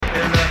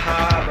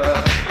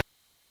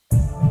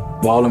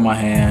Ball in my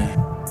hand.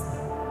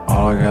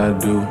 All I gotta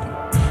do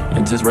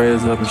is just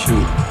raise up and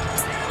shoot.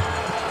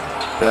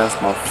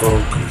 That's my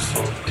focus.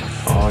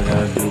 All I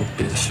gotta do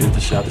is shoot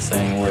the shot the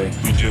same way.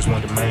 You just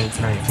want to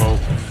maintain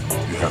focus.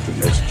 You have to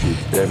execute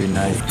Every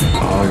night,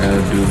 all I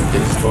gotta do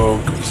is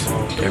focus.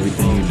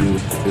 Everything you do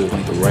feels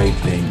like the right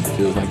thing,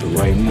 feels like the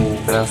right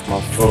move. That's my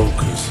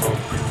focus.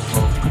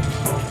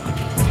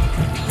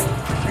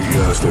 You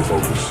gotta stay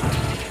focused.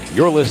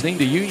 You're listening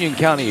to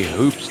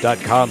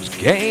UnionCountyHoops.com's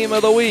Game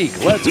of the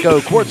Week. Let's go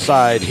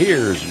courtside.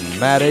 Here's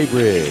Matt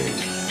Abrig.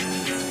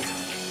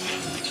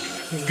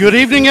 Good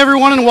evening,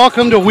 everyone, and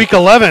welcome to Week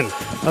 11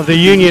 of the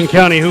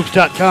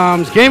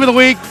UnionCountyHoops.com's Game of the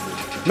Week.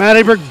 Matt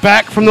Abrig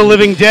back from the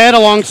living dead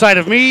alongside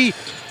of me,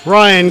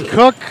 Ryan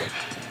Cook.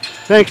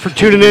 Thanks for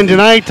tuning in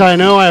tonight.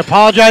 I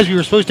apologize. We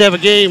were supposed to have a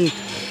game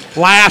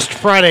last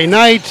Friday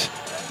night.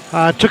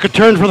 Took a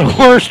turn for the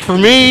worst for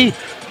me.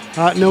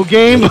 No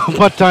game,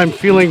 but I'm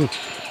feeling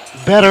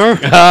better.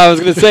 I was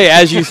going to say,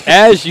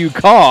 as you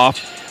cough,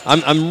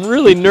 I'm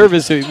really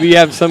nervous that we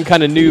have some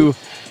kind of new,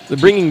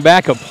 bringing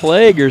back a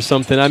plague or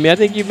something. I mean, I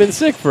think you've been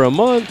sick for a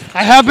month.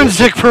 I have been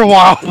sick for a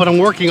while, but I'm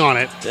working on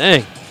it.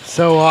 Dang.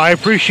 So I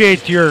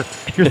appreciate your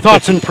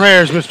thoughts and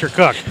prayers, Mr.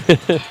 Cook.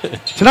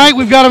 Tonight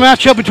we've got a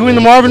matchup between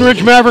the Marvin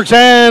Ridge Mavericks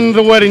and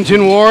the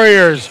Weddington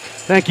Warriors.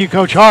 Thank you,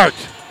 Coach Hart.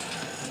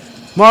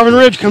 Marvin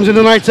Ridge comes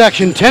into tonight's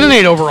action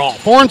 10-8 overall,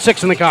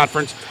 4-6 in the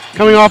conference,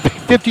 coming off a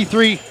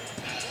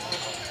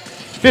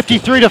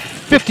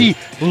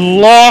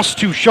 53-50 loss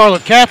to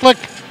Charlotte Catholic.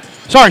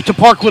 To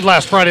Parkwood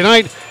last Friday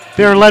night.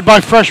 They're led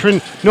by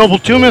freshman Noble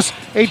Toomas,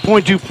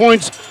 8.2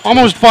 points,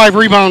 almost 5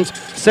 rebounds.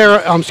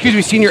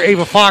 Senior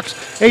Ava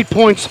Fox, 8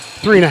 points,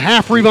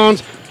 3.5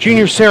 rebounds.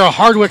 Junior Sarah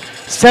Hardwick,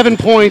 7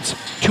 points,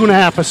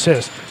 2.5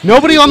 assists.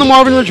 Nobody on the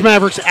Marvin Ridge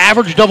Mavericks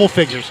averaged double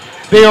figures.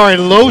 They are a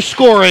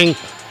low-scoring,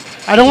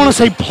 I don't want to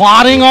say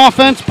plotting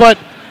offense, but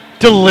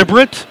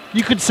deliberate,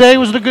 you could say,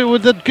 was a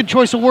good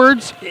choice of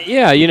words.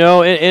 Yeah,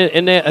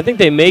 and I think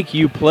they make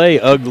you play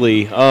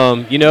ugly.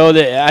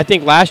 I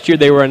think last year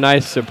they were a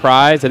nice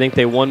surprise. I think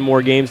they won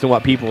more games than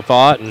what people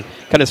thought and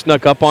kind of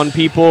snuck up on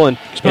people.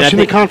 Especially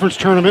in the conference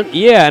tournament.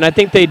 Yeah, and I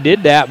think they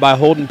did that by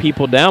holding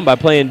people down, by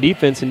playing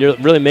defense and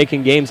really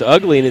making games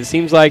ugly, and it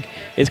seems like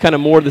it's kind of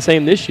more of the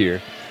same this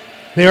year.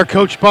 They are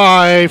coached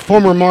by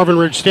former Marvin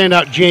Ridge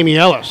standout Jamie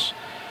Ellis.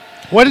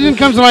 Weddington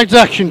comes to tonight's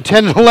action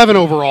 10-11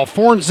 overall,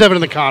 4-7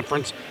 in the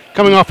conference,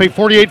 coming off a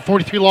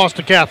 48-43 loss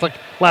to Catholic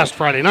last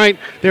Friday night.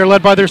 They are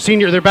led by their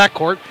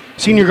backcourt,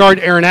 senior guard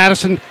Aaron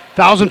Addison,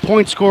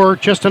 1,000-point scorer,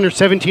 just under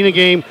 17 a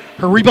game.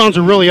 Her rebounds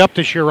are really up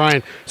this year,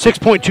 Ryan.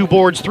 6.2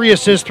 boards, 3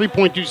 assists,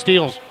 3.2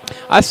 steals.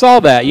 I saw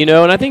that,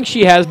 and I think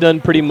she has done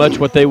pretty much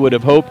what they would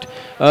have hoped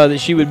that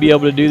she would be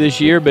able to do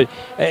this year. But,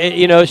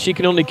 she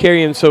can only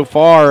carry him so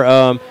far.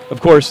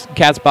 Of course,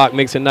 Katzbach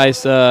makes a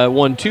nice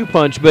 1-2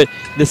 punch, but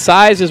the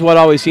size is what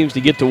always seems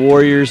to get the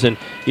Warriors. And,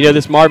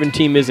 this Marvin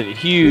team isn't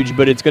huge,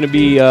 but it's going to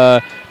be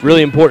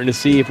really important to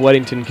see if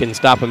Weddington can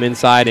stop them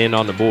inside and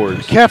on the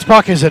boards.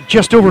 Katzbach is at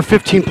just over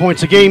 15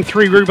 points a game,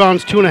 3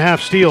 rebounds, 2.5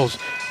 steals.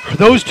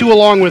 Those two,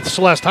 along with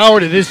Celeste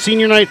Howard, it is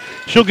senior night.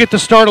 She'll get the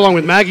start along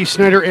with Maggie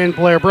Snyder and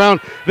Blair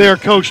Brown. They are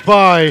coached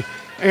by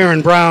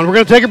Aaron Brown. We're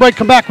going to take a break,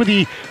 come back with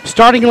the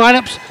starting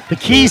lineups, the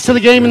keys to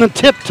the game, and the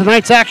tip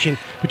tonight's action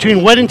between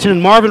Weddington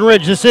and Marvin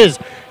Ridge. This is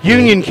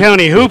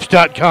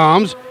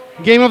UnionCountyHoops.com's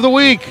Game of the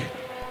Week.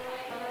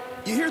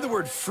 You hear the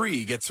word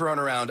free get thrown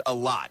around a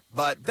lot,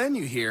 but then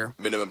you hear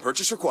minimum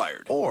purchase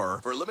required or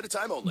for a limited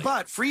time only.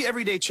 But free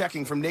everyday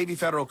checking from Navy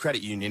Federal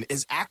Credit Union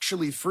is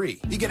actually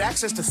free. You get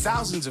access to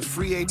thousands of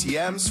free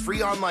ATMs,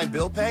 free online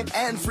bill pay,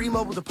 and free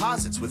mobile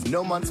deposits with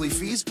no monthly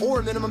fees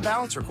or minimum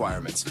balance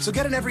requirements. So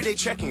get an everyday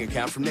checking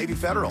account from Navy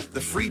Federal,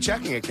 the free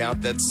checking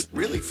account that's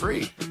really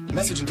free.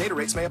 Message and data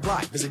rates may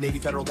apply. Visit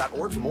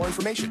NavyFederal.org for more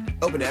information.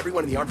 Open to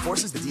everyone in the armed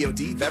forces, the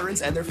DoD,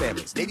 veterans, and their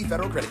families. Navy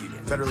Federal Credit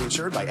Union, federally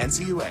insured by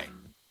NCUA.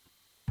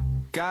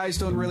 Guys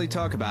don't really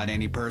talk about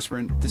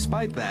antiperspirant.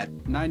 Despite that,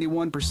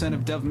 91%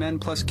 of Dove Men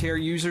Plus Care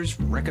users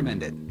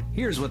recommend it.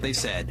 Here's what they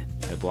said.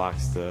 It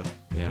blocks the,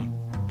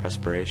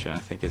 perspiration, I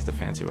think is the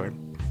fancy word.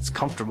 It's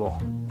comfortable.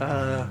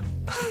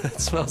 It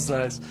smells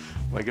nice.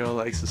 My girl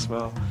likes the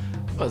smell.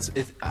 Well,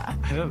 it's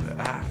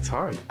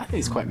hard. I think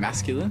it's quite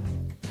masculine.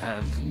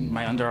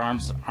 My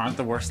underarms aren't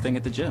the worst thing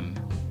at the gym.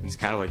 It's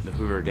kind of like the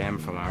Hoover Dam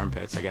from my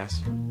armpits, I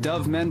guess.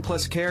 Dove Men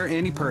Plus Care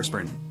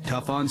antiperspirant.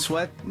 Tough on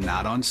sweat,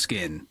 not on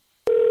skin.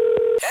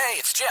 Hey,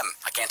 it's Jim.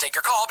 I can't take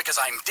your call because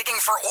I'm digging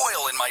for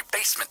oil in my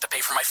basement to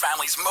pay for my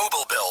family's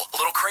mobile bill. A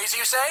little crazy,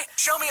 you say?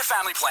 Show me a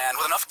family plan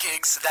with enough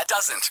gigs that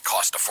doesn't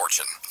cost a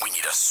fortune. We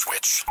need a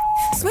switch.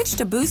 Switch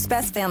to Boost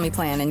Best Family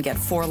Plan and get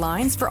 4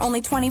 lines for only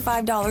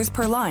 $25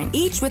 per line,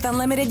 each with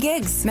unlimited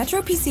gigs.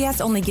 Metro PCS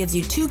only gives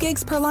you 2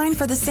 gigs per line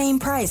for the same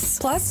price.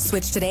 Plus,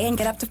 switch today and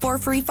get up to 4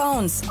 free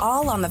phones,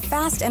 all on the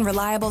fast and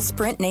reliable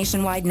Sprint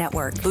nationwide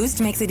network. Boost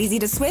makes it easy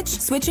to switch.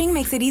 Switching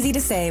makes it easy to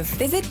save.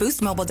 Visit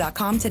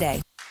boostmobile.com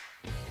today.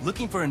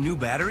 Looking for a new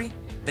battery?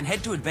 Then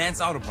head to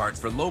Advanced Auto Parts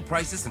for low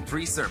prices and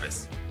free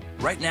service.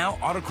 Right now,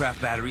 Autocraft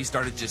batteries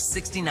start at just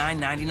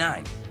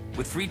 $69.99.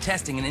 with free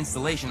testing and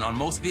installation on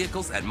most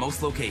vehicles at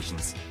most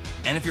locations.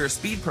 And if you're a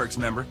Speed Perks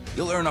member,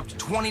 you'll earn up to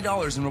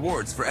 $20 in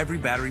rewards for every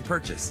battery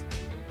purchase.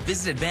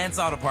 Visit Advance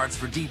Auto Parts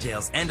for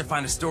details and to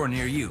find a store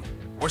near you,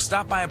 or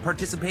stop by a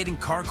participating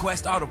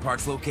CarQuest Auto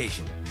Parts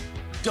location.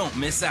 Don't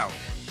miss out.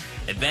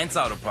 Advance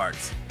Auto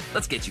Parts.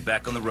 Let's get you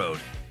back on the road.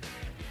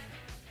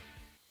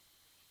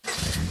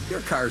 Your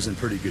car's in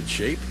pretty good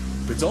shape.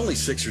 If it's only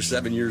 6 or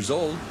 7 years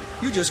old,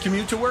 you just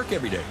commute to work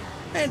every day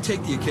and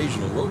take the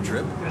occasional road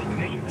trip.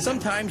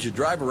 Sometimes you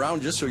drive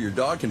around just so your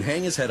dog can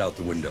hang his head out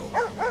the window.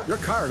 Your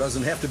car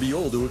doesn't have to be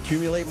old to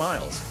accumulate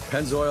miles.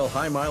 Pennzoil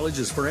High Mileage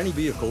is for any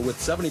vehicle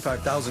with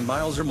 75,000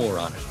 miles or more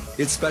on it.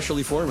 It's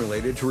specially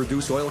formulated to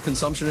reduce oil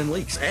consumption and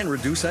leaks and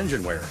reduce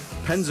engine wear.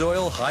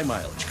 Pennzoil High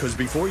Mileage, because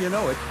before you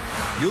know it,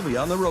 you'll be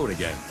on the road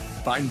again.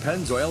 Find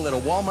Pennzoil at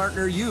a Walmart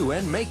near you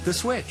and make the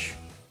switch.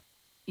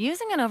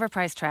 Using an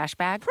overpriced trash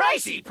bag?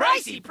 Pricey,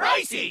 pricey,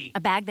 pricey! A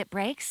bag that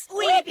breaks?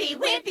 Whippy,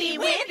 whippy,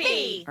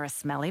 whippy! Or a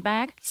smelly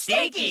bag?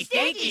 Stinky,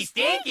 stinky,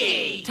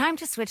 stinky! Time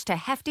to switch to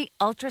hefty,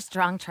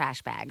 ultra-strong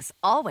trash bags,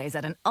 always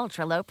at an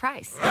ultra-low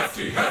price.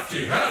 Hefty,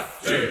 hefty,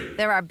 hefty!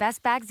 They're our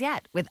best bags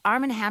yet, with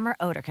Arm & Hammer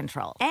odor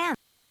control. And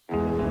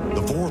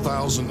The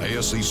 4,000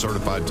 ASE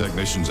certified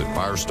technicians at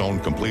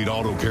Firestone Complete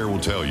Auto Care will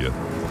tell you,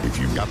 if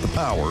you've got the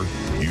power,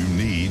 you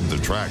need the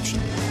traction.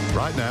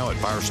 Right now at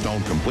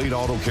Firestone Complete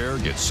Auto Care,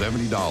 get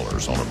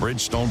 $70 on a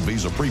Bridgestone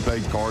Visa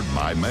prepaid card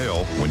by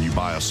mail when you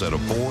buy a set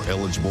of 4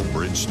 eligible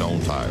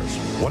Bridgestone tires.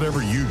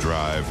 Whatever you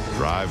drive,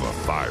 drive a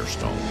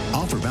Firestone.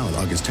 Offer valid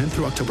August 10th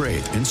through October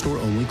 8th. In-store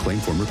only. Claim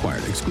form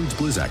required. Excludes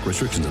Blizzak.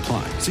 Restrictions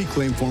apply. See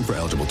claim form for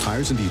eligible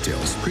tires and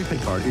details.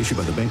 Prepaid card issued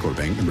by the Bancorp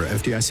Bank, member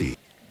FDIC.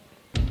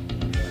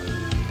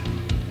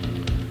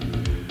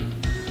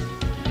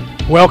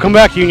 Welcome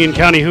back,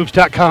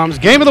 UnionCountyHoops.com's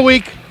Game of the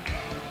Week.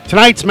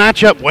 Tonight's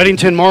matchup,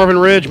 Weddington, Marvin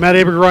Ridge, Matt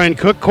Aber, Ryan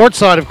Cook,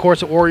 courtside, of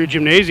course, at Warrior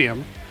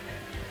Gymnasium.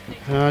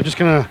 Just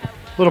going to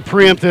little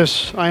preempt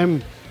this. I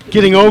am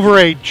getting over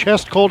a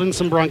chest cold and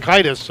some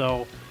bronchitis,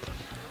 so.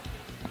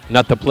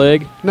 Not the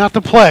plague? Not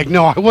the plague.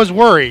 No, I was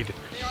worried.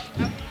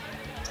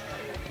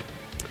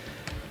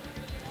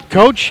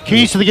 Coach,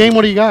 keys to the game,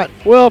 what do you got?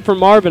 Well, for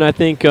Marvin, I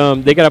think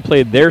they got to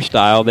play their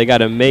style. They got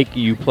to make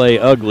you play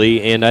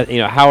ugly, and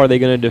how are they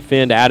going to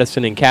defend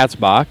Addison and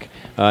Katzbach?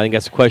 I think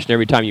that's the question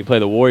every time you play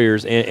the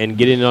Warriors, and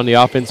get in on the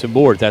offensive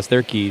boards. That's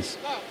their keys.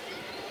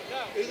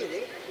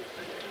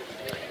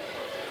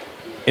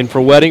 And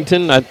for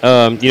Weddington,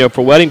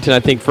 I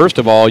think first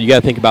of all you got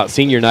to think about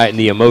senior night and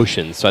the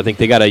emotions. So I think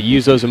they got to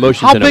use those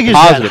emotions in a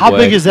positive way. How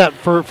big is that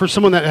for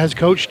someone that has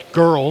coached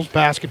girls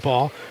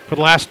basketball for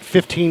the last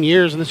 15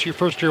 years, and this is your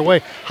first year away?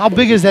 How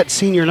big is that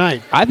senior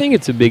night? I think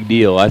it's a big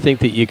deal. I think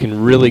that you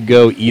can really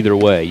go either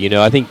way.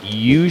 I think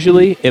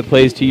usually it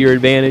plays to your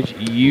advantage.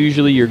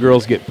 Usually your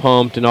girls get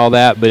pumped and all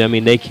that, but I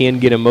mean they can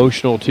get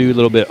emotional too, a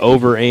little bit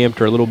overamped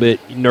or a little bit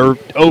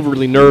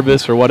overly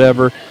nervous or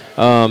whatever.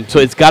 So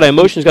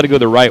emotions got to go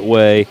the right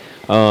way.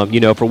 For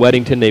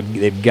Weddington,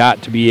 they've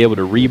got to be able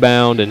to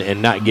rebound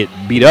and not get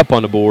beat up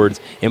on the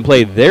boards and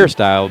play their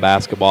style of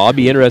basketball. I'll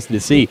be interested to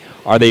see,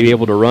 are they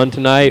able to run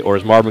tonight, or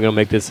is Marvin going to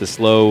make this a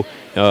slow,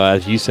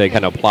 as you say,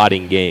 kind of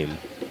plodding game?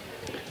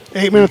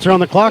 8 minutes are on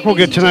the clock. We'll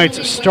get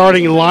tonight's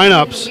starting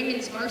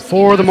lineups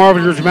for the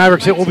Marvin Ridge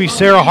Mavericks. It will be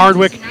Sarah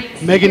Hardwick,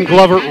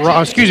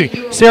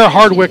 Sarah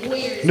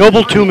Hardwick,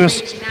 Noble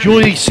Toomis,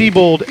 Julie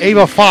Siebold,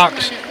 Ava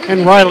Fox,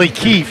 and Riley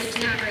Keefe.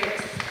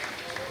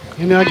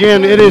 And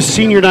again, it is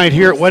senior night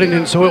here at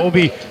Weddington, so it will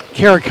be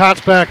Kara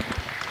Katzbach,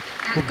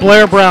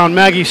 Blair Brown,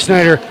 Maggie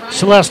Snyder,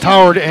 Celeste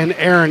Howard, and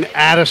Erin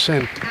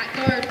Addison.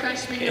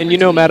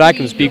 And Matt, I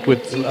can speak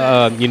with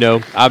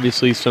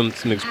obviously some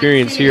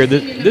experience here.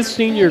 This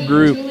senior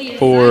group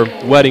for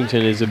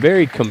Weddington is a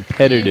very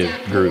competitive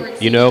group.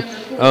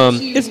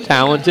 It's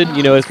talented.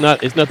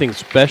 It's nothing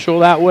special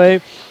that way,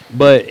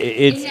 but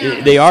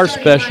they are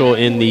special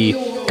in the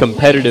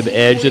competitive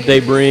edge that they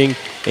bring,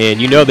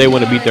 and they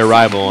want to beat their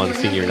rival on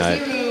senior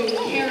night.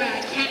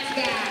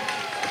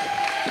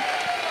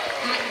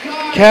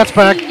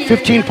 Katzbach,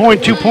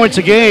 15.2 points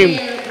a game,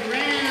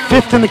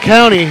 5th in the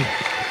county,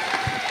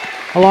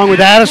 along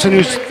with Addison,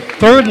 who's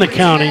 3rd in the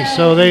county.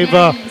 So they've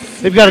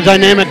got a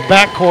dynamic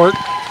backcourt.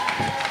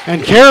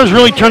 And Kara's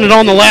really turned it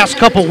on the last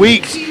couple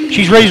weeks.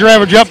 She's raised her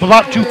average up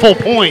about 2 full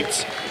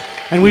points.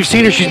 And we've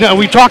seen her,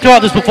 we talked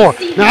about this before,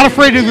 not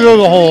afraid to go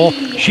to the hole.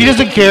 She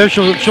doesn't care.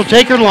 She'll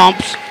take her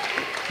lumps,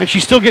 and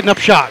she's still getting up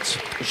shots.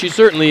 She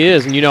certainly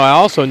is. And, I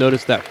also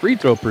noticed that free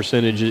throw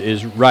percentage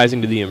is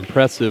rising to the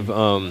impressive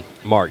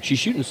mark. She's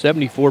shooting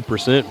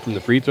 74% from the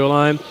free throw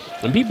line,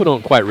 and people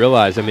don't quite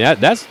realize. I mean,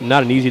 that's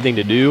not an easy thing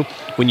to do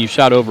when you've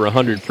shot over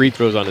 100 free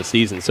throws on a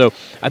season. So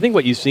I think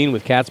what you've seen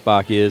with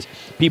Katzbach is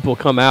people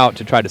come out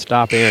to try to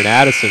stop Erin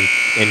Addison,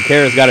 and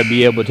Kara's got to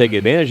be able to take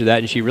advantage of that,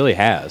 and she really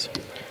has.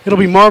 It'll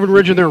be Marvin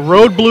Ridge in their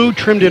road blue,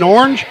 trimmed in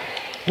orange.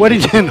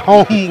 Weddington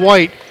home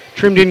white,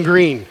 trimmed in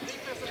green.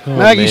 Oh,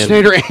 Maggie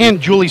Snyder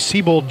and Julie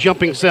Siebold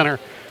jumping center.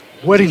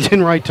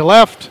 Weddington right to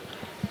left.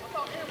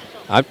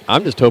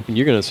 I'm just hoping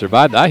you're going to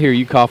survive. I hear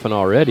you coughing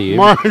already.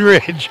 Marvin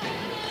Ridge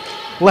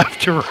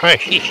left to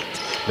right.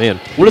 Man,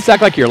 we'll just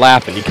act like you're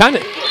laughing. You kind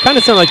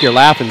of sound like you're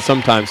laughing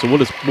sometimes, so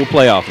we'll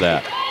play off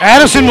that.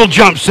 Addison will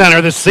jump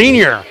center, the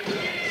senior.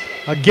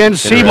 Again,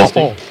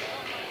 Siebold.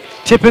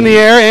 Tip in the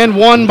air and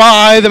won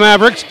by the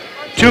Mavericks.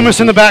 Toomas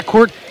in the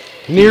backcourt.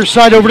 Near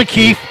side over to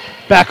Keefe.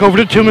 Back over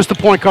to Toomas, the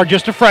point guard,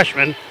 just a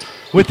freshman.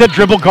 With the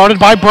dribble guarded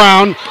by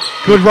Brown.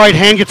 Good right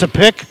hand, gets a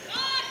pick.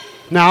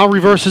 Now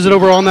reverses it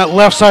over on that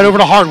left side over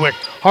to Hardwick.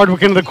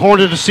 Hardwick into the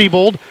corner to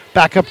Siebold.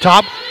 Back up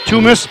top.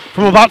 Toomas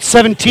from about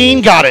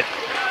 17, got it.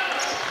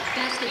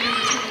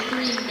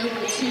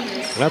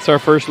 That's our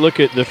first look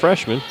at the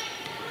freshman.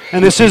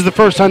 And this is the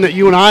first time that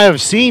you and I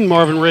have seen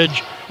Marvin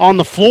Ridge on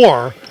the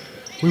floor.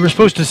 We were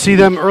supposed to see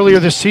them earlier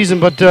this season,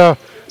 but the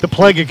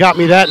plague had got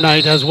me that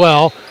night as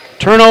well.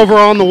 Turnover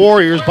on the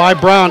Warriors by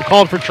Brown,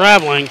 called for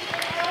traveling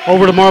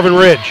over to Marvin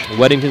Ridge.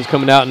 Weddington's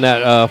coming out in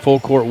that full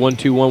court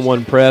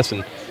 1-2-1-1 press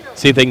and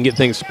see if they can get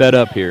things sped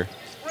up here.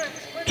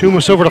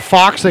 Toomas over to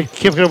Fox. They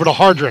kick it over to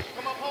Hardrick.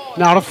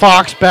 Now to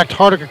Fox. Back to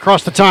Hardrick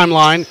across the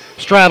timeline.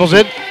 Straddles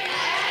it.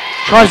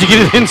 Tries to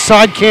get it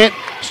inside. Can't.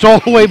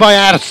 Stolen away by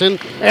Addison.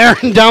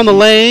 Aaron down the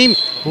lane.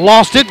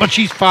 Lost it, but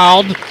she's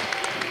fouled.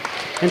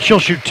 And she'll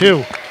shoot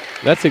two.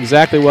 That's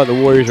exactly what the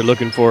Warriors are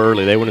looking for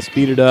early. They want to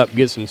speed it up,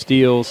 get some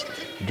steals,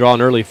 draw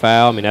an early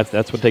foul. I mean,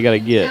 that's what they got to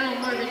get.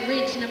 Marvin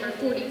Ridge, number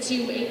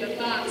 42, Ava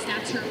Fox.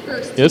 That's her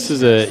first. This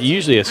is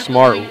usually a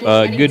smart,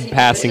 good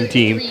passing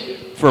team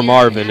for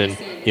Marvin,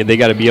 and they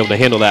got to be able to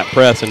handle that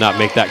press and not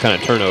make that kind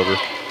of turnover.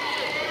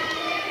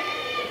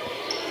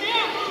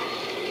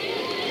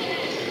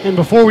 And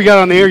before we got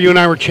on the air, you and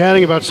I were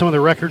chatting about some of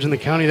the records in the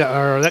county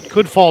that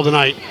could fall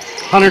tonight.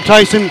 Hunter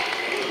Tyson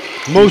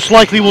most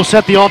likely will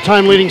set the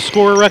all-time leading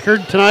scorer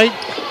record tonight.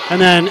 And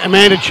then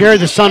Amanda Cherry,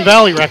 the Sun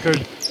Valley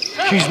record.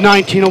 She's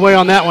 19 away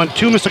on that one.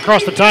 Toomas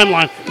across the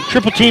timeline.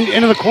 Triple teamed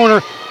into the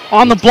corner.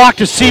 On the block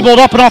to Siebold,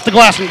 up and off the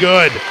glass and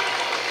good.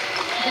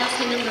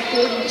 Basket number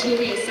 40,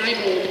 Julia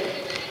Seibold.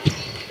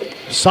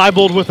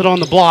 Seibold with it on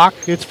the block.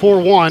 It's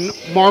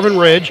 4-1. Marvin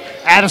Ridge.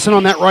 Addison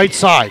on that right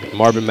side.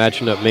 Marvin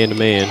matching up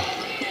man-to-man.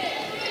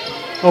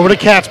 Over to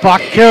Katzbach.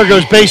 Kara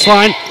goes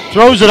baseline.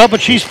 Throws it up,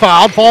 but she's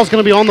fouled. Fall's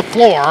going to be on the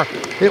floor.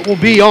 It will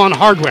be on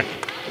Hardwick.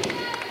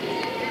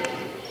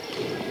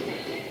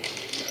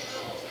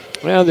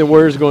 Well, the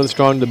Warriors going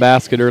strong to the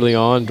basket early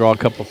on, draw a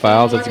couple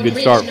fouls. That's a good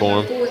start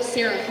for them.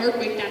 Sarah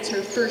Hardwick, that's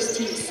her first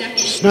team second.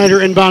 Snyder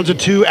inbounds it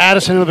to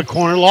Addison into the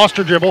corner. Lost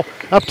her dribble.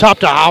 Up top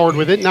to Howard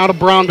with it. Now to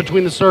Brown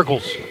between the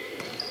circles.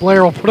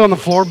 Blair will put it on the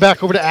floor.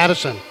 Back over to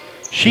Addison.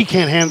 She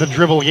can't handle the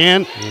dribble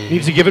again.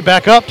 Needs to give it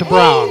back up to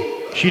Brown.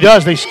 She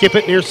does. They skip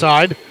it near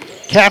side.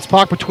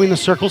 Katzbach between the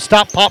circles.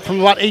 Stop pop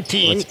from about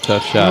 18. That's a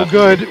tough shot. No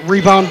good.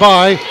 Rebound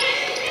by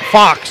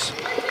Fox.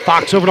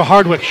 Fox over to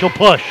Hardwick. She'll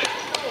push.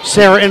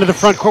 Sarah into the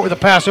front court with a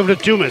pass over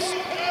to Toomas.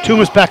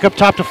 Toomas back up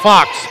top to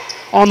Fox.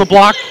 On the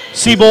block.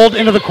 Siebold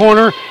into the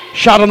corner.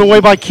 Shot on the way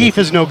by Keefe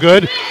is no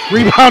good.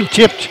 Rebound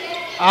tipped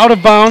out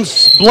of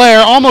bounds.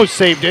 Blair almost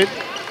saved it.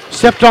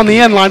 Stepped on the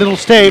end line. It'll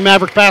stay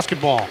Maverick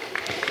basketball.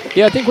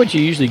 Yeah, I think what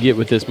you usually get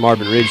with this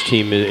Marvin Ridge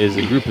team is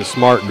a group of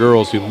smart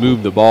girls who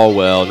move the ball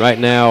well. And right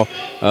now,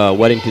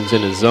 Weddington's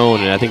in a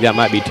zone, and I think that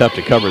might be tough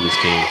to cover this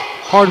team.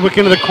 Hardwick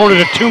into the corner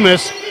to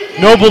Toomas.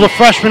 Noble, the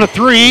freshman, a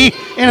three.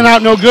 In and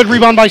out, no good.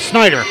 Rebound by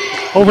Snyder.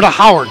 Over to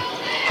Howard.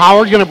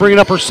 Howard going to bring it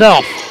up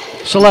herself.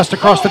 Celeste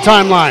across the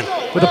timeline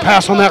with a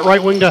pass on that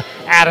right wing to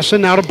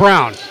Addison, now to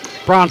Brown.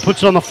 Brown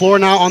puts it on the floor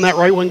now on that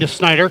right wing to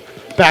Snyder.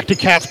 Back to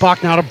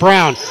Katzbach, now to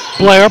Brown.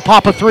 Blair,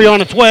 pop a three on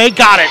its way.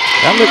 Got it.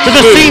 That looked to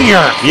smooth. The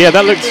senior. Yeah,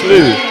 that looked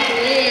smooth.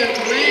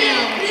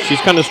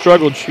 She's kind of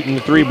struggled shooting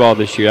the three ball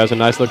this year. That was a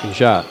nice looking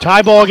shot.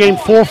 Tie ball game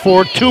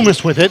 4-4.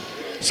 Toomas with it.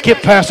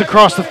 Skip pass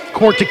across the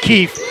court to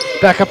Keefe.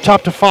 Back up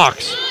top to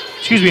Fox.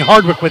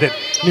 Hardwick with it.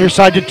 Near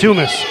side to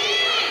Toomas.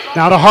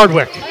 Now to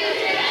Hardwick.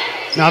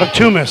 Now to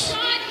Toomas.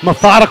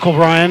 Methodical,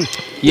 Brian.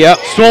 Yep.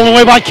 Stolen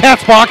away by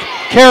Katzbach.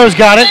 Kara's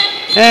got it.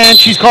 And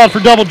she's called for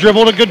double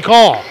dribble. A good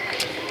call.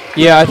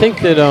 Yeah, I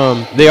think that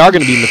they are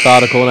going to be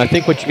methodical, and I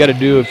think what you got to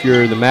do if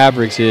you're the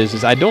Mavericks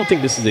is I don't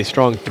think this is a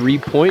strong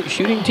three-point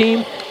shooting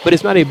team, but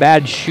it's not a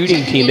bad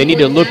shooting team. They need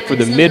to look for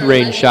the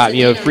mid-range shot,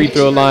 free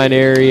throw line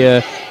area,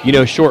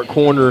 short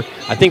corner.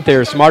 I think they're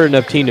a smart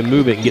enough team to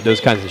move it and get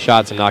those kinds of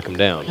shots and knock them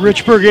down.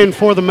 Richburg in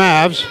for the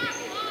Mavs.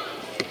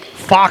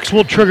 Fox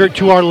will trigger it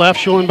to our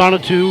left. She'll inbound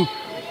it to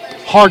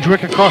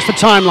Hardwick across the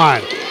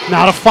timeline.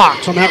 Now to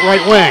Fox on that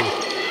right wing.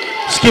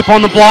 Skip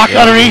on the block,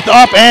 underneath,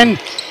 up, and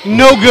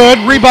no good.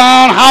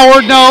 Rebound,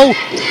 Howard, no.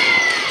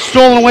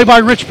 Stolen away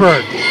by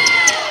Richburg.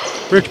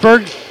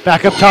 Richburg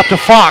back up top to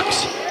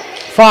Fox.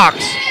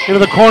 Fox into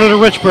the corner to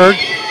Richburg.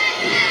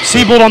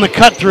 Siebold on the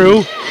cut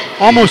through.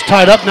 Almost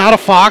tied up, now to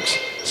Fox.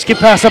 Skip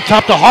pass up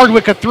top to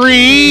Hardwick, a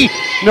three.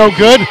 No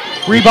good.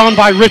 Rebound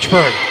by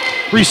Richburg.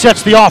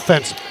 Resets the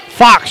offense.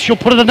 Fox, she'll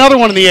put it another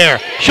one in the air.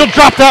 She'll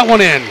drop that one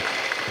in.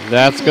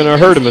 That's going to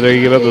hurt them if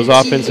they give up those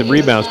offensive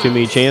rebounds, too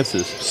many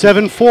chances.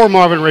 7-4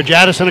 Marvin Ridge.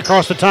 Addison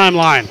across the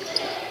timeline.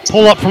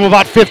 Pull up from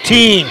about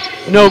 15.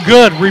 No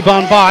good.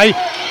 Rebound by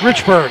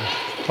Richburg.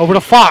 Over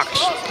to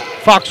Fox.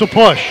 Fox will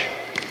push.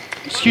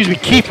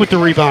 Keefe with the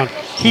rebound.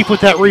 Keefe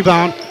with that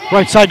rebound.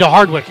 Right side to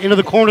Hardwick. Into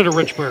the corner to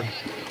Richburg.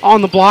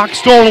 On the block.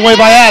 Stolen away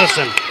by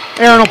Addison.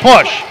 Aaron will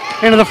push.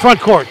 Into the front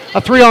court.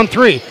 A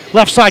 3-on-3.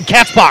 Left side,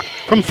 Katzbach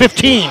from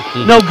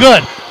 15. No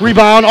good.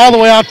 Rebound all the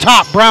way out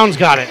top. Brown's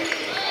got it.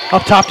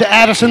 Up top to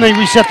Addison. They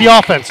reset the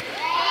offense.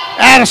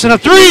 Addison, a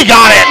three.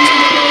 Got it.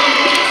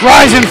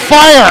 Rise and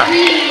fire.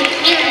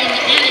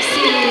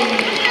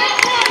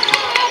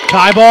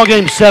 Tie ball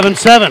game,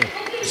 7-7.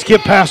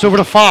 Skip pass over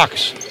to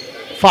Fox.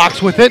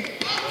 Fox with it.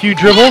 Few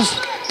dribbles.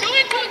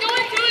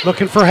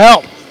 Looking for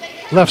help.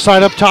 Left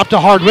side up top to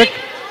Hardwick.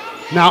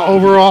 Now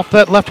over off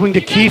that left wing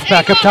to Keefe.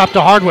 Back up top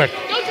to Hardwick.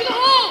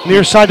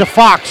 Near side to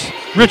Fox.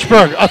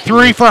 Richburg, a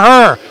three for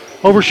her.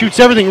 Overshoots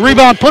everything.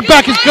 Rebound, put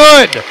back is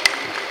good.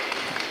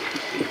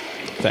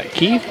 Is that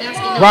Keefe?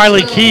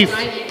 Riley Keefe.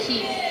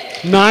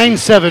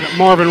 9-7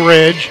 Marvin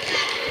Ridge.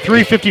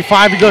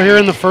 3:55 to go here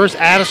in the first.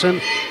 Addison,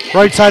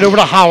 right side over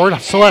to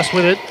Howard. Celeste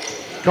with it.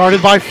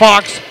 Guarded by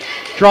Fox.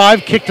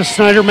 Drive, kick to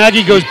Snyder.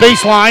 Maggie goes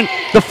baseline.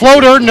 The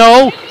floater,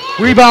 no.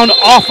 Rebound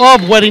off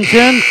of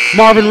Weddington.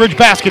 Marvin Ridge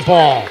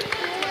basketball.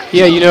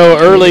 Yeah,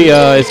 early,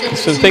 it's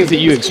some things that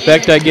you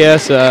expect, I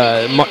guess.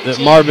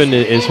 Marvin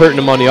is hurting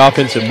them on the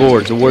offensive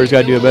boards. The Warriors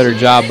got to do a better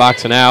job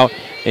boxing out.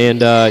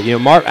 And,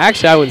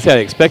 actually, I wouldn't say I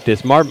expect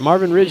this.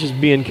 Marvin Ridge is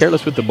being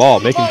careless with the ball,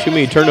 making too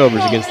many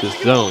turnovers against this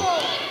zone.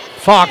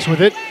 Fox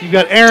with it. You've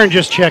got Aaron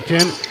just checked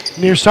in.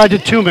 Near side to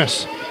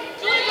Toomis.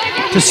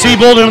 To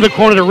Siebold into the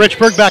corner to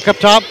Richburg. Back up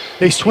top.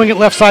 They swing it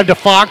left side to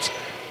Fox.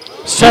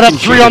 Set up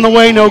three on the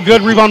way. No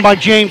good. Rebound by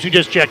James, who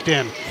just checked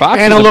in. Fox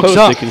Anna is a looks post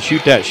up. that can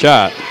shoot that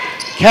shot.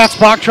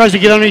 Katzbach tries to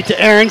get underneath to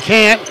Aaron.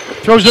 Can't.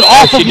 Throws it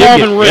off of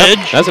Marvin Ridge.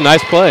 Yep, that's a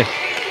nice play.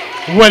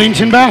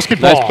 Weddington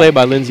basketball. Nice play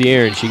by Lindsay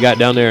Aaron. She got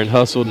down there and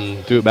hustled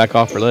and threw it back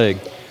off her leg.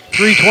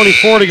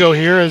 3:24 to go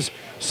here as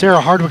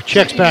Sarah Hardwick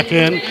checks back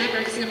in.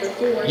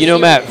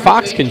 Matt,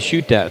 Fox can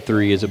shoot that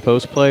three as a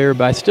post player,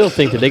 but I still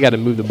think that they got to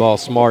move the ball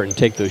smart and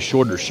take those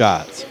shorter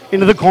shots.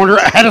 Into the corner,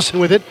 Addison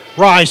with it.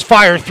 Rise,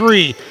 fire,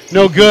 three.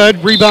 No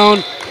good.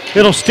 Rebound.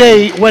 It'll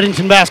stay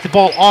Weddington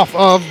basketball off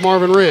of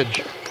Marvin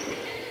Ridge.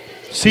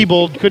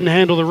 Siebold couldn't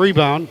handle the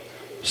rebound.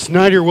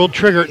 Snyder will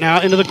trigger it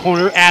now. Into the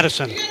corner,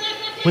 Addison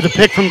with a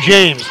pick from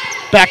James.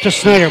 Back to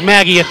Snyder.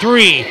 Maggie, a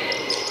three.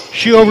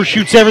 She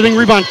overshoots everything.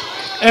 Rebound.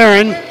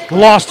 Aaron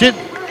lost it.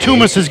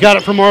 Toomis has got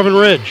it from Marvin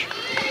Ridge.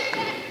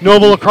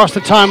 Noble across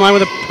the timeline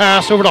with a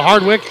pass over to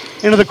Hardwick.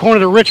 Into the corner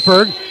to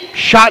Richburg.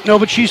 Shot, no,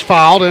 but she's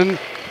fouled. And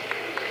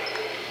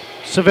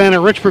Savannah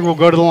Richburg will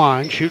go to the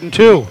line, shooting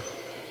two.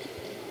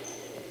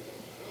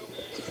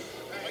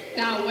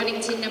 Foul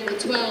Weddington number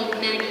 12,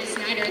 Maggie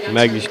Snyder.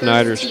 Maggie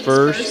Snyder's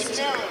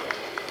first.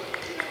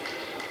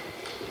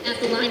 At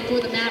the line for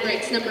the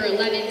Mavericks, number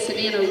 11,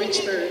 Savannah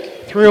Richburg.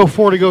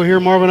 3:04 to go here.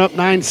 Marvin up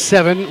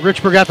 9-7.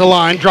 Richburg at the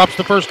line, drops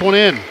the first one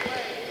in.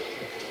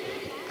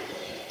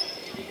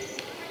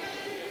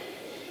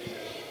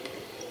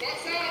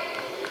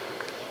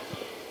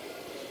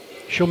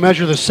 She'll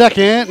measure the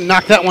second and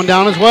knock that one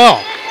down as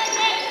well.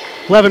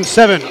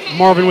 11-7.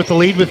 Marvin with the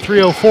lead with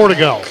 3:04 to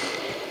go.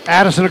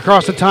 Addison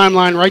across the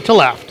timeline, right to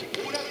left.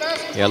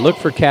 Yeah, look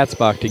for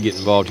Katzbach to get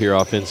involved here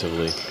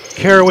offensively.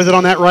 Kara with it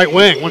on that right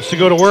wing. Wants to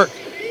go to work.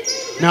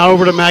 Now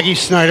over to Maggie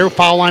Snyder.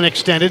 Foul line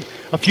extended.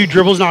 A few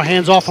dribbles. Now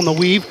hands off on the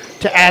weave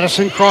to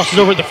Addison. Crosses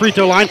over at the free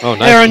throw line. Oh,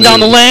 nice Aaron move. down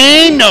the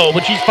lane. No,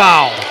 but she's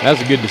fouled. That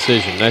was a good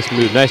decision. Nice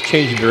move. Nice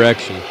change of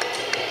direction.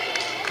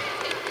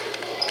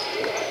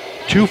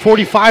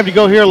 2:45 to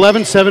go here.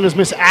 11-7 is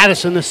Miss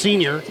Addison, the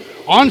senior,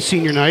 on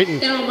senior night.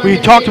 And we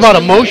talked about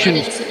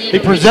emotions. They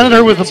presented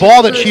her with the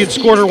ball that she had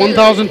scored her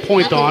 1,000th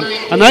point on.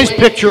 A nice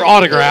picture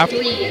autographed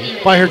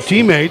by her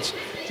teammates.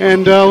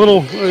 And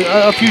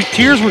a few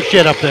tears were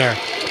shed up there.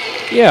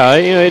 Yeah,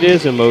 it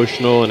is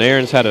emotional. And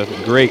Aaron's had a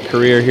great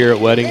career here at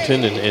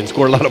Weddington and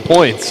scored a lot of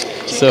points.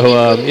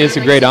 So it's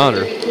a great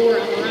honor.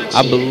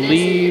 I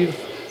believe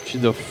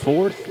she's the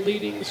fourth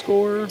leading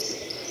scorer.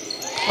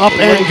 Up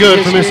and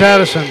good for Miss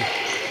Addison.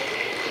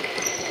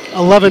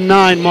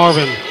 11-9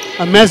 Marvin.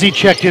 Amezi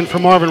checked in for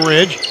Marvin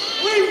Ridge.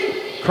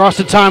 Across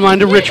the timeline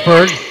to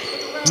Richburg.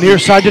 Near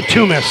side to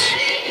Toomis.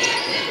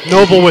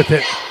 Noble with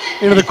it.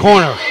 Into the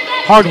corner.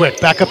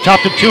 Hardwick back up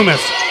top to Toomis.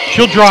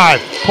 She'll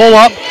drive. Pull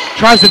up.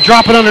 Tries to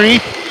drop it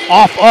underneath.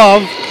 Off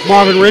of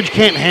Marvin Ridge.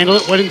 Can't handle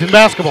it. Weddington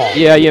basketball.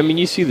 Yeah, I mean,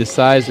 you see the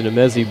size that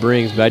Amezi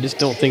brings, but I just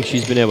don't think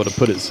she's been able to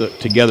put it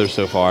together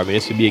so far. I mean,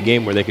 this would be a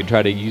game where they could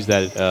try to use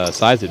that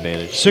size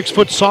advantage.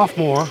 6-foot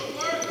sophomore.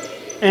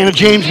 Anna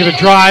James going to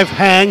drive,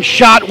 hang,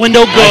 shot,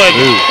 window, good.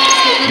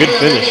 Nice good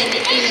finish.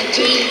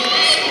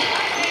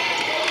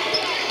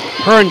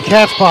 Her and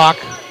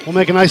Katzbach will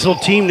make a nice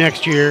little team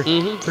next year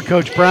for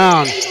Coach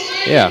Brown.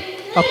 Yeah.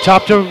 Up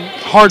top to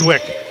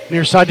Hardwick.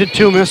 Near side to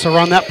Toomis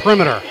around that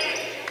perimeter.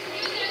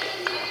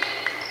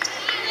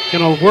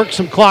 Going to work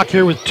some clock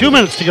here with 2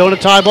 minutes to go in a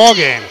tie ball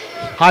game.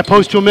 High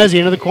post to Amezi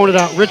into the corner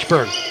to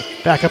Richburg.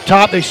 Back up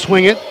top, they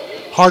swing it.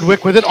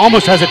 Hardwick with it,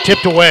 almost has it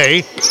tipped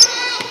away.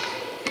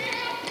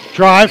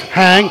 Drive,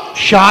 hang,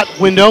 shot,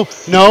 window,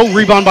 no.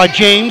 Rebound by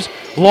James,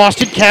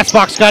 lost it.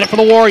 Katzbach's got it for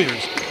the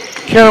Warriors.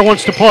 Kara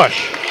wants to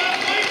push.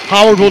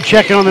 Howard will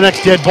check in on the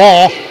next dead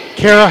ball.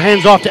 Kara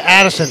hands off to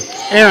Addison.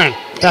 Aaron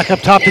back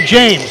up top to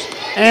James.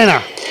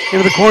 Anna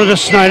into the corner to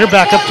Snyder,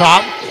 back up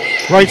top.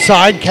 Right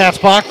side,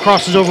 Katzbach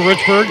crosses over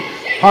Richburg.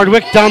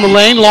 Hardwick down the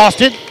lane,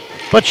 lost it,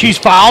 but she's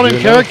fouled, and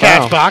Kara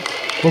Katzbach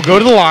will go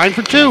to the line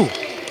for 2.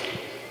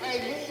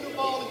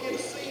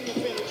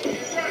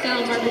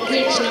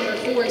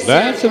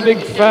 That's a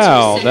big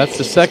foul. That's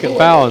the second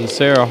foul on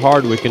Sarah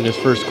Hardwick in this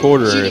first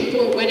quarter.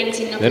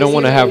 They don't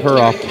want to have her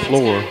off the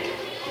floor.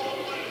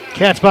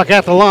 Katzbach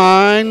at the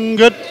line,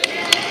 good. Now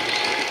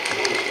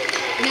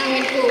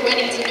in for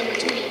Weddington, number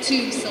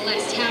 22,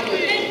 Celeste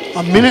Howard.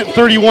 A minute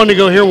 31 to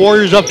go here.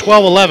 Warriors up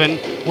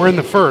 12-11. We're in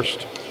the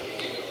first.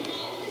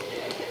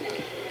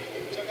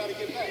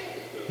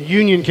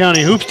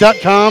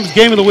 UnionCountyHoops.com's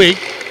game of the week.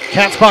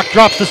 Katzbach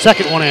drops the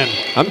second one in.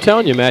 I'm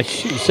telling you, Matt,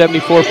 she's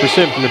shooting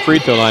 74% from the free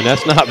throw line.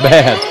 That's not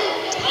bad.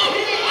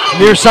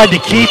 Near side to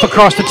Keefe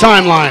across the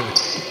timeline.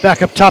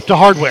 Back up top to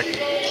Hardwick.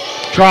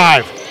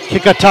 Drive.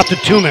 Kick up top to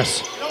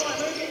Toomis.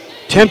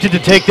 Tempted to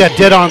take that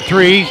dead-on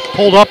 3.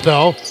 Pulled up,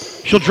 though.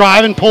 She'll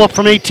drive and pull up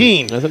from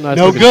 18. That's a nice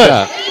no good.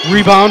 Shot.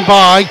 Rebound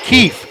by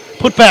Keefe.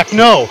 Put back,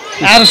 no.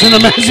 Addison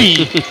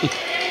Amezi.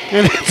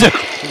 And it's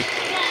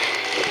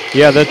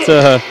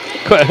a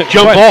that's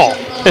jump ball.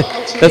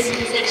 That's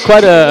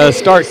quite a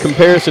stark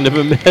comparison of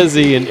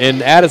Amezi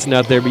and Addison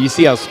out there, but you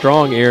see how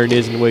strong Erin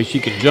is in the way she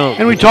can jump.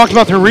 And we talked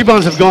about her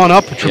rebounds have gone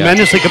up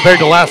tremendously compared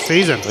to last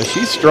season. Well,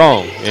 she's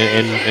strong,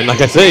 and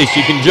like I say,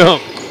 she can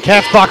jump.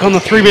 Katzbach on the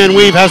 3-man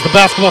weave has the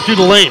basketball through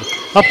the lane.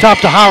 Up top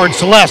to Howard.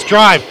 Celeste,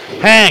 drive,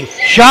 hang,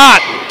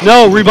 shot.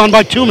 No, rebound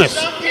by Toomis.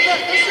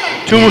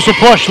 Toomis will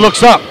push,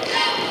 looks up.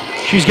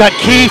 She's got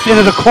Keefe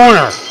into the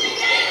corner.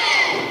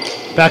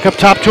 Back up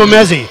top to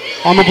Amezi.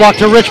 On the block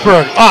to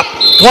Richburg. Up,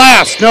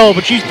 glass, no,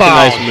 but she's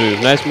fouled. Nice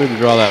move. Nice move to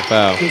draw that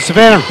foul. And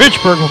Savannah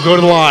Richburg will go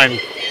to the line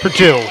for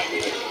 2.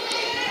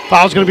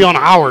 Foul's going to be on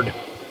Howard.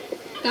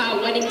 Foul,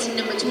 Weddington,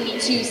 number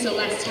 22,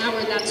 Celeste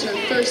Howard. That's her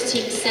first,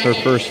 team second.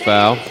 Her first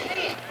foul.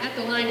 At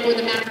the line for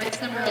the Mavericks,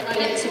 number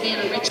 11,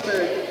 Savannah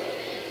Richburg.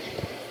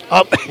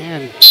 Up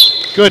and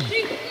good.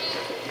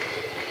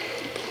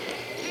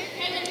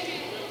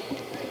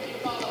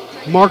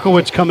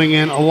 Markowitz coming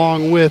in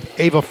along with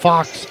Ava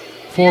Fox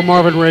for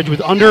Marvin Ridge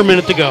with under a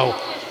minute to go.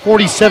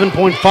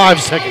 47.5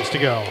 seconds to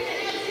go.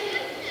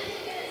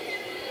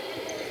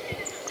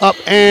 Up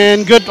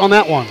and good on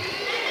that one.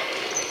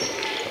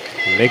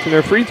 Making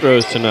their free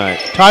throws tonight.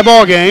 Tie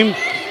ball game.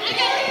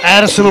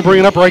 Addison will bring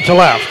it up right to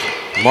left.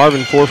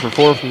 Marvin 4 for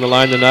 4 from the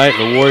line tonight.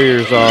 The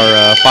Warriors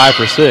are 5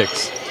 for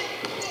 6.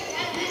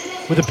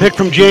 With a pick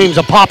from James,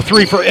 a pop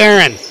 3 for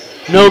Aaron.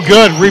 No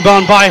good.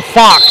 Rebound by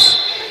Fox.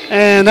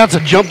 And that's a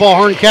jump ball,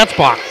 Hearn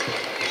Katzbach.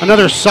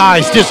 Another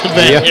size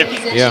disadvantage.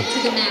 Yeah.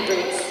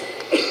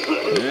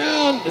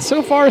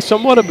 So far,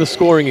 somewhat of a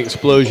scoring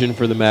explosion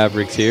for the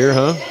Mavericks here,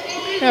 huh?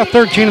 Yeah,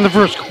 13 in the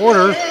first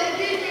quarter.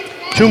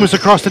 Toomis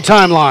across the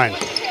timeline.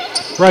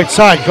 Right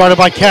side, guarded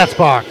by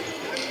Katzbach.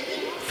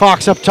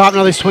 Fox up top.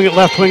 Now they swing it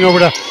left wing over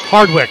to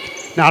Hardwick.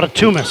 Now to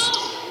Toomis.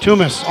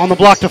 Toomis on the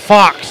block to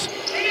Fox.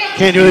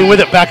 Can't do anything with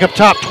it. Back up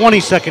top. 20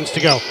 seconds to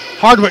go.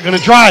 Hardwick going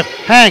to drive.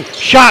 Hang.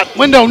 Shot.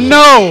 Window.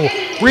 No.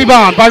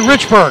 Rebound by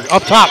Richburg.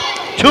 Up top.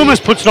 Toomis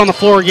puts it on the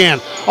floor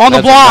again. On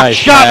the block. Nice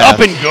shot pass. up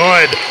and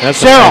good. That's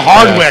Sarah nice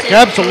Hardwick.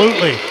 pass.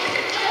 Absolutely.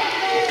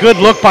 Good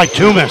look by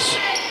Toomis.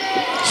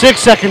 6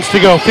 seconds to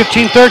go.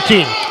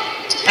 15-13.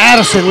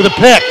 Addison with a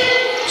pick.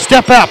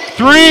 Step up.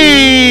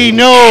 3.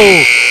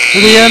 No. To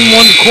the end,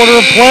 1 quarter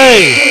of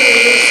play.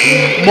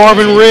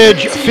 Marvin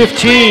Ridge,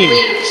 15.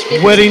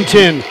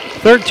 Weddington,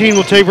 13.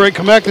 We'll take a break.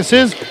 Come back. This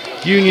is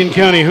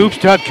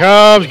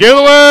UnionCountyHoops.com's Game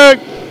of the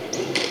Week.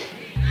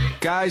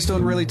 Guys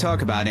don't really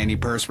talk about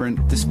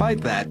antiperspirant.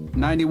 Despite that,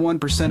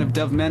 91% of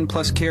Dove Men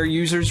Plus Care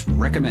users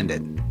recommend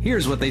it.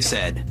 Here's what they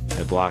said.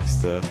 It blocks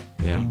the,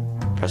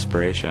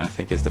 perspiration, I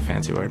think is the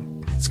fancy word.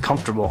 It's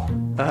comfortable.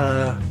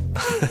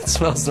 It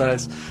smells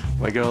nice.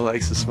 My girl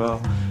likes the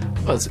smell.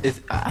 Well, it's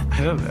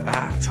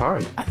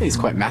hard. I think it's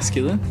quite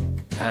masculine.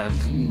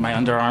 My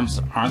underarms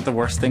aren't the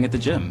worst thing at the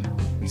gym.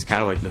 It's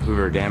kind of like the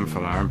Hoover Dam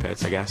from my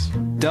armpits, I guess.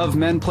 Dove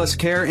Men Plus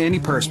Care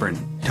antiperspirant.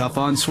 Tough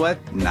on sweat,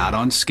 not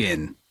on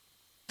skin.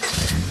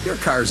 Your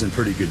car's in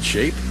pretty good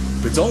shape.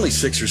 If it's only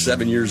 6 or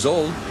 7 years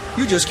old,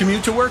 you just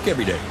commute to work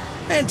every day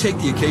and take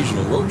the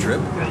occasional road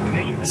trip.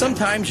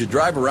 Sometimes you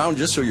drive around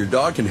just so your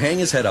dog can hang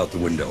his head out the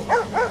window.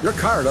 Your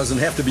car doesn't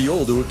have to be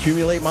old to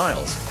accumulate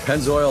miles.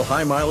 Pennzoil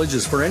High Mileage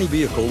is for any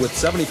vehicle with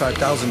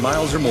 75,000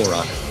 miles or more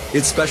on it.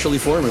 It's specially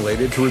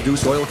formulated to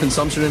reduce oil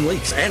consumption and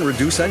leaks and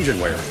reduce engine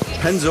wear.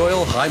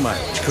 Pennzoil High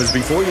Mileage, because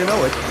before you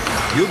know it,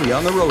 you'll be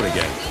on the road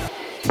again.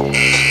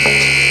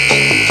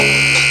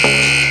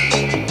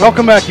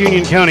 Welcome back,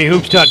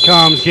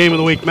 UnionCountyHoops.com's Game of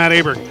the Week. Matt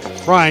Aberg,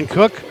 Ryan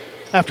Cook.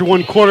 After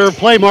 1 quarter of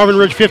play, Marvin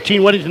Ridge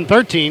 15, Weddington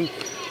 13.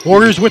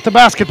 Warriors with the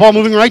basketball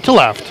moving right to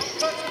left.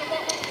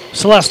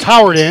 Celeste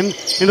Howard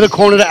into the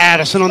corner to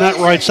Addison on that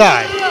right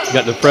side.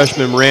 Got the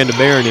freshman Miranda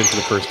Barron in for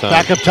the first time.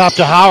 Back up top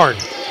to Howard.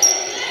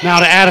 Now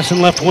to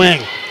Addison, left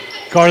wing.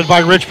 Guarded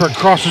by Richburg.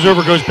 Crosses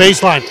over, goes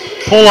baseline.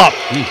 Pull up.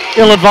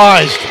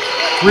 Ill-advised.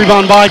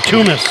 Rebound by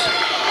Toomis.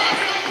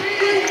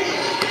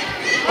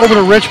 Over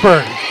to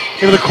Richburg.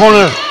 Into the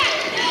corner.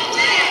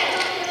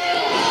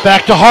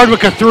 Back to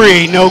Hardwick, a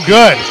three. No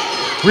good.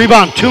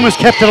 Rebound. Toomis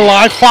kept it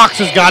alive. Fox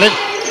has got it.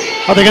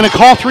 Are they going to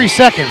call 3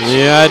 seconds?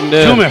 Yeah,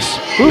 Toomis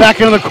back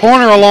into the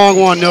corner, a long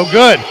one. No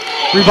good.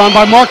 Rebound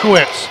by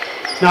Markowitz.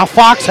 Now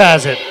Fox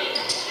has it.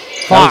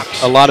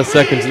 Fox. A lot of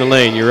seconds in the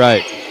lane. You're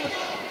right.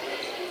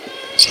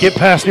 Skip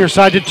pass near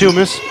side to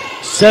Toomis.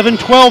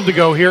 7:12 to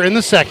go here in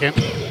the second.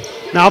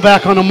 Now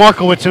back on to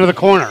Markowitz into the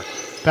corner.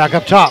 Back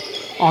up top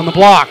on the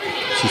block.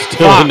 She's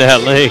still in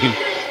that lane.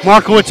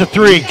 Markowitz a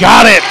three.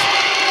 Got it.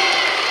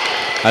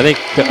 I think,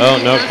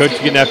 oh no, coach is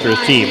getting after his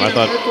team. I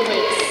thought.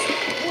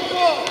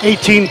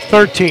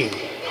 18-13.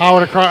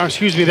 Howard across,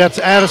 excuse me, that's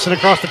Addison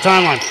across the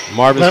timeline.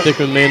 Marvin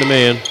sticking with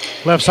man-to-man.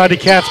 Left side to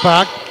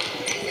Katzbach.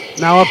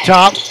 Now up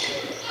top.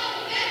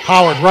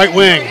 Howard, right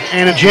wing.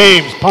 Anna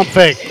James, pump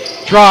fake.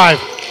 Drive.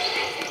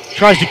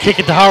 Tries to kick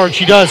it to Howard.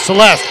 She does.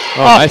 Celeste.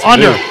 Oh, up, nice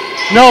under. move.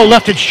 No,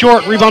 left it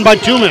short. Rebound by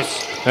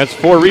Toomis. That's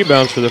 4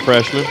 rebounds for the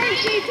freshman.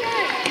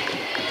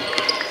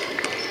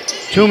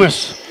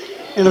 Toomis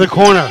into the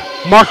corner.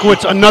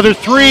 Markowitz, another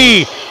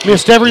three.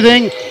 Missed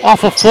everything.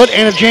 Off a foot.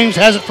 Anna James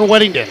has it for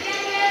Weddington.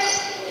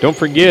 Don't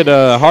forget,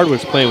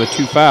 Hardwick's playing with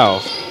 2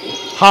 fouls.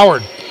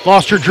 Howard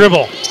lost her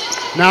dribble.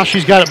 Now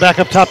she's got it back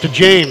up top to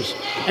James.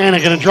 Anna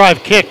going to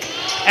drive, kick.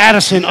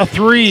 Addison, a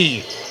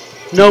three.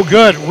 No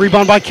good.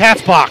 Rebound by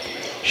Katzbach.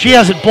 She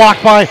has it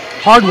blocked by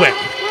Hardwick.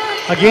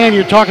 Again,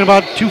 you're talking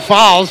about 2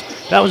 fouls.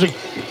 That was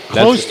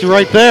close to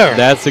right there.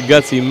 That's a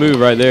gutsy move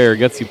right there,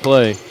 gutsy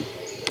play.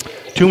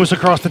 Toomis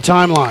across the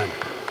timeline.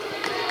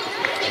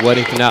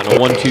 Weddington out in a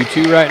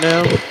 1-2-2 right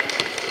now.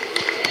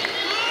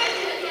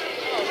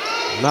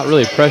 Not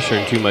really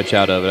pressuring too much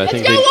out of it. I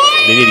think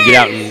they need to get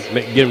out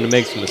and get him to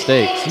make some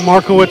mistakes.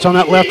 Markowitz on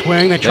that left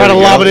wing. They try There to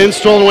we lob go. it in,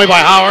 stolen away by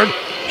Howard.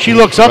 She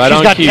looks up. Right She's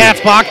on got cue.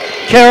 Katzbach.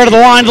 Carry to the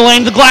line, to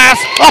lane, the glass.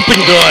 Up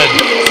and good.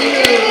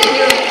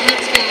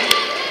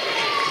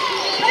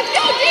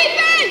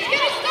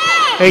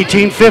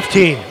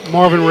 18-15.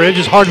 Marvin Ridge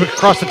is Hardwick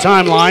across the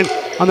timeline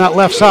on that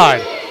left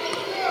side.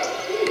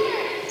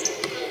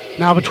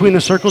 Now between the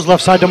circles,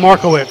 left side to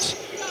Markowitz.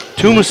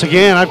 Toomis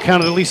again. I've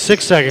counted at least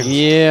 6 seconds.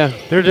 Yeah.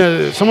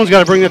 Someone's got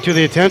to bring that to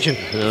the attention.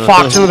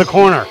 Fox into the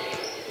corner.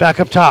 Back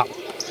up top.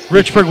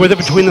 Richburg with it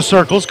between the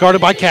circles,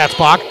 guarded by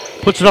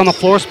Katzbach. Puts it on the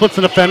floor, splits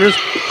the defenders.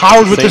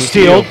 Howard with the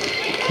steal.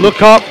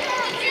 Look up.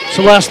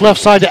 Celeste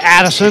left side to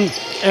Addison.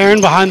 Aaron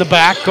behind the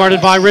back,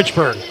 guarded by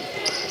Richburg.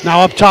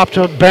 Now up top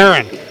to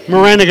Barron.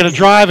 Miranda going to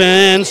drive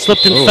and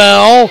slipped and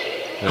fell.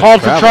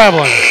 Called for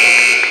traveling.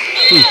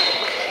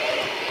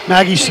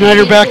 Maggie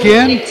Snyder back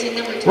in.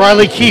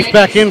 Riley Keefe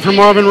back in for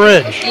Marvin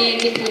Ridge.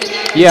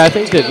 Yeah, I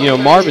think that,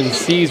 Marvin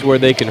sees where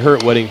they can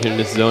hurt Weddington in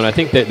this zone. I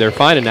think that they're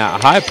finding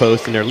that high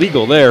post, and they're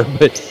legal there,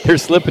 but they're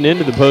slipping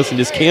into the post and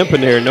just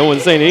camping there, and no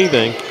one's saying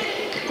anything.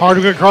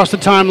 Hardwick across the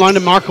timeline to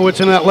Markowitz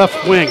in that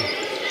left wing.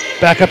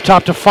 Back up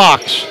top to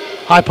Fox.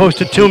 High post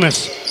to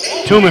Toomis.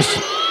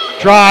 Toomis,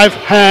 drive,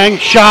 hang,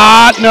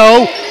 shot,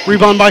 no.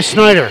 Rebound by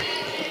Snyder.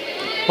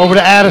 Over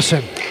to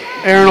Addison.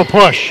 Aaron will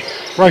push.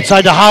 Right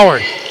side to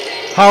Howard.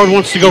 Howard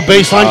wants to go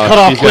baseline, cut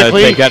off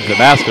quickly. She's got to take that to the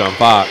basket on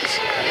Fox.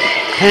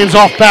 Hands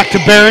off back to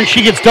Barron.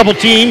 She gets double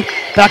teamed.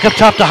 Back up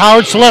top to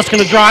Howard. Celeste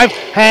going to drive.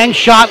 Hang,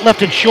 shot,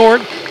 left it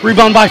short.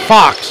 Rebound by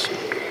Fox.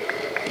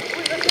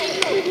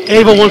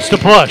 Ava wants to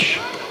push.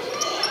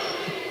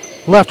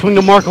 Left wing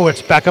to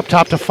Markowitz. Back up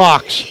top to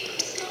Fox.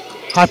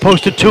 High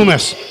post to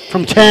Toomis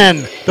from 10.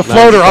 The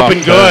floater up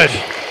and good.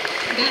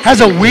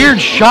 Has a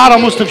weird shot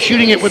almost of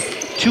shooting it with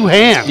 2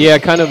 hands. Yeah,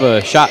 kind of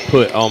a shot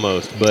put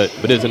almost, but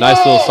it's a nice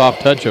little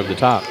soft touch over the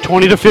top.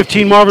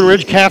 20-15 Marvin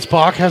Ridge.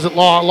 Katzbach has it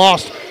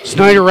lost.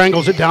 Snyder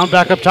wrangles it down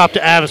back up top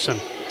to Addison.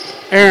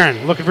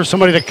 Aaron looking for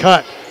somebody to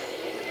cut.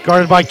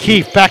 Guarded by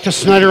Keefe. Back to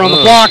Snyder on the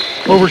block.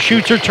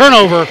 Overshoots her.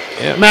 Turnover.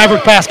 Yeah.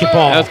 Maverick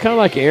basketball. It's kind of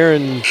like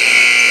Aaron.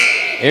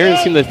 Aaron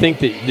seemed to think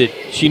that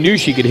she knew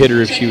she could hit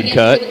her if she would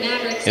cut.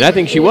 And I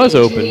think she was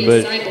open,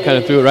 but kind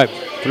of threw it right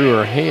through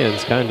her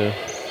hands, kind of.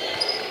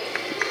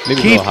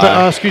 Maybe Keefe,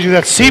 excuse me,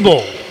 that's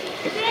Siebold.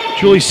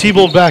 Julie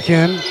Siebold back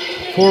in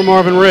for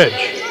Marvin Ridge.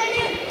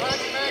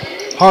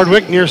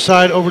 Hardwick near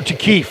side over to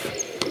Keefe.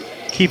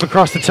 Keefe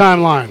across the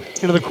timeline.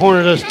 Into the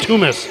corner to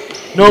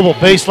Toomis. Noble,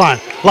 baseline.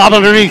 Lob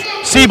underneath.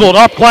 Siebold,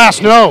 up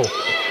glass, no.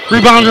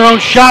 Rebound her own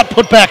shot,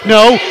 put back,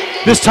 no.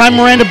 This time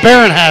Miranda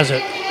Barron has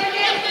it.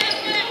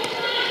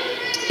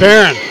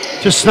 Barron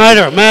to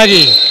Snyder.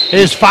 Maggie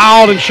is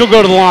fouled and she'll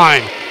go to the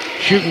line.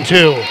 Shooting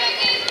 2.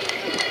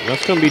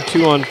 That's going to be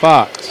 2 on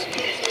Fox.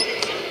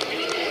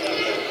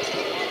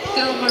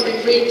 Foul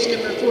Marvin Ridge,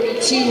 number 42.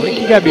 I think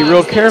you got to be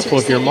real careful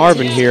if you're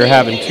Marvin here,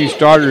 having 2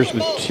 starters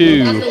with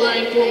 2. Off the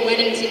line for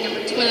Weddington,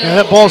 number 12. Yeah,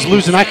 that ball's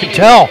losing. I could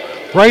tell.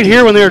 Right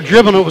here when they were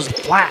dribbling, it was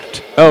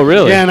flat. Oh,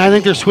 really? Yeah, and I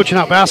think they're switching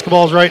out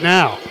basketballs right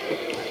now.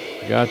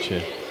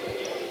 Gotcha.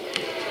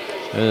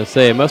 And I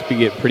say it must be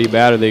getting pretty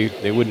bad, or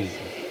they wouldn't.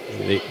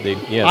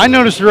 Yeah. I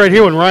noticed it right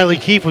here when Riley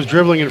Keefe was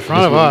dribbling in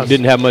front of us.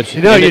 Didn't have much.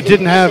 You know, you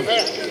didn't have.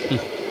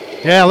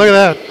 Yeah, look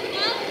at that.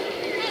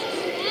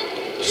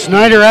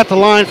 Snyder at the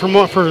line for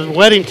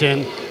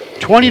Weddington.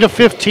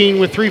 20-15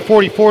 with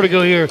 3:44 to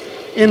go here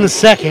in the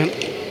second.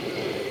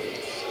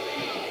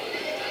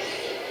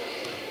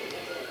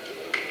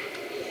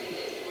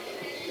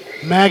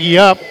 Maggie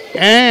up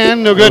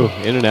and no good. Ooh,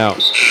 in and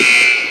out.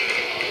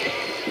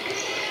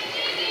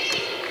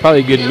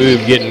 Probably a good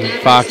move getting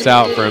Fox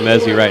out for a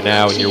Mezzi right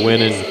now when you're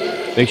winning.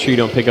 Make sure you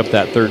don't pick up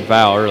that third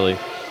foul early.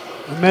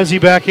 Mezzi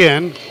back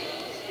in.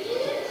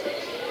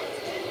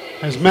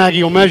 As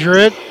Maggie will measure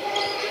it.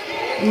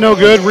 No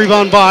good.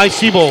 Rebound by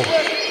Siebold.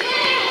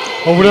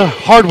 Over to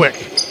Hardwick.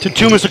 To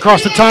Toomas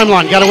across the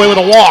timeline. Got away with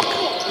a walk.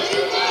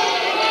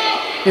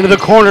 Into the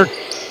corner.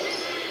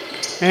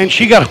 And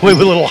she got away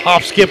with a little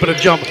hop, skip, and a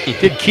jump.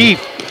 Did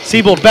Keefe.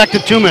 Siebold back to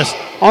Toomas.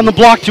 On the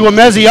block to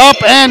Mezzi.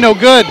 Up and no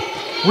good.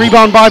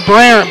 Rebound by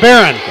Barron.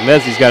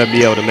 Mezzi's got to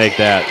be able to make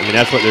that. I mean,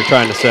 that's what they're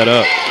trying to set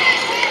up.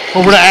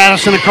 Over to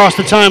Addison across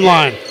the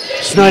timeline.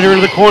 Snyder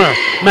into the corner.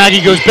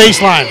 Maggie goes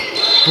baseline.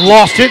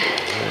 Lost it.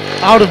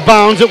 Out of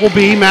bounds it will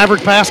be.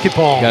 Maverick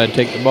basketball. Got to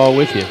take the ball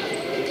with you.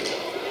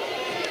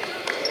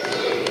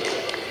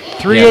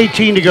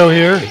 3:18 to go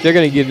here. If they're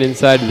going to get it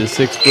inside to the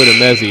 6 foot of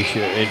Mezzi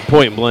and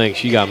point blank,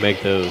 she got to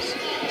make those.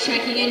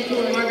 Checking in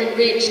for Marvin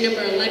Ridge,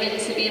 number 11,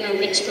 Savannah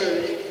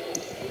Richburg.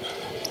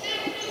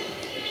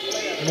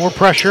 More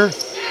pressure.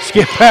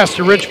 Skip pass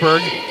to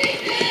Richburg.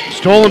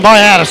 Stolen by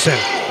Addison.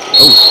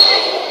 Oh.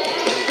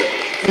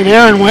 And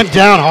Aaron went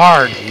down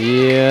hard.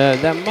 Yeah,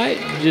 that might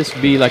just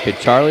be like a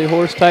Charlie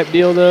horse type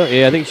deal, though.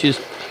 Yeah, I think she's.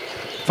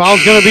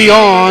 Foul's going to be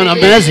on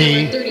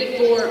Mezzi.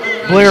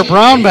 Blair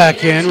Brown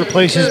back in,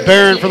 replaces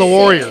Barron for the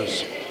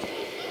Warriors.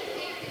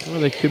 Well,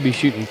 they could be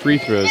shooting free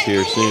throws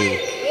here soon.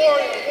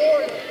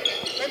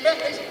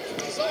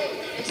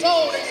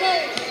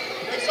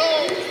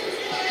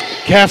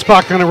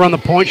 Katzbach going to run the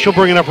point. She'll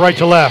bring it up right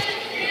to left.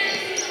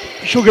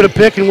 She'll get a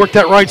pick and work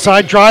that right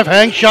side. Drive,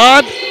 hang,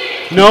 shot.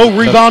 No,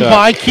 rebound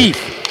by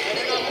Keefe.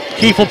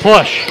 Keefe will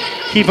push.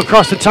 Keefe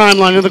across the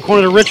timeline in the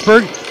corner to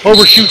Richburg.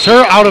 Overshoots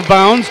her, out of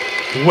bounds.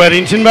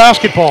 Weddington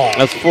basketball.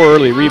 That's 4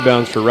 early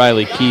rebounds for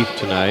Riley Keefe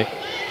tonight.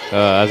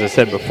 As I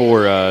said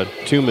before,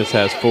 Toomas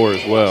has 4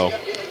 as well.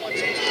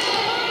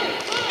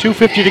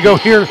 2:50 to go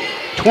here,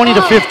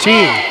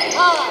 20-15.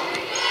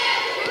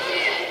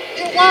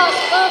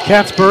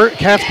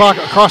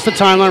 Katzbach across the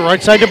timeline,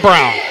 right side to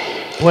Brown.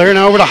 Blair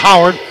now over to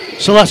Howard.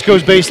 Celeste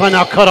goes baseline,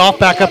 now cut off,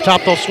 back up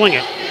top, they'll swing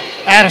it.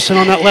 Addison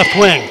on that left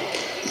wing.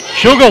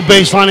 She'll go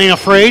baseline, ain't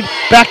afraid.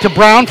 Back to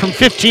Brown from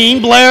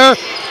 15. Blair,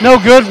 no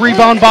good.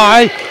 Rebound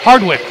by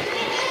Hardwick.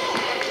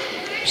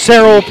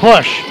 Sarah will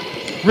push.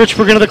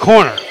 Richburg into the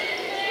corner.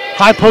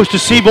 High post to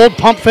Siebold.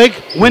 Pump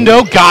fake.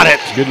 Window. Got it.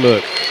 Good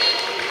look.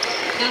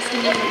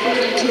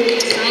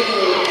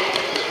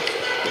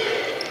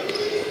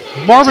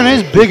 Marvin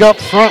is big up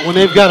front when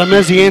they've got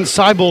Mezzi and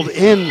Siebold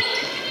in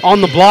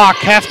on the block.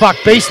 Katzbach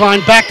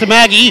baseline. Back to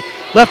Maggie.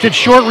 Left it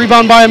short.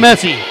 Rebound by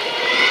Mezzi.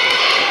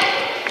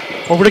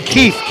 Over to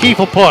Keefe. Keefe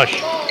will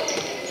push.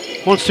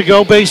 Wants to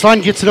go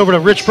baseline. Gets it over to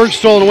Richburg.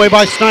 Stolen away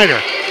by Snyder.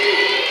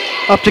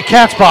 Up to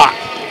Katzbach.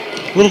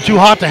 A little too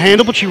hot to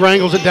handle, but she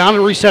wrangles it down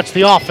and resets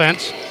the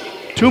offense.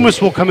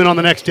 Toomas will come in on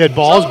the next dead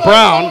ball. As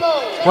Brown,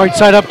 right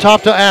side up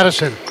top to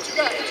Addison.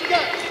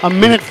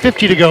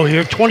 1:50 to go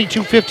here.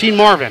 22-15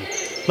 Marvin.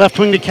 Left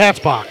wing to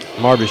Katzbach.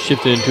 Marvin's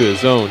shifted into a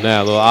zone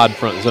now, a little odd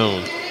front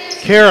zone.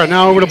 Kara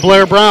now over to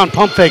Blair Brown.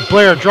 Pump fake.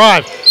 Blair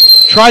drive.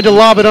 Tried to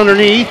lob it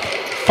underneath.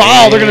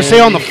 Foul. They're going to stay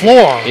on the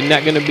floor. Isn't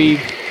that going to be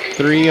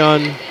 3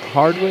 on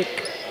Hardwick?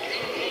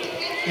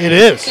 It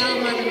is.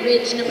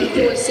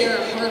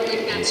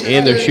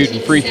 And they're shooting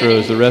free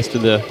throws the rest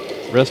of the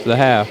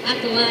half.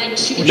 At the line,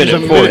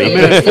 Minute 40.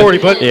 Minute 40,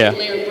 but yeah.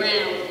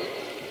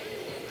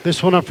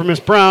 This one up for Miss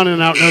Brown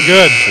and out no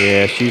good.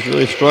 Yeah, she's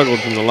really struggled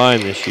from the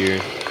line this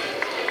year.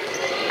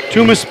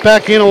 Toomas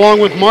back in along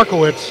with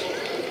Markowitz.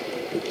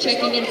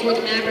 Checking in for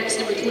the Mavericks,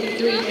 number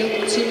 23,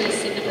 Noble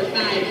Toomas, and number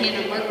 5,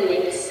 Hannah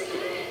Markowitz.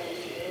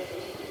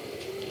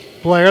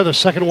 Blair, the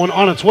second one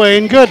on its way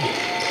and good.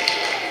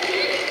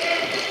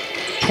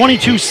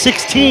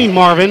 22-16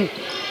 Marvin.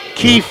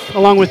 Keefe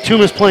along with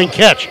Toomas playing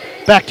catch.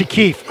 Back to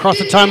Keefe. Across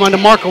the timeline to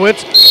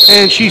Markowitz.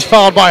 And she's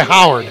fouled by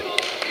Howard.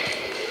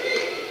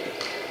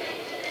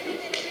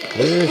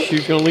 Yeah,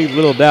 she's going to leave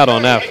little doubt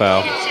on that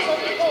foul.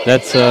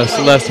 That's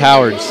Celeste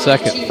Howard's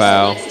second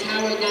foul.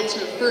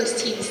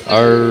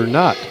 Or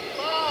not.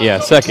 Yeah,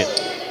 second.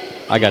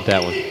 I got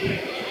that one.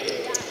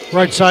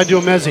 Right side to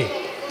Mezzi.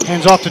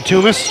 Hands off to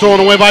Toomas. Stolen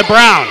away by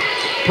Brown.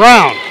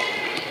 Brown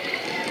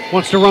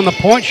wants to run the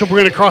point. She'll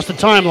bring it across the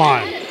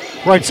timeline.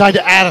 Right side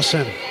to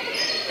Addison.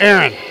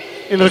 Aaron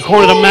into the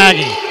corner to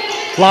Maggie.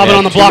 Lob it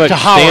on the block to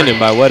Howard. Standing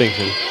by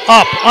Weddington.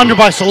 Up, under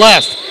by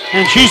Celeste.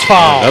 And she's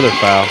fouled. Another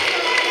foul.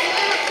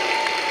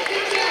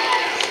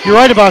 You're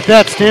right about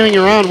that. Standing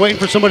around waiting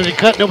for somebody to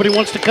cut. Nobody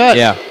wants to cut.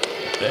 Yeah.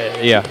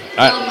 Yeah.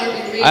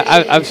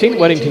 I've seen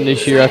Weddington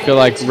this year, I feel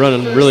like,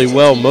 running really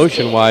well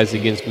motion-wise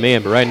against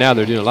man, but right now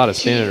they're doing a lot of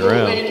standing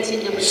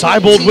around.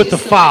 Siebold with the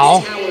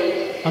foul.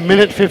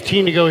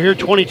 1:15 to go here,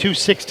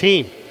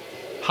 22-16.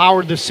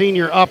 Howard, the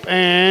senior, up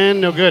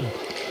and no good.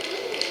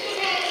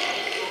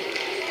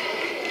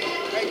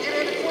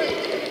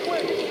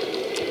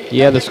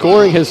 Yeah, the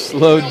scoring has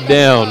slowed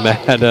down,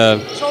 Matt.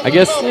 I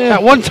guess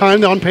at one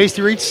time, on pace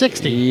to reach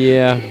 60.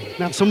 Yeah.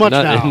 Not so much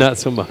now. Not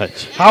so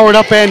much. Howard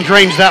up and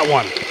drains that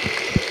one.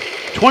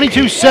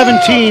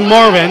 22-17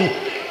 Marvin.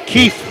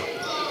 Keith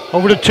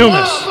over to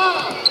Toomas.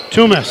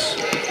 Toomas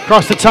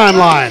across the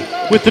timeline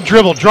with the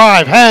dribble,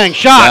 drive, hang,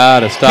 shot.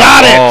 Gotta stop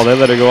Got the ball. it. They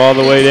let her go all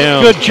the way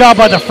down. Good job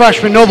by the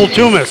freshman, Noble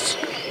Toomas.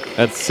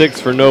 That's 6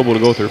 for Noble to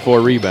go through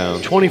 4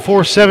 rebounds.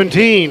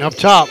 24-17 up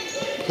top.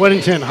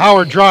 Weddington,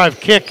 Howard drive,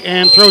 kick,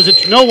 and throws it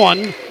to no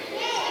one.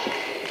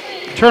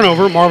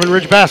 Turnover, Marvin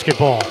Ridge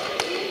basketball.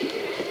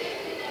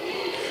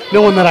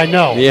 No one that I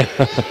know. Yeah.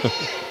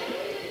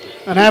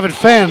 An avid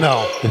fan,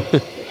 though.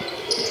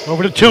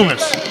 Over to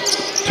Toomas.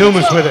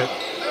 Toomas with it.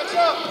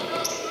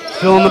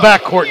 Still in the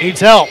backcourt, needs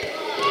help.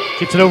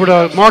 Gets it over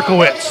to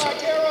Markowitz.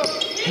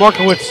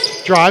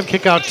 Markowitz drive,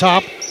 kick out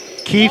top.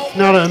 Keith,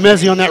 now to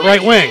Emezi on that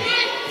right wing.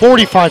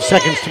 45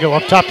 seconds to go,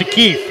 up top to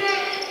Keith.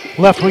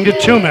 Left wing to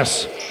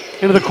Toomas.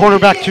 Into the corner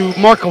back to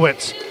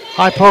Markowitz.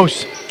 High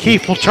post,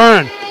 Keith will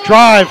turn.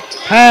 Drive,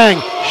 hang,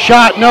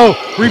 shot, no.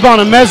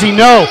 Rebound Emezi,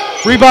 no.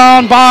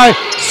 Rebound by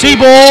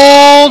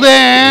Siebold,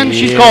 and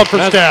she's called for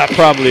that's stabs.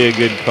 Probably a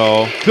good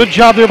call. Good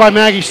job there by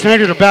Maggie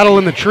Snyder to battle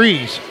in the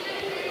trees.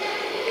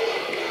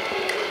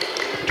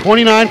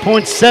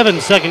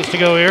 29.7 seconds to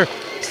go here.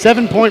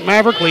 7-point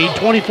Maverick lead,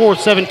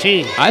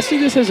 24-17. I see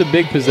this as a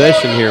big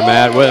possession here,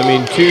 Matt. Well, I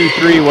mean, 2,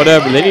 3,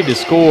 whatever. They need to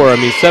score. I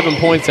mean, 7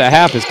 points at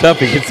half is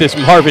tough against this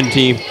Marvin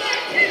team.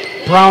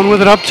 Brown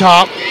with it up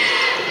top.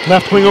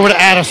 Left wing over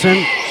to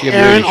Addison.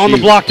 Aaron on the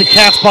block to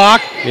Katzbach.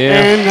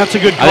 Yeah. And that's a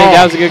good call. I think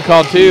that was a good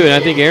call, too, and I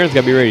think Aaron's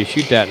got to be ready to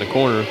shoot that in the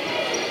corner.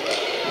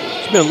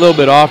 She's been a little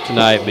bit off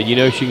tonight, but you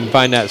know she can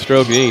find that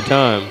stroke at any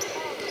time.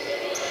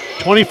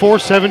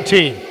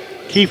 24-17.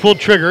 Keith will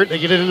trigger it. They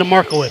get it into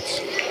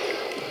Markowitz.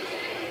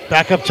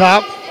 Back up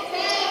top.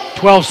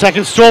 12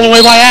 seconds. Stolen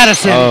away by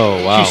Addison.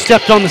 Oh, wow. She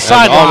stepped on the That's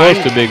sideline.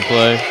 almost a big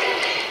play.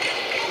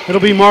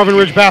 It'll be Marvin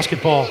Ridge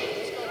basketball.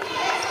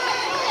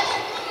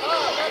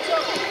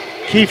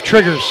 Keith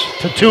triggers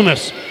to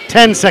Toomas.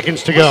 10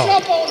 seconds to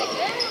go.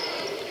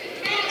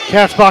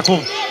 Katzbach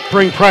will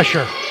bring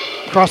pressure.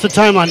 Across the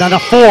timeline, down to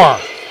 4.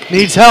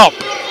 Needs help.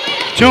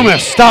 Toomas,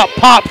 stop,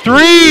 pop,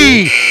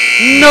 3.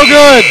 No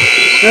good.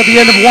 At the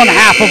end of one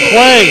half of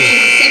play.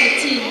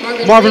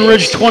 Marvin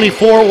Ridge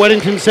 24,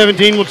 Weddington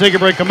 17. We'll take a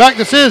break. Come back.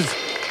 This is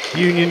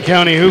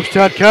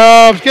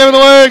UnionCountyHoops.com. Give it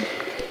away.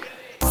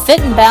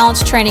 Fit and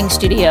Balance Training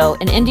Studio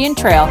in Indian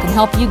Trail can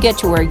help you get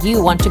to where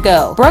you want to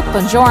go. Brooke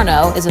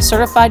Bongiorno is a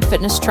certified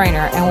fitness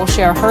trainer and will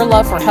share her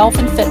love for health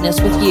and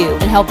fitness with you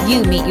and help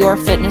you meet your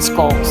fitness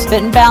goals.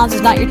 Fit and Balance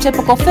is not your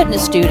typical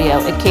fitness studio.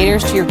 It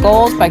caters to your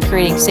goals by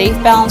creating safe,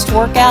 balanced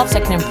workouts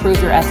that can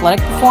improve your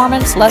athletic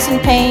performance, lessen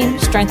pain,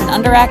 strengthen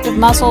underactive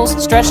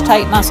muscles, stretch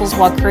tight muscles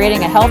while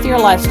creating a healthier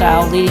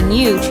lifestyle, leading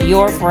you to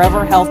your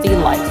forever healthy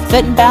life.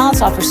 Fit and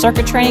Balance offers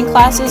circuit training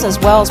classes as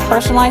well as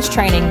personalized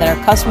training that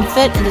are custom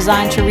fit and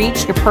designed to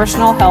reach your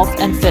personal health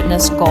and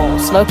fitness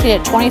goals. Located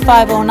at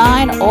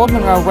 2509 Old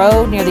Monroe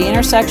Road near the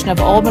intersection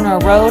of Old Monroe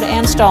Road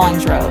and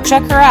Stallings Road.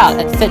 Check her out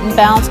at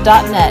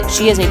fitandbalance.net.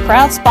 She is a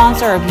proud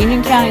sponsor of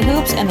Union County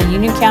Hoops and the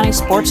Union County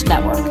Sports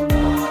Network.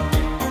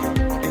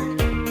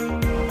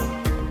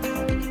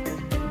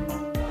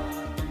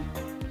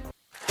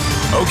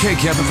 Okay,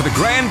 Kevin, for the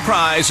grand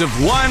prize of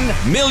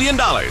 $1 million.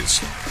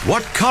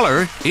 What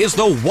color is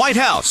the White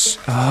House?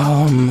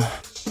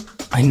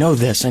 I know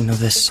this.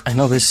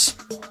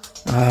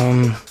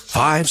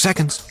 5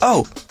 seconds.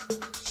 Oh,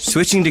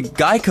 switching to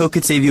Geico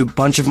could save you a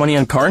bunch of money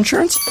on car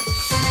insurance?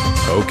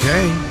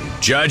 Okay.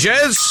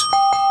 Judges?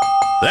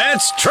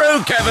 That's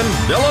true, Kevin.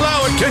 They'll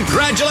allow it.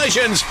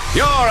 Congratulations.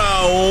 You're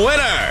a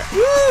winner.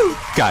 Woo!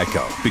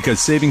 Geico, because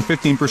saving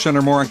 15%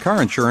 or more on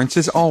car insurance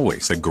is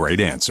always a great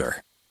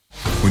answer.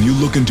 When you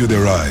look into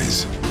their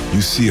eyes,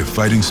 you see a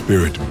fighting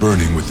spirit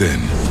burning within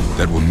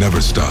that will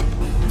never stop,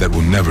 that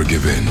will never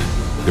give in.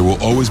 There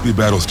will always be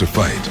battles to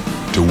fight.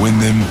 To win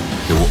them,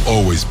 there will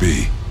always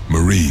be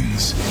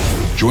Marines.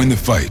 Join the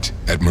fight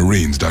at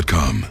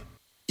Marines.com.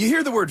 You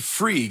hear the word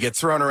free get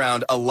thrown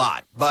around a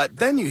lot, but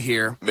then you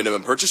hear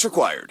minimum purchase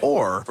required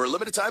or for a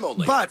limited time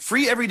only. But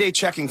free everyday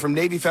checking from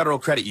Navy Federal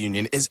Credit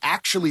Union is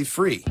actually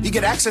free. You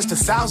get access to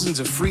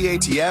thousands of free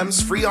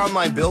ATMs, free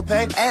online bill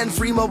pay, and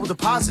free mobile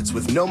deposits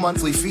with no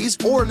monthly fees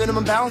or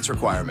minimum balance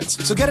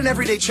requirements. So get an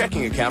everyday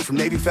checking account from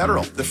Navy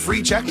Federal, the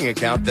free checking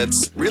account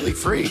that's really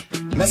free.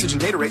 Message and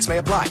data rates may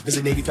apply.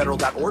 Visit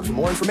NavyFederal.org for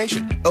more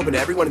information. Open to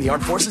everyone in the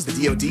armed forces,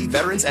 the DoD,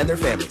 veterans, and their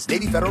families.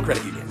 Navy Federal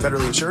Credit Union,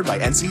 federally insured by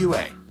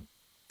NCUA.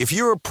 If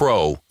you're a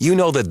pro, you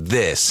know that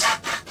this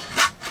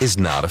is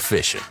not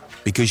efficient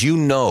because you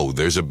know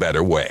there's a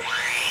better way.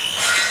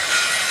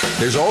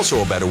 There's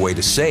also a better way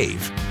to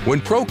save. When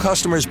pro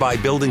customers buy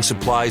building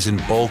supplies in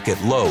bulk at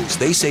Lowe's,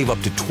 they save up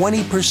to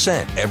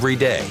 20% every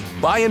day.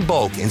 Buy in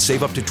bulk and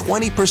save up to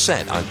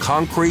 20% on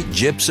concrete,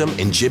 gypsum,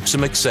 and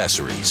gypsum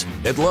accessories.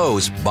 At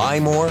Lowe's, buy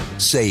more,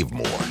 save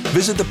more.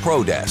 Visit the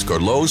Pro Desk or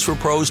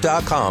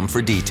Lowe'sForPros.com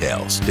for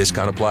details.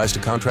 Discount applies to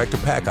contractor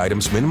pack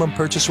items. Minimum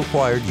purchase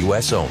required,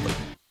 U.S. only.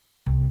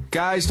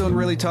 Guys don't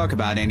really talk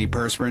about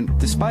antiperspirant.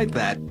 Despite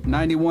that,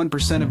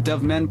 91% of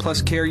Dove Men Plus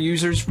Care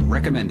users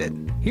recommend it.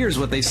 Here's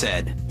what they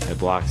said. It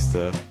blocks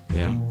the,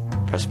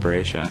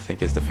 perspiration, I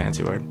think is the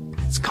fancy word.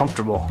 It's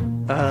comfortable.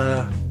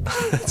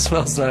 It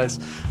smells nice.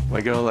 My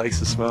girl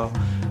likes the smell.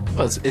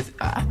 Well,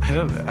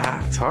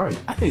 it's hard.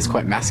 I think it's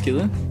quite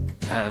masculine.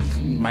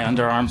 My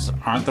underarms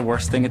aren't the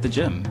worst thing at the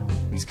gym.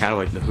 It's kind of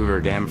like the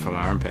Hoover Dam from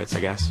my armpits,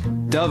 I guess.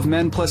 Dove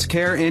Men Plus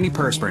Care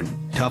antiperspirant.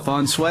 Tough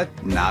on sweat,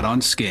 not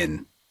on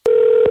skin.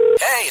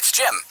 Hey, it's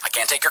Jim. I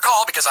can't take your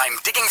call because I'm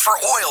digging for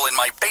oil in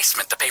my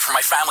basement to pay for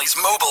my family's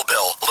mobile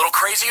bill. A little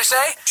crazy, you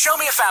say? Show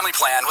me a family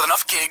plan with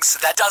enough gigs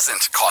that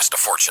doesn't cost a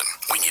fortune.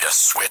 We need a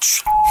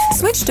switch.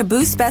 Switch to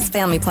Boost Best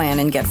Family Plan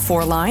and get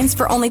 4 lines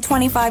for only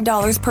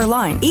 $25 per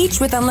line, each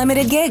with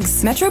unlimited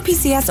gigs. Metro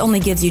PCS only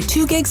gives you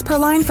 2 gigs per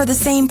line for the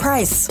same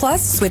price.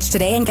 Plus, switch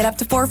today and get up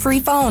to 4 free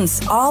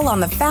phones, all on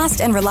the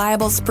fast and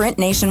reliable Sprint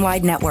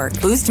nationwide network.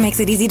 Boost makes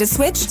it easy to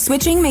switch.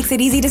 Switching makes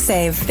it easy to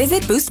save.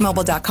 Visit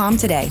boostmobile.com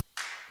today.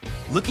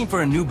 Looking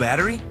for a new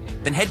battery?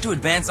 Then head to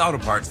Advance Auto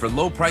Parts for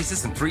low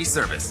prices and free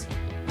service.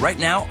 Right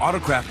now,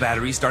 Autocraft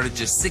batteries start at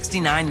just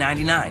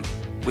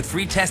 $69.99, with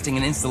free testing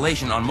and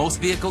installation on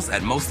most vehicles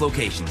at most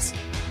locations.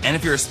 And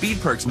if you're a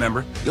Speed Perks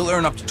member, you'll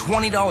earn up to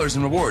 $20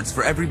 in rewards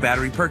for every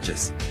battery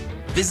purchase.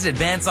 Visit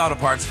Advance Auto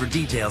Parts for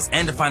details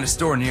and to find a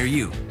store near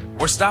you,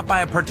 or stop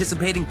by a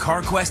participating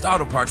CarQuest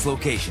Auto Parts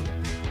location.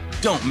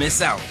 Don't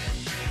miss out.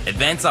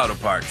 Advance Auto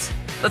Parts.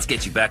 Let's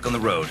get you back on the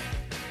road.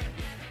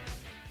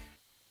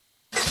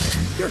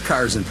 Your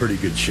car's in pretty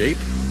good shape.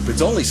 If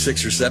it's only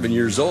 6 or 7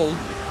 years old,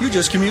 you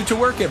just commute to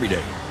work every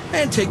day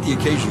and take the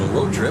occasional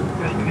road trip.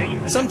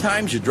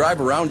 Sometimes you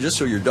drive around just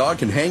so your dog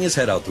can hang his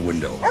head out the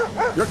window.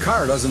 Your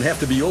car doesn't have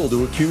to be old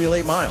to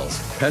accumulate miles.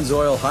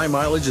 Pennzoil High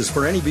Mileage is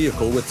for any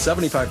vehicle with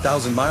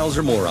 75,000 miles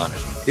or more on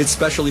it. It's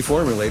specially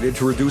formulated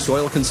to reduce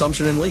oil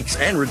consumption and leaks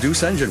and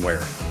reduce engine wear.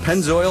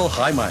 Pennzoil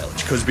High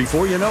Mileage, because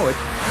before you know it,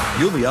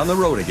 you'll be on the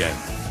road again.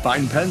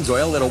 Find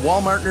Pennzoil at a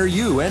Walmart near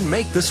you and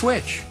make the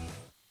switch.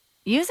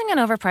 Using an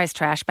overpriced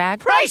trash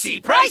bag?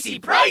 Pricey, pricey,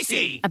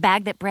 pricey! A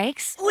bag that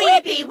breaks?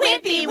 Whippy,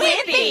 whippy,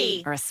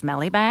 whippy! Or a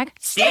smelly bag?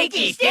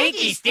 Stinky,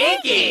 stinky,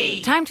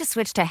 stinky! Time to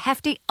switch to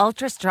Hefty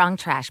Ultra Strong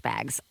trash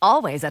bags,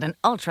 always at an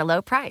ultra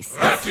low price.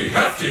 Hefty,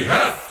 hefty,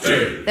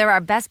 hefty! They're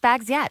our best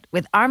bags yet,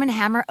 with Arm &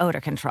 Hammer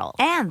odor control.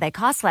 And they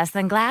cost less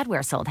than Glad,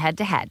 where sold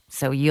head-to-head.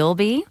 So you'll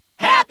be...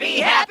 happy,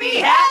 happy,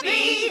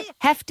 happy!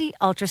 Hefty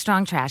Ultra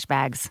Strong trash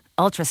bags.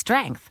 Ultra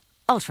strength,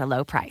 ultra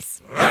low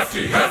price.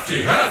 Hefty,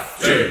 hefty,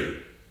 hefty!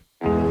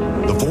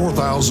 The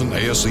 4,000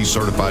 ASE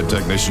certified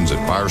technicians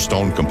at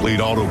Firestone Complete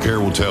Auto Care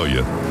will tell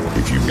you,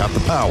 if you've got the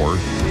power,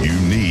 you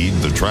need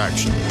the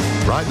traction.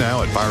 Right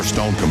now at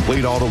Firestone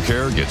Complete Auto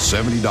Care, get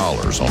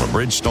 $70 on a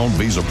Bridgestone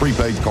Visa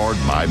prepaid card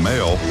by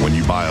mail when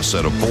you buy a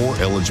set of 4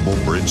 eligible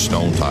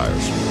Bridgestone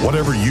tires.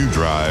 Whatever you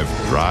drive,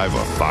 drive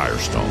a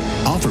Firestone.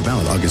 Offer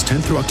valid August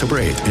 10th through October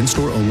 8th.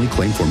 In-store only.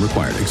 Claim form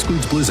required.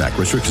 Excludes Blizzak.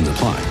 Restrictions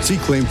apply. See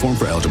claim form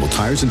for eligible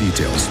tires and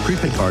details.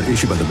 Prepaid card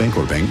issued by the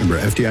Bancorp Bank, member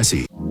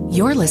FDIC.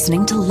 You're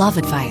listening to Love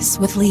Advice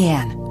with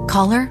Leanne.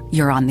 Caller,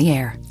 you're on the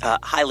air.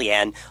 Hi,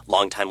 Leanne.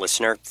 Long-time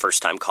listener,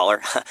 first-time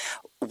caller.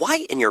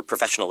 Why, in your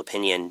professional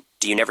opinion,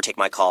 do you never take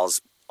my calls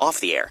off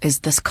the air? Is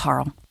this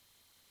Carl?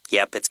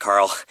 Yep, it's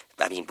Carl.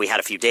 I mean, we had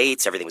a few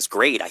dates. Everything was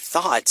great. I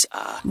thought,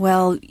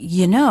 Well,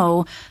 you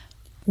know,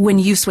 when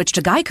you switch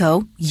to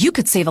Geico, you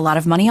could save a lot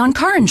of money on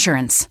car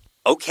insurance.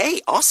 Okay,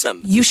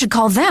 awesome. You should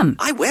call them.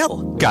 I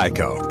will.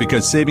 Geico,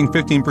 because saving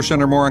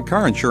 15% or more on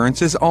car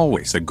insurance is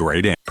always a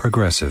great answer.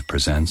 Progressive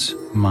presents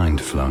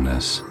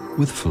Mindfulness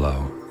with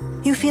Flow.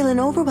 You feel an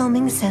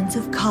overwhelming sense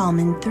of calm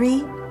in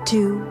 3,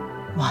 2,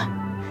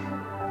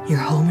 1. Your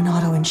home and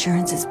auto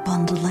insurance is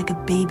bundled like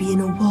a baby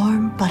in a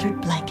warm, buttered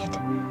blanket.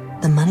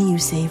 The money you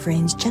save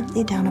rains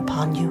gently down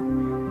upon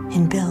you,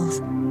 in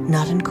bills,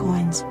 not in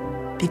coins,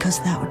 because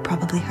that would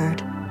probably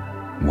hurt.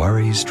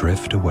 Worries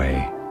drift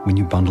away when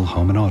you bundle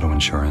home and auto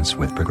insurance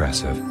with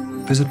Progressive.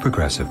 Visit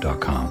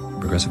Progressive.com.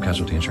 Progressive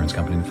Casualty Insurance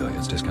Company and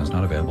affiliates. Discounts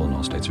not available in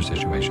all states or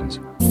situations.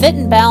 Fit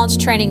and Balance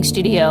Training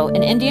Studio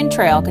in Indian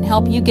Trail can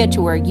help you get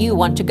to where you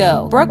want to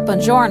go. Brooke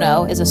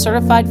Bongiorno is a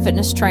certified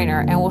fitness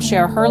trainer and will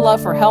share her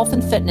love for health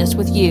and fitness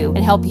with you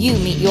and help you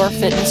meet your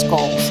fitness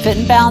goals. Fit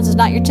and Balance is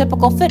not your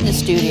typical fitness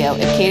studio.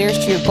 It caters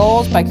to your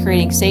goals by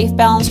creating safe,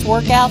 balanced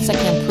workouts that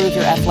can improve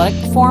your athletic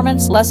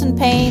performance, lessen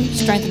pain,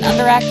 strengthen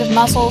underactive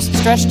muscles,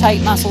 stretch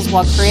tight muscles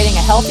while creating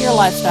a healthier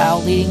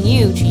lifestyle, leading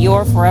you to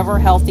your forever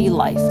healthy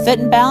life. Fit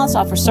and Balance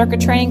offers circuit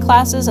training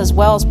classes as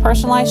well as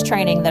personalized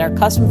training that are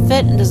custom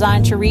fit and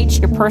designed to reach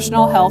your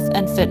personal health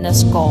and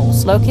fitness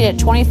goals. Located at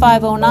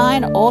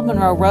 2509 Old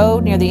Monroe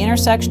Road near the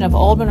intersection of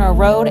Old Monroe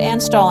Road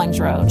and Stallings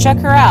Road. Check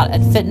her out at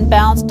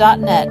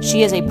fitandbalance.net.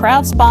 She is a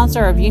proud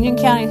sponsor of Union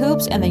County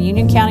Hoops and the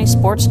Union County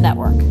Sports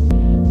Network.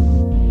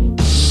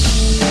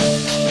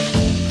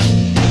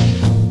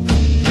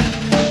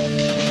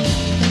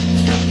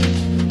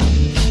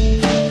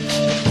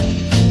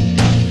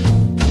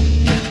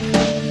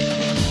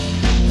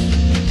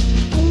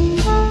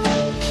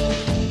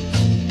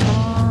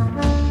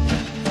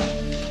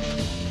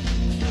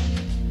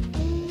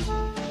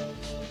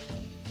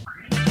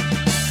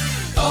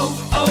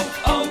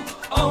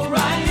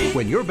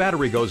 When your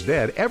battery goes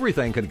dead,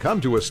 everything can come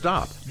to a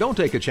stop. Don't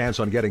take a chance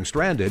on getting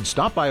stranded.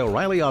 Stop by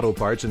O'Reilly Auto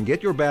Parts and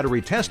get your battery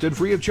tested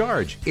free of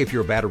charge. If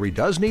your battery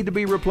does need to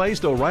be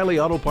replaced, O'Reilly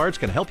Auto Parts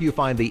can help you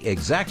find the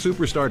exact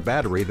Superstart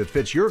battery that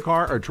fits your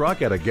car or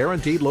truck at a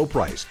guaranteed low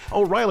price.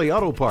 O'Reilly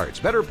Auto Parts.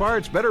 Better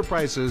parts, better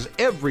prices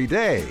every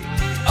day.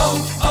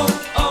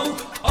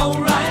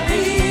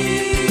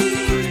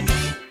 O'Reilly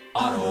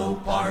Auto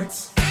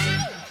Parts.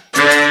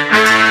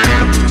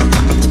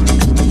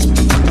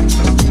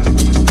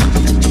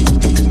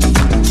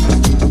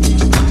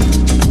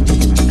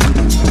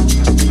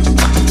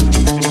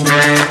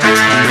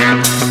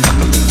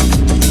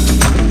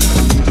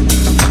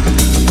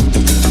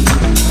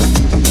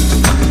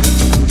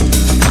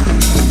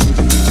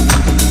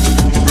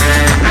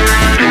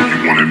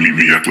 Meet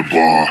me at the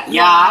bar.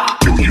 Yeah.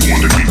 Yo, you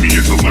wanna meet me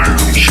at the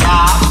lounge.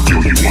 Yeah. Yo,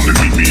 you wanna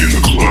meet me in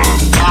the club.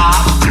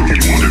 Yeah. Yo,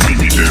 you wanna meet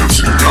me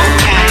downtown.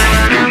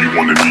 Okay. Yo, you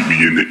wanna meet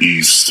me in the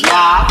east.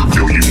 Yeah.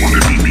 Yo, you wanna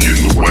meet me in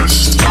the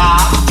west.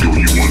 Yeah. Yo,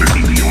 you wanna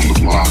meet me on the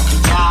block.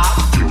 Yeah.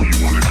 Yo, you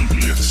wanna meet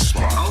me at the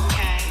spot.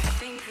 Okay.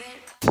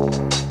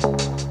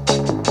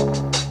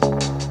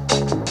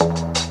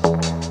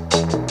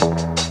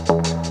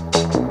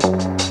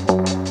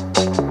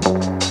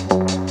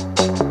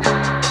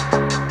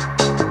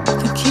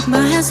 Keep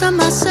my hands on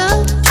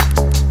myself.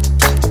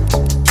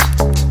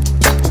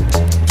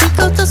 Pick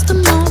out dust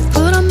them off,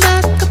 put them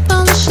back up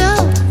on the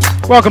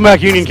shelf. Welcome back,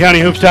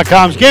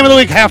 UnionCountyHoops.com's Game of the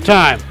Week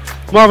halftime.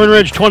 Marvin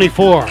Ridge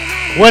 24,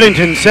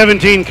 Weddington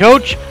 17.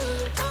 Coach,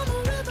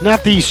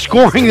 not the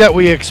scoring that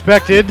we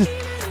expected.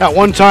 At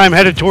one time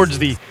headed towards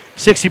the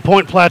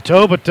 60-point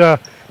plateau, but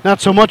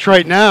not so much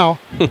right now.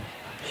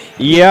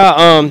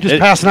 Yeah. Just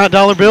passing out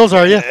dollar bills,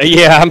 are you?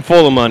 Yeah, I'm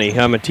full of money.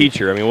 I'm a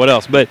teacher. I mean, what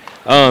else? But,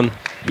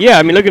 yeah,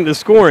 I mean, looking at the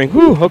scoring.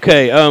 Whew,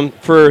 okay.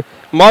 For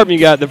Marvin, you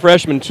got the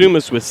freshman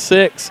Tumas with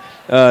 6,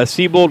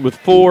 Siebold with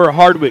 4,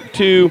 Hardwick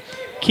 2,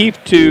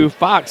 Keefe 2,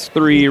 Fox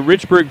 3,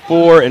 Richburg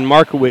 4, and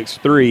Markowicz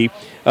 3.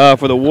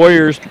 For the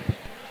Warriors,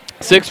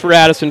 6 for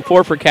Addison,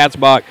 4 for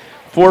Katzbach,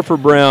 4 for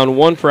Brown,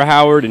 1 for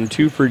Howard, and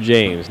 2 for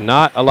James.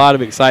 Not a lot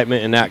of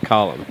excitement in that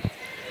column.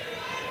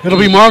 It'll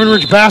be Marvin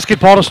Ridge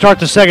basketball to start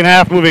the second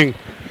half, moving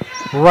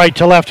right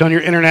to left on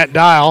your internet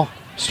dial.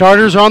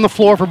 Starters are on the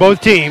floor for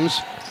both teams.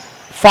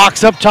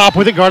 Fox up top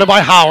with it, guarded by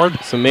Howard.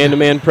 Some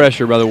man-to-man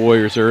pressure by the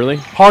Warriors early.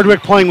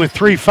 Hardwick playing with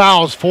 3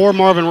 fouls for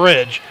Marvin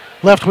Ridge.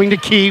 Left wing to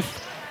Keefe.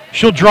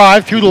 She'll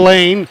drive through the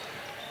lane.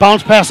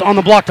 Bounce pass on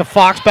the block to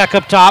Fox, back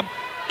up top.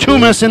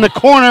 Tumas in the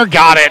corner,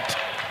 got it.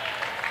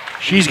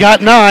 She's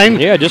got 9.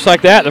 Yeah, just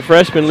like that, the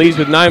freshman leads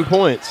with 9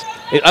 points.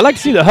 I like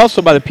to see the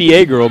hustle by the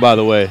PA girl, by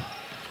the way.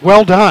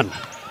 Well done.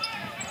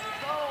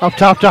 Up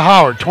top to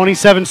Howard,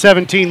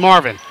 27-17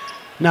 Marvin.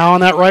 Now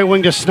on that right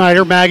wing to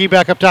Snyder. Maggie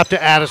back up top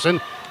to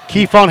Addison.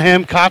 Keefe on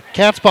him.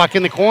 Katzbach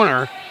in the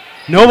corner.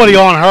 Nobody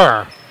on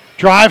her.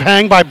 Drive,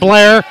 hang by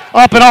Blair.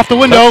 Up and off the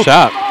window.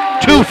 Tough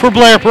shot. 2 for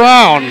Blair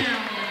Brown.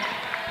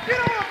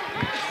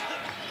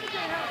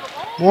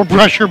 More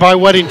pressure by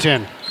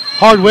Weddington.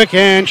 Hardwick,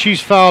 and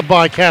she's fouled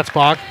by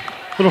Katzbach.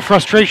 Little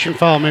frustration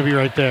foul maybe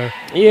right there.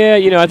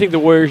 Yeah, I think the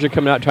Warriors are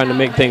coming out trying to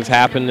make things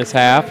happen this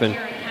half, and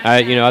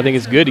I think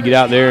it's good to get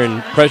out there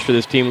and pressure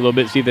this team a little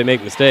bit, see if they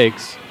make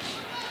mistakes.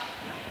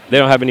 They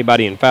don't have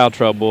anybody in foul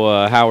trouble.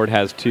 Howard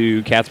has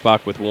 2,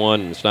 Katzbach with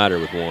 1, and Snyder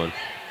with 1.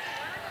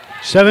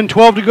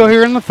 7:12 to go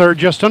here in the third,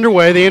 just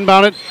underway. They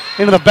inbound it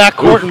into the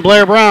backcourt, and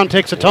Blair Brown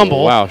takes a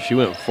tumble. Wow, she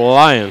went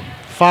flying.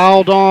 She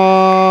fouled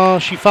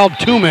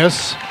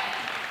Tumas.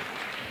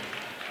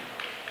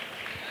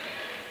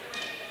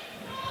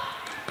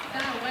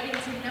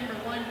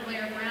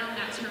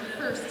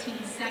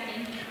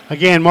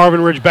 Again,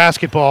 Marvin Ridge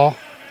basketball.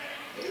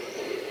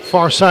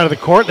 Far side of the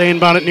court. They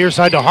inbound it near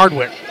side to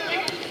Hardwick.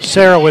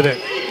 Sarah with it.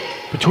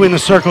 Between the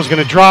circles,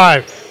 going to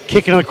drive.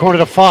 Kick into the corner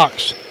to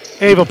Fox.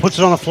 Ava puts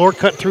it on the floor.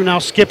 Cut through now.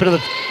 Skip into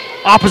the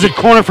opposite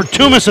corner for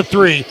Tumas a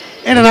 3.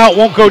 In and out,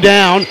 won't go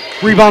down.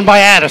 Rebound by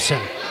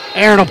Addison.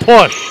 Aaron will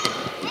push.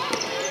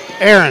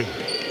 Aaron,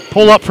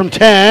 pull up from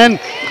 10.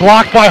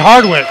 Blocked by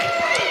Hardwick.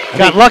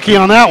 Got lucky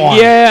on that one.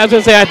 Yeah, I was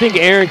going to say, I think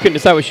Aaron couldn't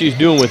decide what she was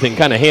doing with it and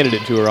kind of handed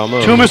it to her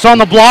almost. Tumas on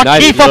the block.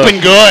 Nice Keefe look. up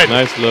and good.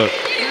 Nice look.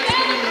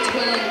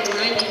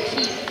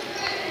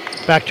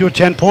 Back to a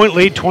 10-point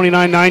lead,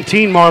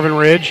 29-19 Marvin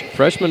Ridge.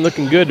 Freshman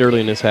looking good early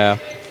in this half.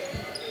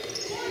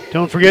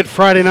 Don't forget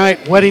Friday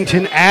night,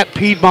 Weddington at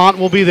Piedmont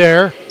will be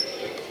there.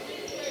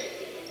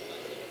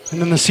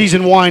 And then the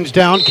season winds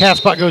down.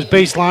 Katzbach goes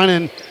baseline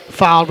and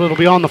fouled, but it'll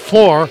be on the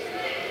floor.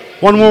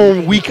 One more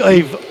week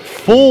of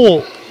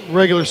full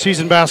regular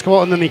season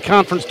basketball, and then the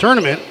conference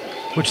tournament,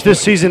 which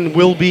this season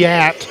will be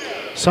at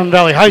Sun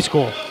Valley High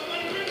School.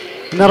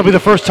 And that'll be the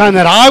first time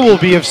that I will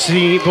be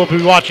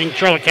watching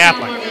Charlotte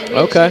Catholic.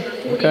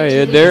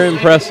 Okay, they're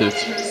impressive.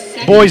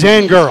 Boys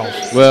and girls.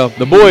 Well,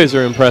 the boys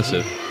are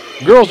impressive.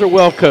 Girls are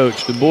well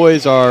coached. The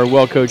boys are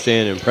well coached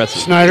and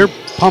impressive. Snyder,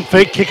 pump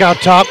fake, kick out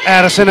top.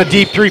 Addison, a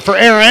deep 3 for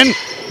Aaron.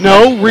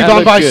 No,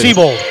 rebound by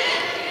Siebold.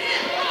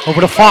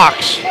 Over to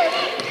Fox.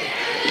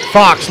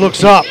 Fox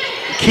looks up.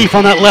 Keefe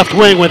on that left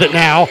wing with it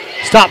now.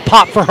 Stop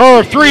pop for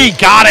her. 3.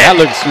 Got it. That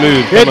looked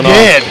smooth. It coming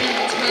did. off.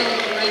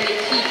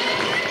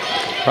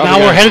 Now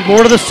we're headed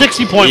more to the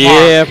 60-point mark.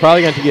 Yeah,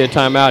 probably going to get a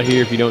timeout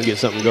here if you don't get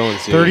something going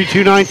soon.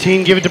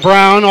 32-19. Give it to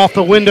Brown. Off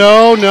the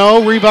window.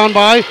 No. Rebound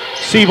by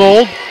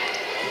Siebold.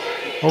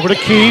 Over to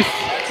Keefe.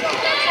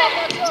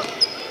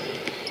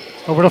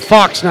 Over to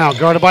Fox now.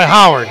 Guarded by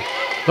Howard.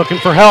 Looking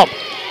for help.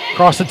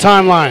 Across the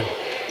timeline.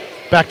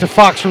 Back to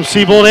Fox from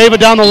Siebold. Ava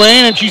down the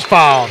lane, and she's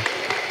fouled.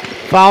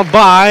 Fouled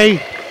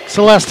by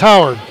Celeste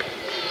Howard.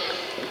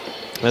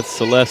 That's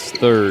Celeste's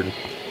third.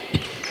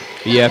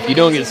 Yeah, if you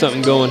don't get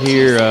something going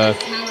here,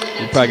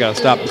 you probably got to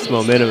stop this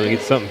momentum and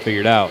get something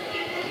figured out.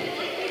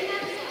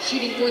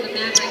 Shooting for the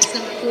Mavericks,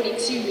 number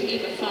 42,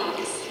 Ava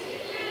Fox.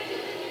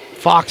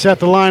 Fox at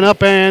the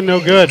lineup, and no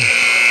good.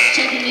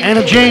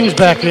 Anna James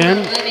back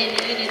in.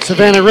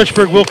 Savannah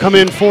Richburg will come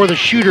in for the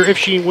shooter if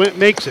she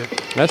makes it.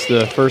 That's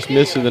the first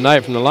miss of the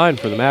night from the line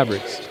for the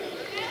Mavericks.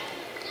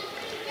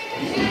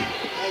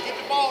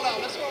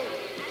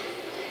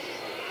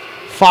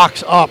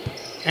 Fox up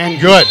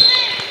and good.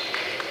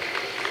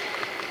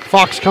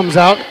 Fox comes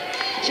out.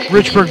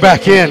 Richburg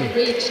back in.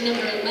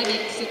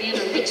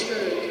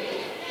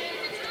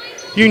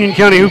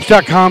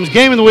 UnionCountyHoops.com's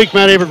Game of the Week,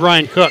 Matt Aberg,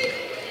 Ryan Cook.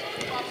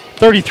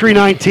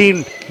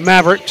 33-19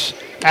 Mavericks.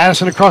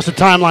 Addison across the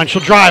timeline.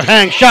 She'll drive,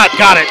 hang, shot,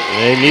 got it.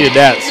 They needed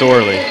that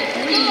sorely.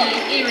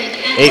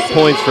 8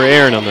 points for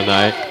Aaron on the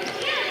night.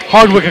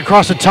 Hardwick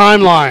across the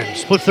timeline.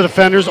 Splits the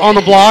defenders on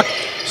the block.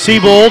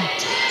 Siebold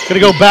going to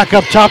go back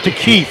up top to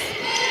Keefe.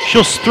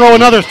 She'll throw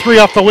another 3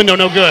 off the window,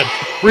 no good.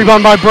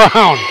 Rebound by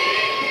Brown.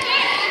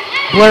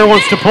 Blair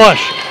wants to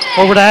push.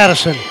 Over to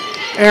Addison.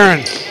 Aaron.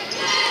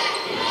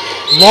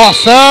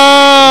 Lost.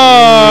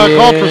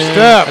 Called for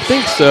steps. I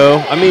think so.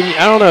 I mean,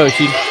 I don't know.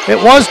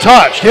 It was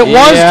touched. It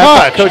was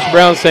touched. Coach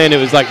Brown saying it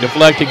was like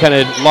deflected, kind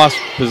of lost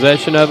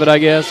possession of it, I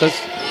guess.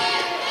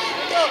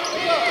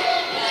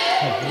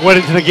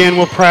 Weddington again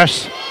will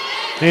press.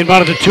 They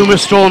inbounded to Toomas,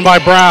 stolen by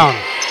Brown.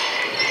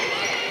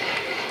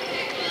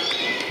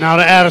 Now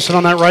to Addison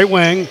on that right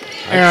wing.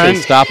 Aaron.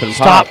 Stop and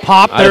pop.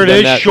 Stop, pop. There it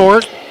is, that.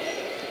 Short.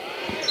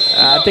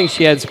 I think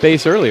she had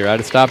space earlier. I'd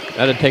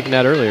have taken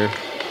that earlier.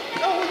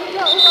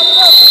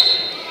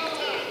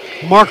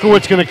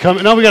 Markowitz going to come.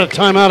 Now we got a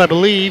timeout, I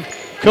believe.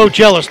 Coach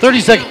Ellis,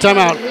 30-second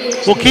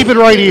timeout. We'll keep it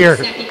right here.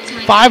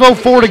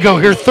 5:04 to go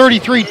here,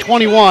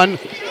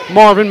 33-21.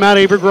 Marvin, Matt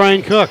Aberg,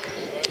 Ryan Cook.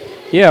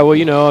 Yeah, well,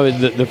 you know,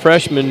 the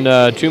freshman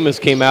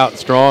Toomas came out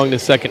strong the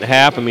second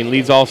half. I mean,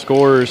 leads all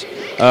scorers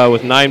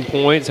with 9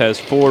 points, has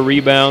 4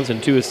 rebounds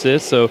and 2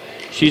 assists. So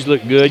she's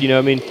looked good. You know,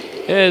 I mean,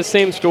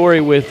 same story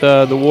with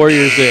the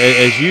Warriors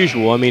as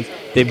usual. I mean,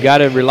 they've got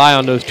to rely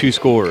on those 2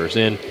 scorers.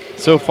 And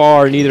so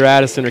far, neither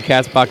Addison or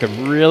Katzbach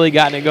have really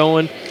gotten it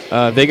going.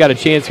 If they got a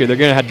chance here, they're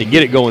going to have to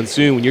get it going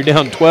soon. When you're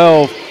down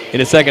 12 in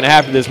the second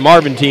half of this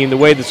Marvin team, the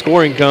way the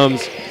scoring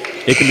comes,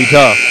 it can be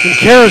tough. And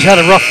Kara's had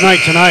a rough night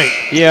tonight.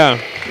 Yeah.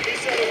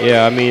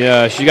 Yeah, I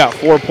mean, she got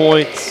 4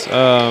 points,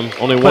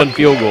 only 1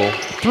 field goal.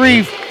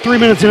 3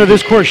 minutes into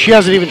this quarter, she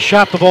hasn't even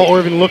shot the ball or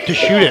even looked to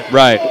shoot it.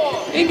 Right.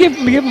 And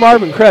give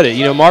Marvin credit.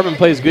 You know, Marvin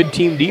plays good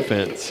team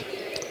defense.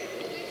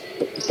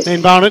 They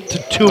inbound it to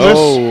Toomas.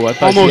 Oh, I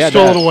thought almost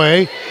stole it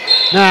away.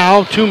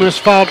 Now Toomas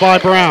fouled by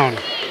Brown.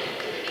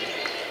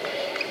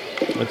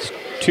 That's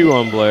 2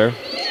 on Blair.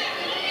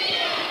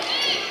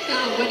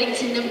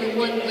 Weddington number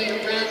 1,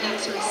 Blair Brown.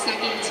 That's her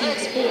second,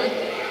 team's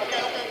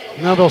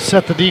 4th. Now they'll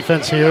set the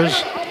defense here.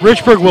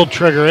 Richburg will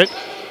trigger it.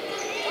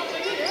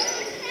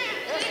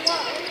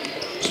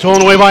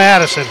 Stolen away by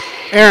Addison.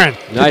 Aaron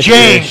nice to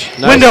James. Fish.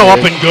 Nice Window fish.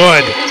 up and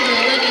good.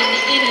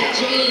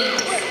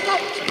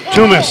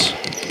 Toomas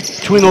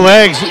between the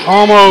legs,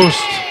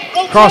 almost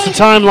across the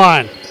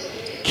timeline.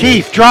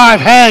 Keefe, drive,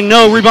 hang,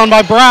 no, rebound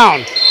by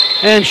Brown.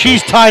 And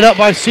she's tied up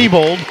by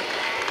Siebold.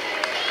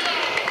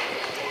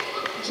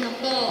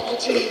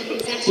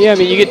 Yeah, I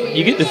mean,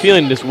 you get the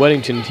feeling this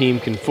Weddington team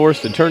can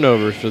force the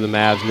turnovers for the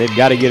Mavs, and they've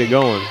got to get it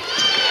going.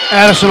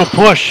 Addison will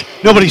push.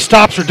 Nobody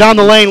stops her. Down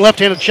the lane,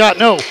 left-handed shot,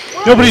 no.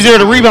 Nobody's there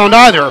to rebound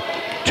either.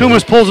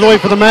 Toomas pulls it away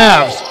for the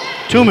Mavs.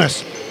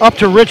 Toomas up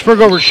to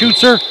Richburg,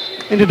 overshoots her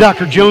into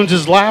Dr.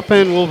 Jones's lap,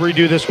 and we'll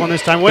redo this one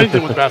this time.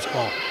 Weddington with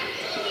basketball.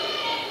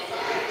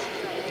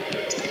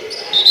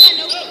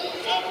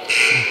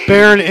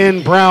 Barron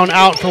and Brown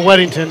out for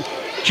Weddington.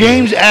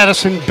 James,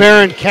 Addison,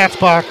 Barron,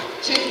 Katzbach,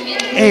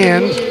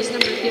 and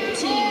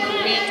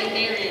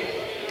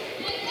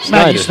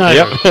Maggie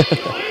Snyder. Yep.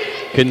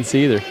 Couldn't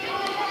see either.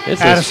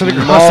 It's Addison a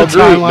across small the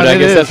group, timeline. but I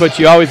guess that's what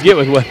you always get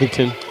with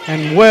Weddington.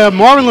 And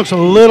Marvin looks a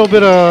little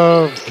bit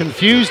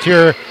confused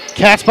here.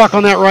 Katzbach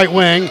on that right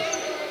wing.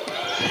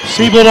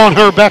 Siebold on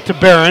her, back to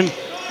Barron.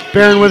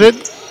 Barron with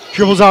it,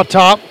 dribbles out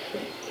top.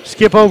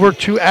 Skip over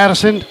to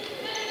Addison.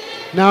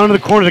 Now into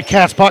the corner to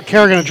Katzbach.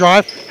 Kara going to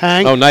drive,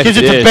 hang. Oh, nice Gives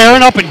it dish. to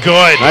Barron, up and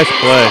good. Nice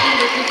play.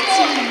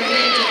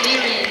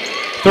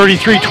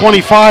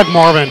 33-25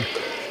 Marvin.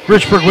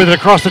 Richburg with it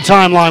across the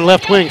timeline.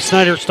 Left wing,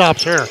 Snyder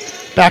stops her.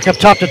 Back up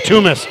top to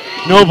Toomas.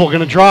 Noble going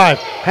to drive,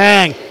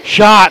 hang,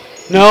 shot,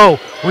 no.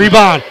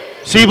 Rebound.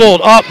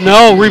 Siebold up,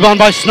 no. Rebound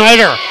by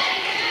Snyder.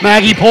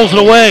 Maggie pulls it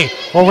away.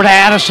 Over to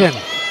Addison.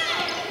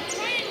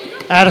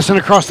 Addison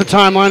across the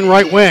timeline,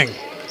 right wing.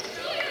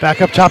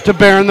 Back up top to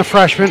Barron, the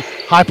freshman.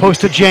 High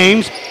post to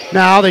James.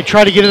 Now they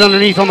try to get it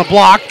underneath on the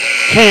block.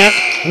 Can't.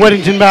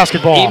 Weddington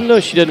basketball. Even though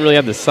she doesn't really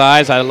have the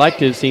size, I'd like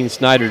to have seen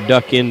Snyder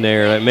duck in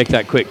there, make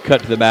that quick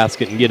cut to the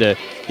basket, and get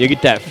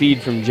that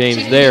feed from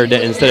James there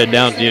instead of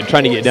down,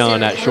 trying to get down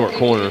on that short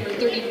corner.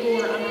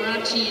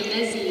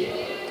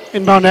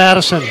 Inbound to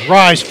Addison.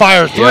 Rise,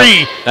 fire, three.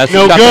 Yep. That's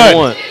no the shot good. they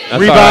want.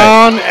 That's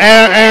Rebound, all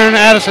right. Aaron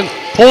Addison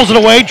pulls it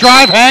away.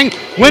 Drive, hang,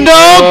 window,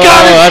 Oh,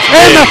 got it, that's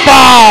and big. the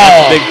foul.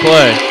 That's a big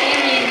play.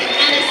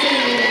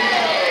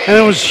 And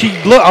it was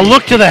a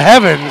look to the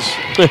heavens.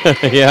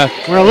 Yeah.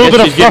 We're a little bit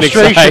of She's getting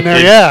frustration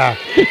there, yeah.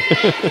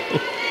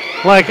 excited.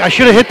 Like, I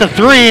should have hit the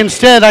three.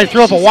 Instead, I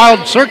threw up a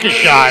wild circus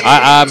shot.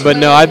 But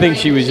no, I think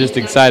she was just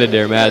excited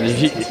there, Matt.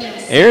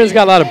 Aaron's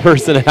got a lot of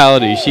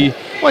personality.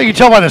 Well, you can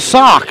tell by the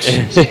socks.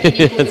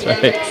 That's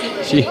right.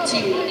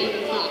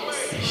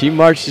 She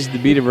marches to the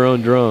beat of her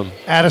own drum.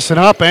 Addison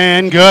up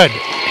and good.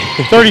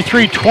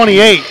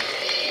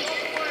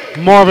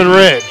 33-28. Marvin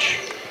Ridge.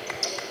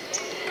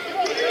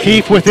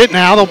 Keefe with it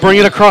now. They'll bring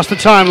it across the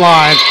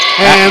timeline.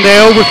 And they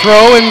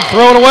overthrow and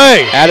throw it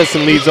away.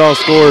 Addison leads all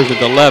scorers with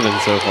 11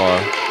 so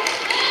far.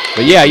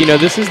 But yeah,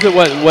 this is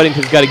what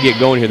Weddington's got to get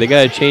going here. They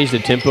got to change the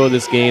tempo of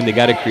this game. They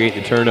got to create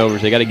the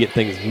turnovers. They got to get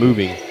things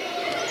moving.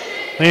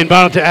 They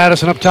inbound it to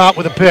Addison up top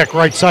with a pick.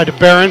 Right side to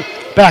Barron.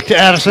 Back to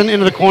Addison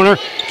into the corner.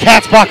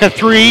 Katzbach a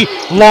three.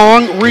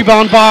 Long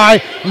rebound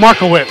by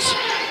Markowitz.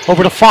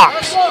 Over to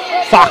Fox.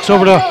 Fox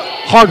over to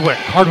Hardwick.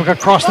 Hardwick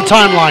across the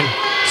timeline.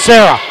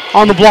 Sarah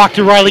on the block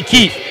to Riley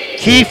Keefe.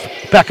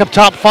 Keefe back up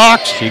top.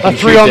 Fox. A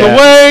three on the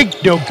way.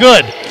 No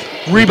good.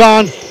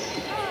 Rebound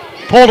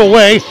pulled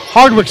away.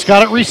 Hardwick's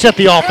got it. Reset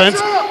the offense.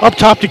 Up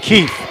top to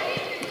Keefe.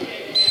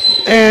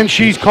 And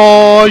she's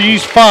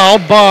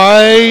fouled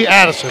by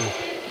Addison.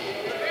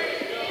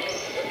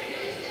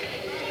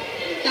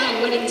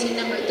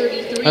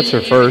 That's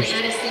her first.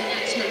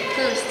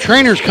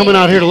 Trainer's coming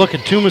out here to look at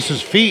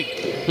Toomas's feet,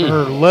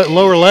 her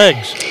lower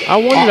legs. I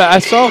wondered. I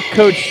saw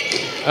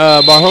Coach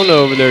Barjona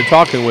over there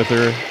talking with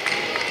her.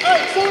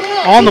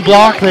 On the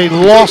block, they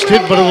lost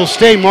it, but it will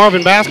stay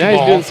Marvin basketball. Now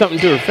he's doing something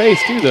to her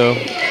face too, though.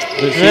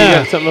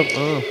 Yeah. Got something up.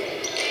 Oh.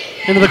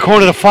 Into the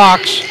corner to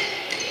Fox.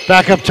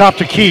 Back up top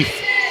to Keefe.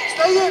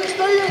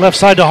 Left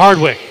side to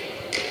Hardwick.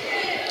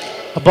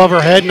 Above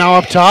her head, now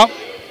up top.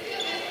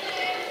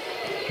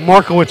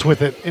 Markowitz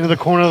with it. Into the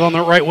corner on the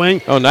right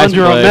wing. Oh, nice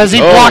Under play. a Mezzi.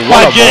 Blocked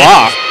by James.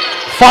 Block.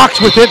 Fox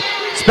with it.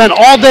 Spent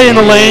all day in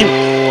the lane.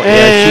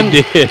 And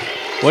yeah, she did.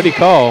 What did he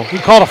call? He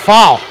called a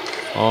foul.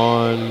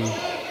 On.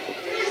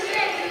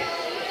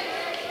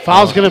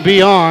 Foul's going to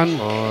be on.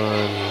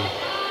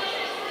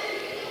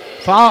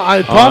 Foul.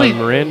 I probably.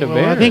 Miranda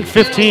Barron. I think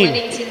 15.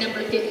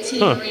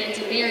 Huh.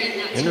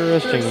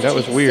 Interesting. That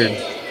was weird.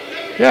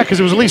 Yeah,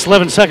 because it was at least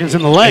 11 seconds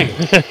in the lane.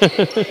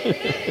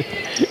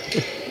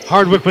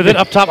 Hardwick with it,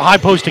 up top, high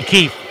post to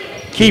Keefe.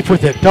 Keefe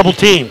with it, double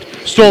teamed.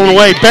 Stolen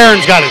away,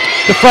 Barron's got it.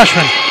 The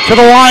freshman, to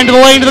the line, to the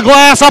lane, to the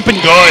glass, up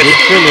and good.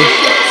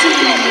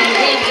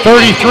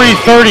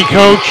 33-30,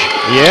 Coach.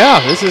 Yeah,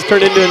 this has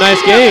turned into a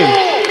nice game.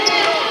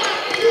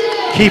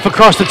 Keefe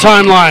across the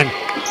timeline.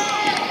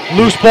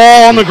 Loose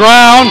ball on the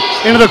ground,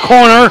 into the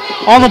corner,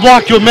 on the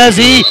block to a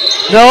Mezzi.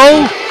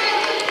 No,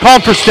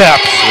 called for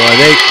steps. Well,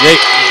 they've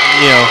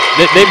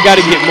got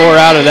to get more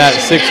out of that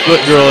 6-foot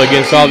girl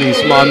against all these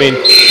small. I mean,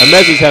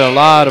 Mezzi's had a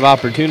lot of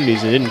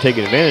opportunities and didn't take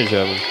advantage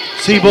of them.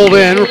 Siebold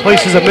in,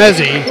 replaces a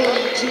Mezzi.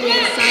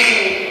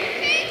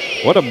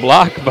 What a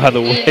block, by the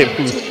way,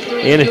 from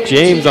Anna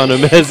James on a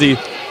Mezzi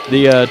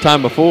the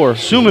time before.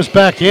 Sumas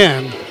back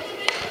in.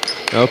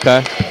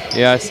 Okay.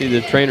 Yeah, I see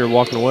the trainer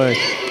walking away.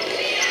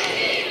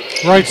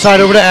 Right side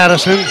over to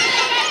Addison.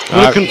 A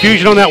little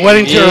confusion on that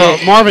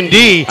Weddington Marvin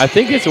D. I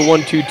think it's a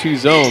 1-2-2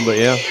 zone, but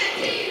yeah.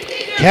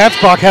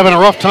 Katzbach having a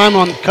rough time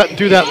on cutting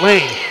through that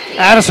lane.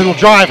 Addison will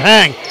drive,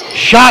 hang.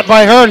 Shot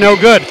by her, no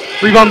good.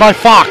 Rebound by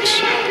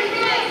Fox.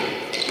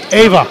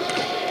 Ava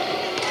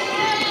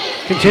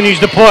continues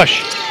to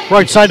push.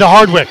 Right side to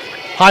Hardwick.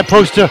 High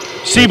post to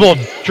Siebold.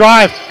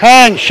 Drive,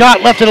 hang,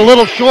 shot, left it a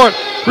little short.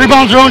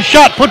 Rebounds her own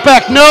shot, put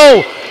back,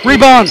 no.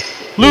 Rebound,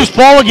 loose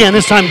ball again.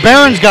 This time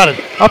Barron's got it.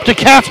 Up to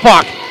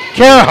Katzbach.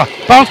 Kara,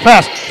 bounce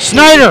pass.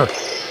 Snyder,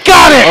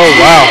 got it. Oh,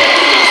 wow.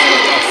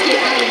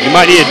 You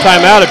might need a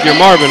timeout if you're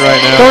Marvin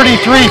right now.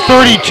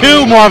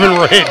 33-32, Marvin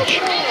Ridge.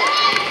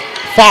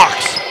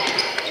 Fox.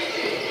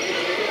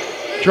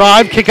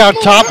 Drive, kick out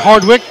top,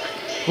 Hardwick.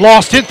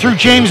 Lost it through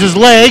James's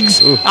legs.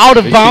 Ooh, out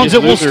of bounds,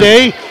 it will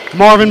stay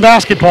Marvin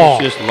basketball.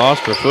 She just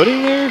lost her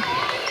footing there?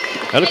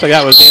 That looks like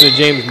that was Anna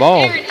James'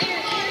 ball.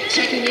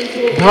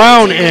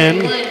 Brown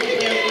in.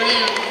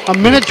 A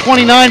minute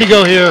 29 to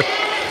go here.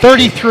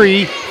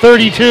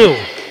 33-32.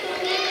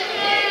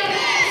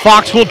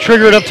 Fox will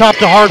trigger it up top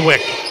to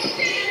Hardwick.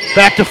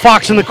 Back to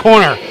Fox in the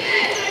corner.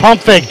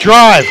 Pump fake,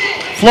 drive.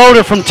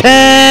 Floater from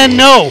 10,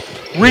 no.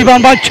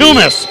 Rebound by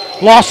Toomas.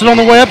 Lost it on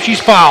the way up, she's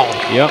fouled.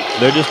 Yep,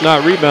 they're just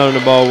not rebounding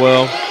the ball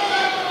well.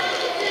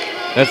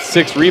 That's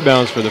 6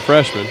 rebounds for the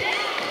freshman.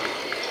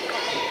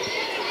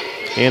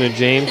 Anna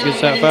James gets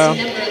that foul.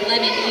 Number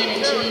 11,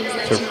 Hannah James.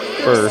 That's her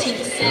her first. team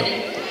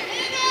setting.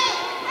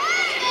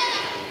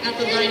 At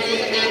the line for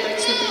the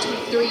Mavericks, number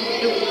 23,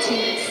 Billy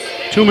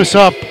Toombs. Toombs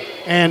up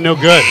and no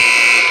good.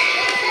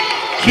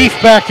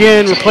 Keefe back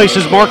in,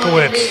 replaces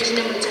Markowitz.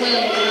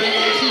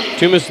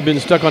 Toombs has been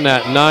stuck on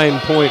that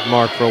 9-point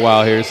mark for a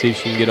while here. See if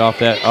she can get off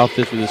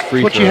this with his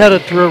free What throw. you had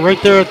it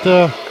right there at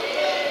the.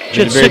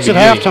 She had the very 6 at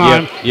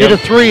beginning. halftime. Yep. Hit a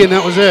 3, and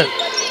that was it.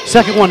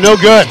 Second one, no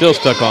good. Still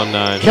stuck on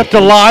 9. Kept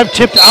alive,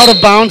 tipped out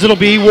of bounds. It'll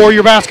be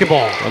Warrior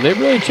basketball. Well, they've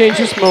really changed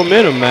this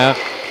momentum, Matt.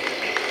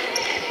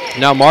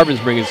 Now Marvin's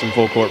bringing some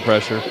full court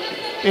pressure.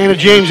 Anna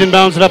James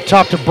inbounds it up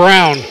top to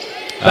Brown.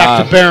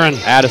 Back to Barron.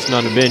 Addison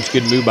on the bench.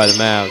 Good move by the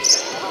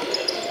Mavs.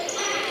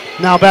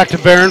 Now back to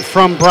Barron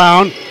from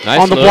Brown.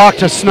 Nice on the look. block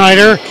to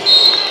Snyder.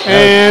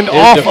 And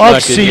off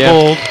of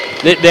Siebold.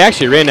 Yeah. They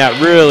actually ran that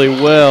really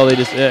well. They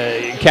just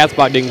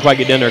Katzbach didn't quite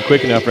get down there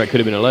quick enough, or it could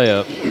have been a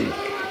layup.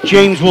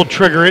 James will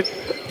trigger it.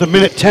 The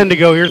minute 10 to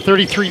go here,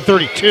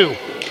 33-32.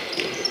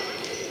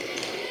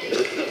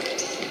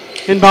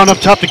 Inbound up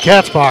top to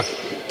Katzbach.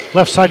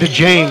 Left side to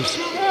James.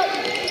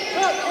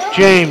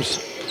 James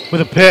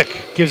with a pick.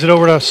 Gives it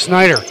over to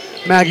Snyder.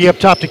 Maggie up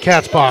top to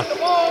Katzbach.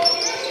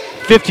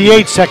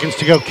 58 seconds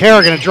to go.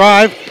 Kara going to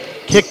drive.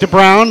 Kick to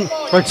Brown.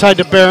 Right side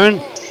to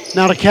Barron.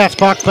 Now to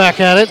Katzbach,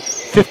 back at it.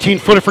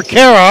 15-footer for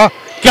Kara.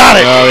 Got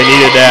it. Oh, they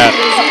needed that.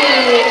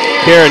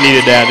 Kara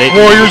needed that.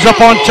 Warriors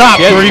up on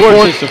top. She hasn't 34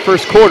 scored since the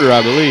first quarter,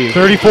 I believe.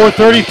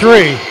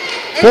 34-33.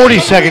 40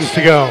 seconds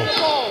to go.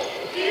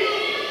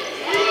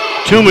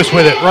 Toombs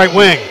with it, right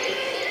wing.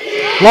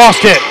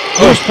 Lost it.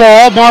 Loose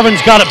ball.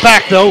 Marvin's got it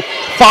back, though.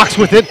 Fox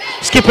with it.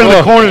 Skipping in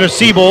the corner to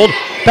Siebold.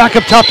 Back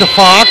up top to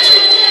Fox.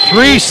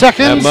 3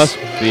 seconds. That must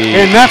be.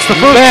 And that's the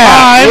first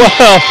time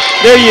Well,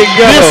 there you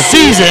go. this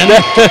season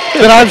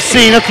that I've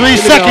seen a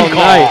 3-second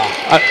call.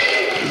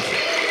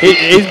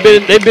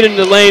 They've been in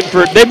the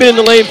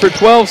lane for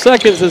 12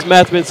 seconds, as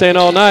Matt's been saying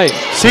all night.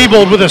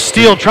 Siebold with a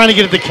steal, trying to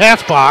get it to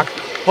Katzbach.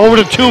 Over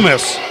to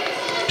Toombs.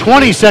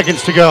 20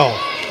 seconds to go.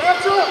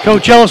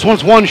 Coach Ellis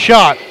wants one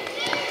shot.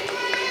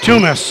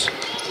 Toombs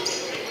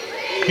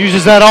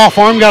uses that off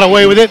arm, got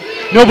away with it.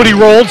 Nobody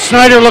rolled.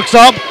 Snyder looks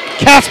up.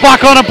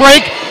 Katzbach on a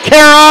break.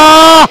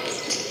 Kara!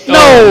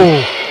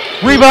 No!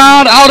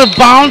 Rebound out of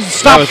bounds.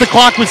 Stops the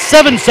clock with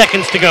 7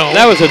 seconds to go.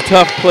 That was a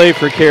tough play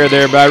for Kara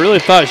there, but I really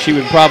thought she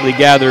would probably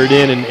gather it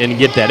in and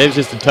get that. It was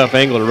just a tough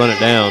angle to run it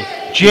down.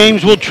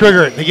 James will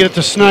trigger it. They get it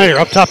to Snyder.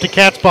 Up top to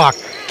Katzbach.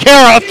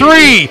 Kara, a 3. Wow.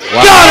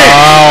 Got it!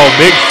 Wow,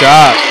 big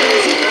shot.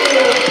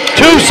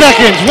 2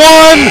 seconds. 1.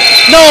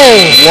 No!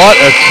 What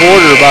a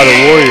quarter by the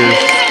Warriors.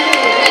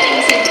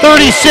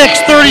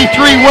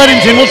 36-33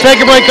 Weddington. We'll take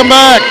a break, come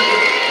back.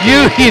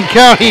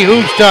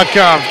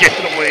 UnionCountyHoops.com. Get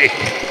it away.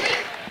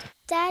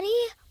 Daddy,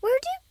 where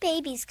do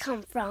babies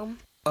come from?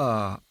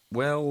 Honey?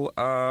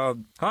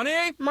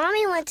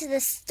 Mommy went to the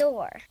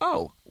store.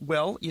 Oh,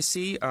 well, you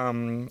see,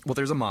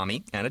 there's a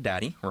mommy and a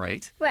daddy,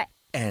 right? Right.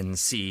 And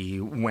see,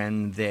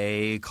 when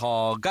they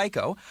call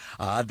Geico,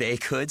 they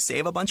could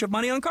save a bunch of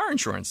money on car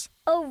insurance.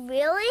 Oh,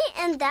 really?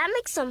 And that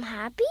makes them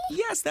happy?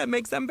 Yes, that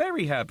makes them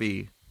very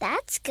happy.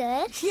 That's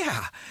good.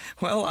 Yeah.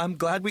 Well, I'm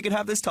glad we could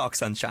have this talk,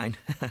 Sunshine.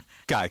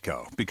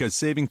 Geico, because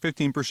saving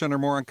 15% or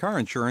more on car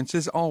insurance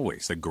is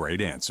always a great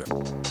answer.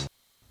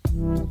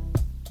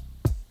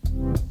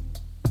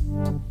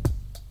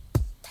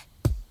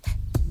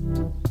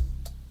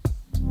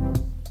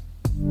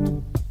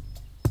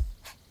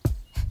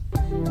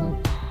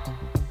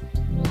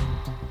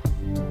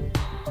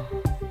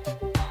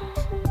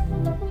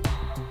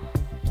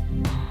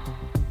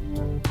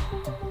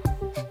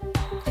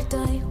 I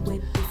die way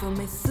before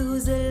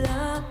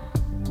Methuselah,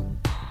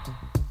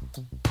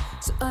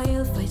 so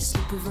I'll fight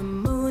sleep with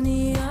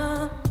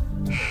ammonia.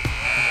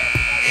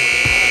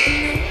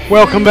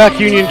 Welcome back,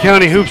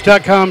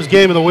 UnionCountyHoops.com's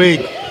Game of the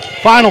Week.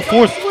 Final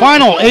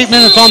 8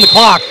 minutes on the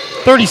clock.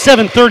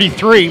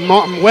 37-33,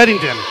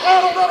 Weddington.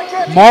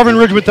 Marvin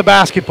Ridge with the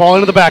basketball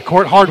into the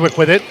backcourt. Hardwick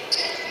with it.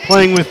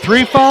 Playing with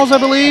 3 fouls, I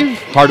believe.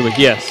 Hardwick,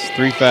 yes,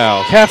 3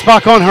 fouls.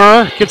 Katzbach on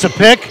her. Gets a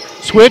pick.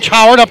 Switch.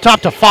 Howard up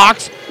top to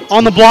Fox.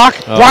 On the block.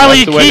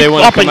 Riley that's the way they Keefe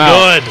wanna up come and out.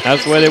 good.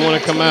 That's the way they want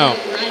to come out.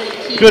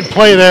 Good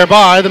play there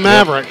by the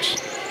Mavericks.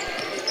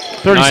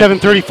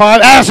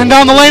 37-35. Addison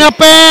down the lane, up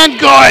and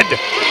good.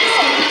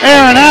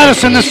 Aaron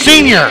Addison, the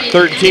senior.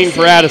 13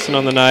 for Addison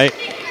on the night.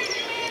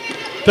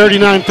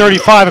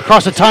 39-35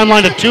 across the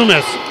timeline to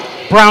Toombs.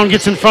 Brown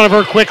gets in front of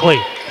her quickly.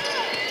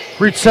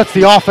 Resets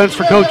the offense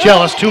for Coach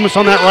Ellis. Toombs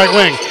on that right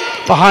wing.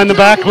 Behind the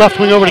back, left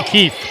wing over to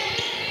Keefe.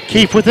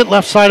 Keefe with it,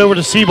 left side over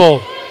to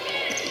Siebold.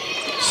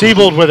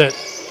 Siebold with it.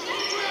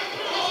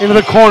 Into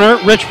the corner,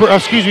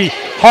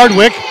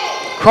 Hardwick.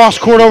 Cross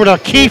court over to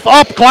Keefe,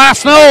 up,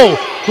 glass, no.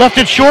 Left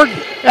it short,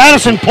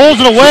 Addison pulls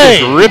it away.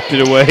 She just ripped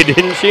it away,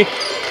 didn't she?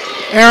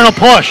 Aaron will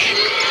push.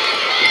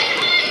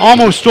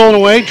 Almost stolen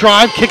away,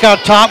 drive, kick out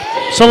top.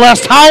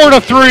 Celeste Howard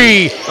a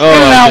 3. In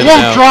and out,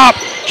 won't drop.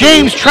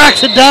 James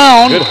tracks it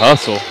down. Good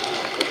hustle.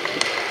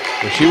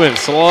 Well, she went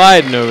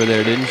sliding over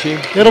there, didn't she?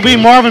 It'll be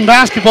Marvin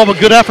basketball, but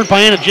good effort by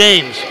Anna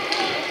James.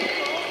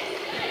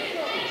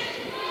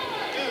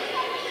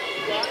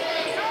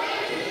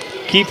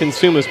 Keith and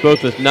Sumas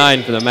both with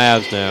 9 for the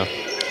Mavs now.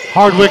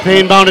 Hardwick, they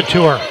inbound it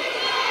to her.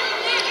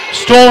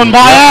 Stolen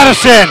by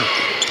Addison.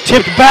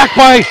 Tipped back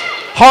by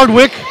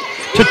Hardwick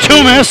to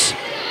Toomis.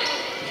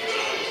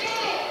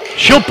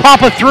 She'll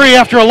pop a 3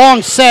 after a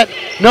long set.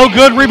 No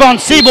good. Rebound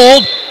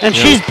Siebold, and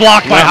she's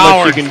blocked by Howard.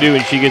 Not much she can do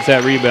when she gets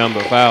that rebound,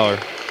 but Fowler.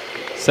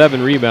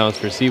 7 rebounds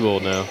for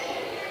Siebold now.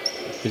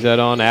 Is that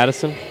on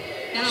Addison?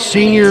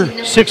 Senior,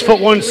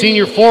 6'1"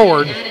 senior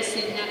forward.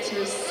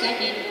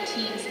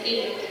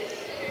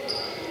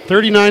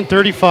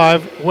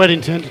 39-35,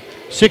 Weddington.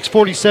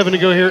 6:47 to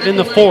go here in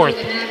the fourth.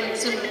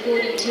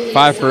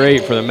 5 for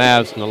 8 for the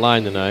Mavs from the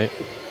line tonight.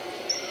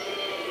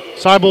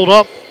 Siebold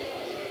up.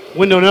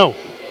 Window no.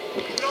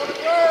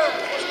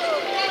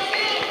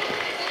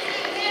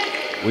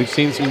 We've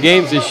seen some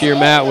games this year,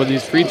 Matt, where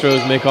these free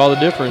throws make all the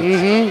difference.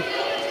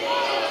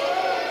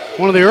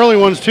 One of the early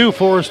ones, too,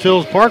 Forest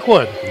Hills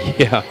Parkwood.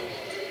 Yeah.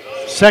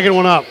 Second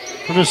one up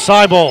from his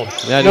Siebold.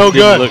 That no just didn't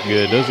good. Look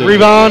good. Those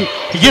Rebound.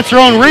 He gets her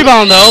own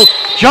rebound, though.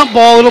 Jump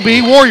ball, it'll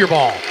be Warrior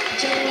ball.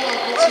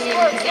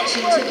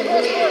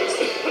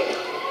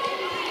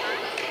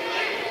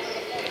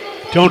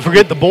 Don't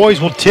forget, the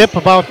boys will tip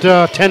about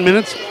 10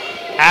 minutes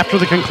after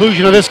the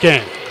conclusion of this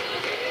game.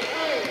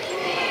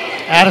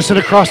 Addison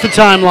across the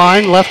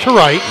timeline, left to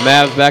right.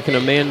 Mavs back in a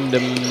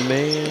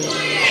man-to-man.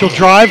 She'll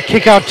drive,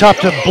 kick out top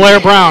to Blair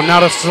Brown. Now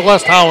to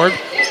Celeste Howard.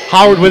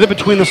 Howard with it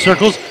between the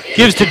circles.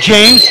 Gives to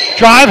James.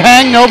 Drive,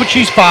 hang, no, but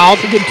she's fouled.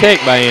 It's a good take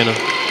by Anna.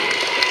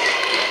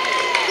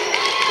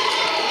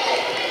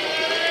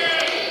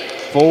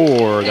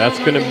 4. That's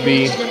going to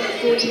be...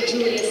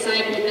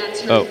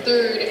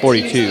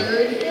 42.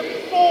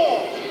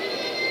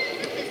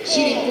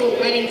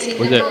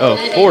 Was it?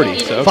 40.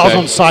 So, okay. Fouls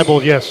on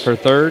Siebold, yes. Her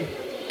third.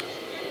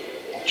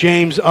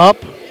 James up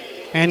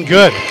and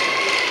good.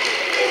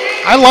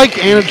 I like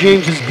Anna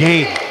James's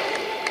game.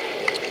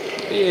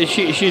 Yeah,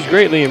 she's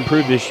greatly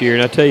improved this year,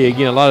 and I tell you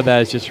again, a lot of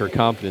that is just her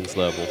confidence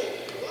level.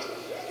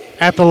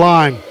 At the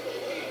line.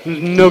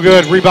 No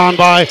good. Rebound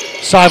by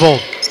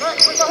Siebold.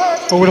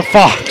 Over to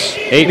Fox.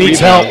 8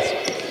 Needs rebounds.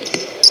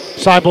 help.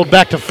 Siebold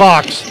back to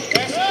Fox.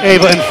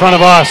 Ava in front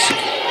of us.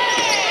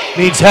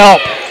 Needs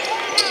help.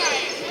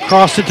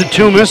 Crossed it to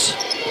Toomis.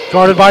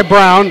 Guarded by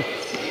Brown.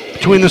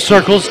 Between the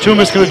circles.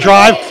 Toomis going to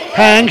drive.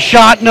 Hang.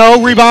 Shot.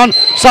 No. Rebound.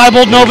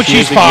 Siebold. No, but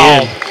she's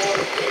fouled.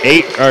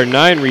 8 or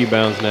 9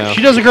 rebounds now.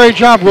 She does a great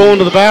job rolling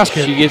to the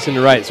basket. She gets in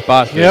the right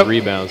spot for the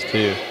rebounds,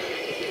 too.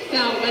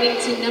 Foul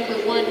Weddington number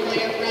 1,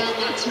 Blair Brown.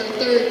 That's her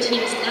third,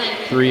 team's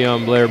 9th. 3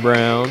 on Blair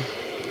Brown.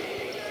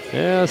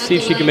 Yeah, let's see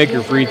if she can make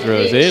her free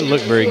throws. They didn't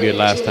look very good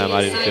last time,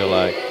 I didn't feel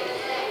like.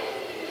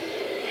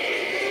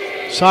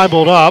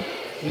 Siebold up.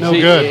 No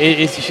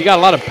good. She got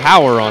a lot of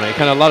power on it,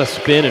 kind of a lot of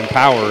spin and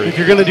power. If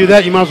you're going to do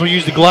that, you might as well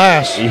use the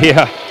glass.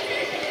 Yeah.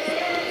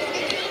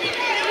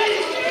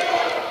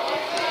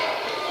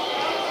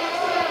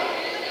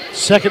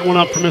 Second one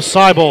up from Miss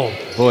Siebold.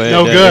 Boy,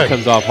 no that good.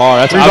 Comes off hard.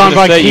 That's what I was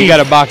going to say. You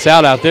got to box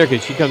out there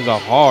because she comes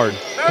off hard.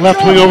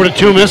 Left wing over to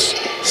Toomis.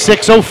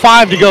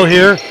 6:05 to go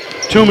here.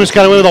 Toomis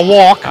got away with a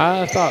walk.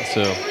 I thought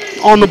so.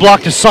 On the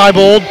block to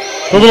Siebold.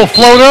 The little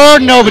floater.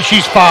 No, but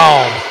she's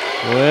fouled.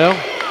 Well,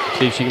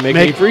 see if she can make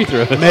any free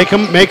throws. Make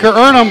her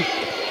earn them.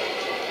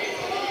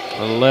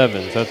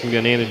 11. So that's going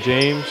to be Anna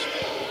James.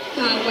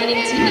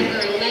 Weddington number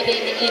 11,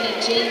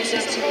 Anna James.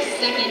 That's her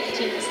second,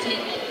 team's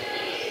 10th.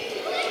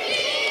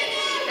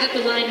 At the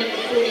line, number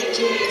 40,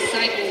 Julia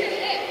Siebold.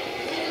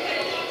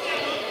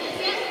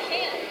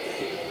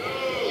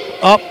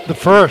 Up the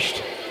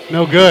first.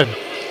 No good.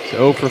 So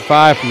 0 for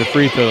 5 from the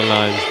free throw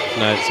line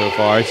tonight so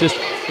far. It's just,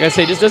 like I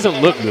say, it just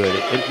doesn't look good.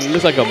 It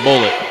looks like a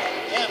bullet.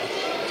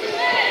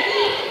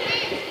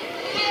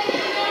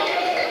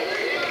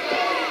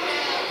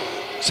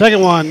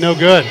 Second one, no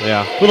good.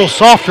 Yeah. A little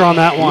softer on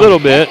that one. A little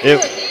bit.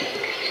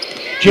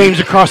 James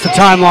across the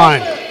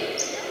timeline.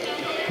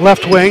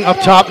 Left wing, up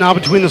top now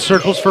between the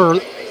circles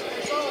for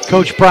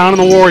Coach Brown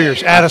and the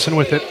Warriors. Addison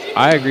with it.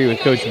 I agree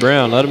with Coach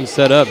Brown. Let them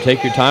set up.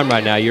 Take your time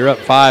right now. You're up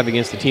 5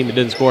 against a team that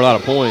didn't score a lot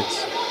of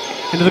points.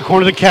 Into the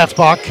corner of the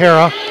Katzbach.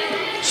 Kara.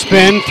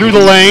 Spin through the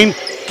lane.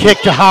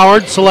 Kick to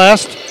Howard.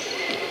 Celeste.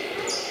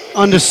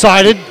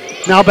 Undecided.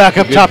 Now back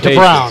up top to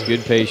Brown.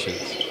 Good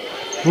patience.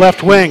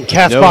 Left wing.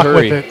 Katzbach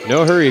with it.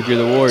 No hurry if you're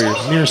the Warriors.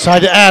 Near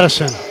side to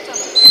Addison.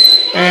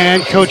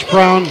 And Coach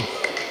Brown.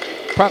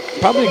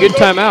 Probably a good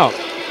timeout.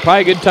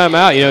 Probably a good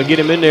timeout. You know, get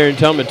them in there and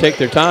tell them to take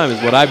their time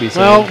is what I'd be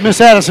saying. Well, Miss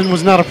Addison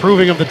was not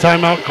approving of the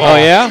timeout call. Oh,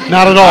 yeah?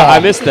 Not at all.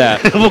 I missed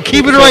that. We'll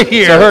keep it right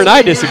here. So her and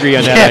I disagree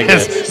on that, I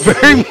guess.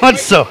 Very much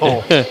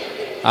so.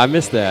 I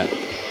missed that.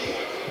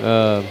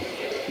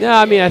 Yeah,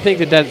 I mean, I think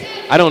that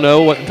I don't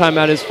know what the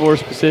timeout is for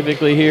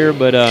specifically here,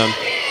 but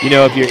you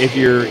know, if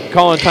you're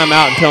calling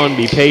timeout and telling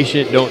them to be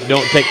patient,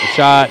 don't take the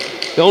shot.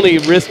 The only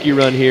risk you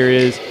run here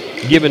is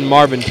giving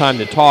Marvin time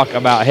to talk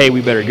about, hey,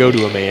 we better go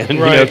to a man.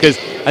 Right. You know, because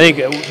I think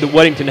the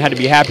Weddington had to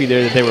be happy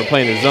there that they were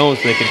playing the zone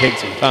so they can take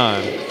some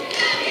time.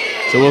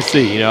 So we'll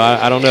see. You know,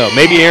 I don't know.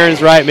 Maybe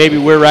Aaron's right. Maybe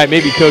we're right.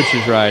 Maybe Coach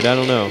is right. I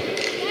don't know.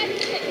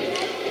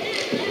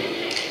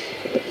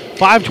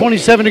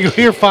 5:27 to go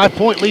here.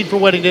 5-point lead for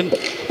Weddington,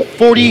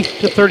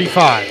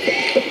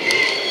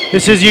 40-35.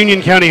 This is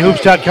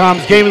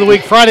UnionCountyHoops.com's Game of the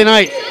Week. Friday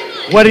night,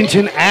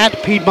 Weddington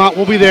at Piedmont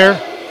will be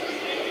there.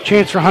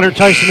 Chance for Hunter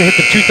Tyson to hit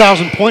the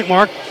 2,000-point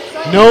mark.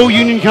 No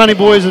Union County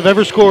boys have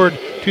ever scored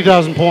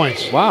 2,000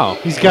 points. Wow.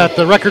 He's got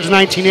the record's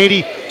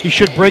 1980. He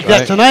should break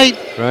that tonight.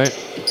 Right.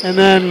 And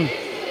then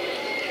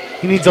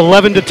he needs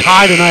 11 to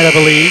tie tonight, I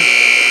believe.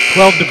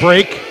 12 to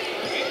break.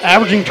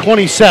 Averaging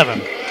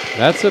 27.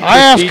 That's a I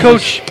asked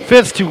Coach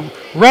Fitz to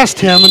rest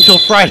him until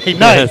Friday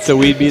night. So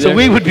we'd be there? So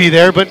we would be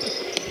there, but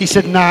he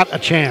said not a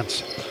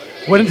chance.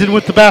 Weddington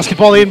with the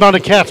basketball. They inbound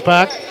to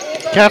Katzbach,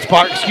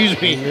 excuse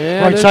me.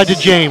 Yeah, right side to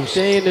James.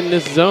 Staying in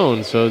this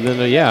zone. So then,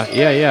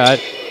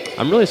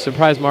 I'm really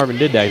surprised Marvin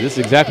did that. This is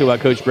exactly what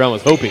Coach Brown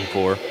was hoping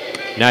for.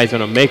 Now he's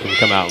going to make him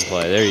come out and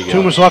play. There you go.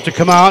 Toomas will have to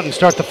come out and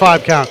start the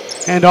 5 count.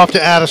 Hand off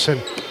to Addison.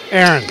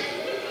 Aaron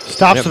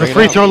stops to the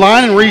free throw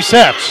line and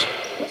resets.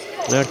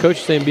 Now Coach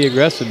is saying be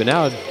aggressive, but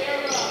now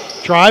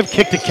drive,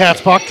 kick to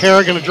Katzbach.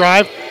 Kara going to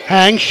drive,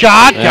 hang,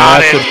 shot,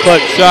 got it. That's a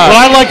clutch shot. What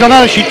I like on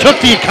that is she took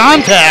the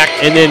contact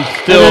and then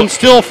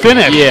still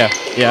finished. Yeah,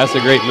 that's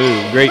a great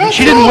move. Great.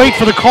 She didn't wait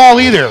for the call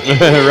either.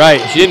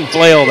 Right, she didn't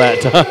flail that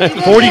time.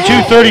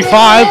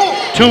 42-35,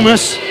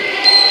 Toomas.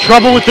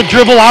 Trouble with the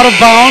dribble, out of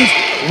bounds.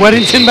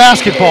 Weddington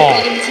basketball.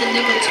 Weddington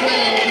number 12,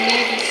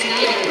 Maggie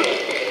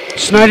Snyder.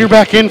 Snyder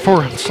back in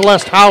for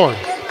Celeste Howard.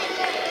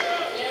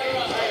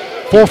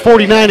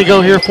 4:49 to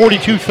go here,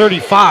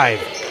 42-35.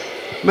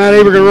 Matt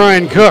Aberg,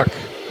 Ryan Cook.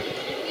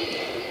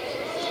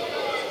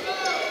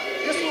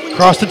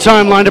 Across the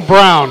timeline to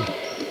Brown.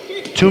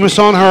 Toomas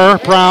on her.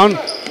 Brown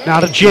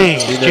now to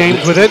James.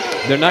 James with it.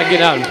 They're not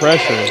getting out and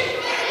pressuring.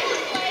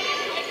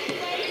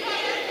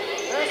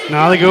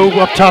 Now they go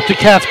up top to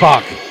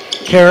Katzbach.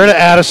 Kara to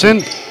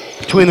Addison.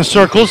 Between the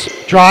circles.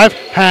 Drive.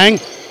 Hang.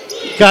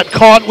 Got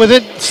caught with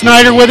it.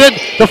 Snyder with it.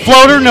 The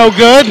floater, no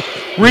good.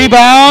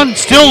 Rebound.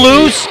 Still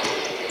loose.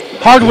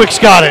 Hardwick's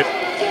got it.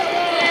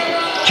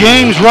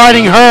 James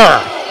riding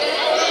her.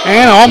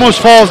 And almost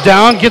falls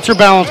down. Gets her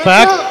balance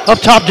back. Up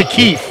top to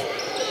Keefe.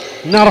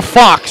 Now to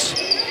Fox.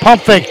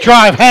 Pump fake.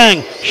 Drive.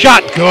 Hang.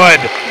 Shot. Good.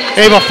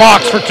 Ava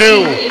Fox for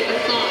 2.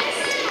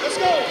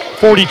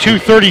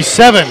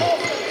 42-37.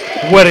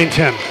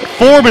 Weddington.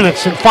 4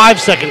 minutes and 5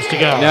 seconds to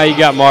go. Now you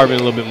got Marvin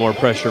a little bit more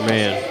pressure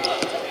man.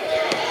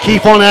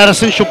 Keefe on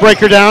Addison. She'll break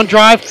her down.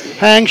 Drive.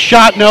 Hang.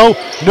 Shot. No.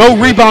 No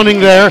rebounding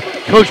there.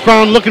 Coach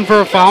Brown looking for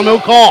a foul. No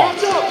call.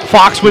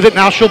 Fox with it.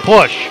 Now she'll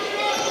push.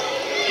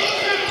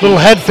 Little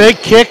head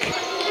fake. Kick.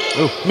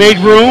 Ooh. Made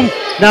room.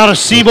 Now to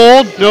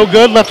Siebold. No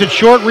good. Left it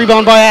short.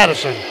 Rebound by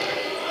Addison.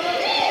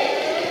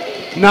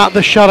 Not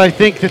the shot I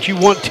think that you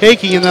want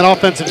taking in that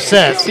offensive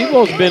set.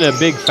 Siebold's been a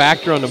big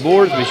factor on the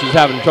boards, but she's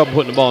having trouble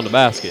putting the ball in the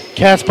basket.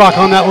 Katzbach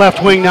on that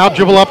left wing now.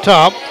 Dribble up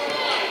top.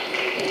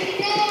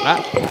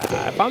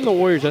 If I'm the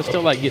Warriors, I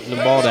still like getting the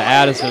ball to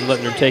Addison and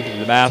letting her take it to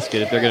the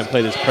basket if they're going to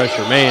play this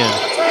pressure man.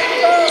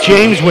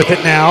 James with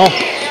it now.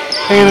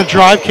 And a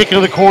drive, kick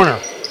into the corner.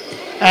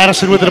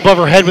 Addison with it above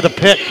her head with a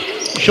pick.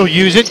 She'll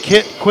use it,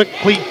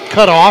 quickly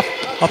cut off.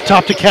 Up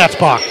top to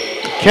Katzbach.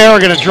 Kara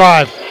going to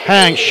drive.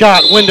 Hang,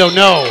 shot, window,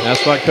 no.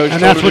 That's what Coach and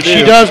told that's her what to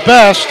she do. does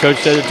best. Coach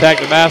said attack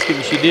the basket,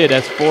 and she did.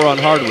 That's 4 on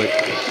Hardwick.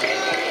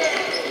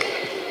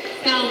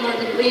 Foul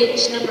Marvin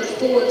Ridge, number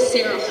 4,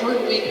 Sarah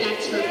Hardwick.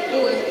 That's her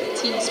 4th,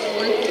 team's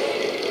 4th.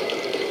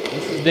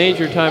 This is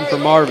danger time for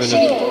Marvin if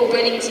Shooting for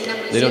Weddington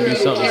number they don't do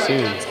 0, something Kara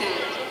soon. Katzbach.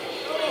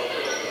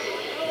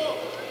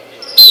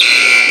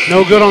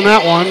 No good on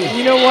that one.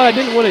 You know what? I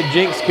didn't want to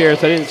jinx Kara,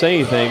 so I didn't say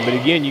anything. But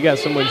again, you got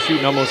someone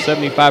shooting almost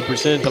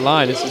 75% at the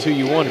line. This is who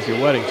you want if you're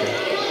Weddington.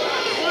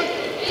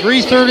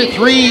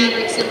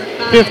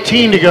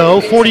 3:15 to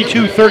go,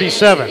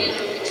 42-37.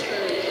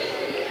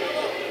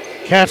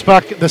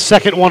 Katzbach, the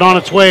second one on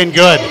its way and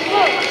good.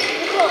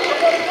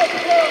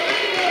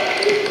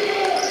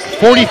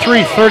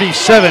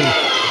 43-37,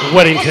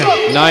 Weddington.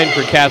 9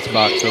 for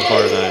Katzbach so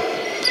far tonight.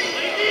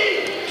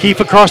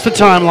 Keefe across the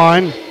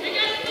timeline.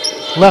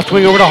 Left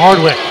wing over to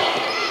Hardwick.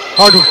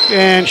 Hardwick,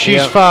 and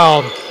she's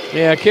fouled.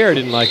 Yeah, Kara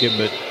didn't like it,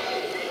 but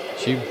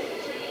she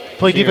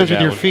play defense with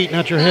that your one. feet,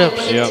 not your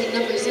hips. Yep.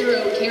 Number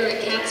 0, Kara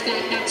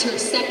Katzbach. That's her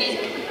 2nd.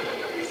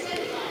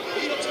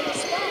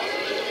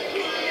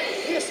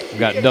 We've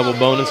got double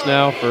bonus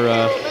now for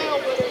the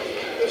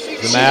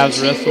Mavs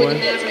the rest of the way.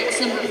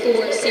 Mavericks, number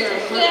 4, Sarah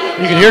Hardwick.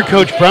 You can hear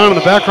Coach Brown in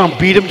the background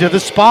beat him to the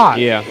spot.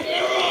 Yeah.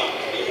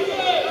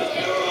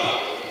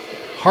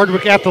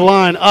 Hardwick at the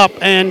line, up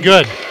and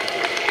good.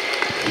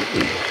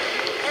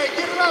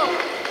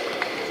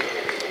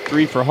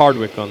 3 for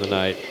Hardwick on the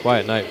night.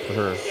 Quiet night for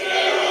her.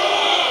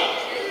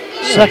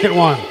 Second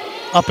one,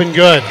 up and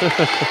good.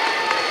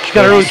 She's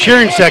got her own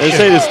cheering section. They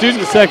say the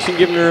student section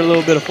giving her a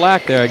little bit of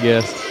flack there, I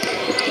guess.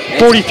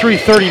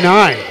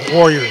 43-39,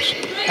 Warriors.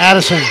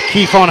 Addison,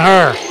 Keefe on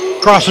her.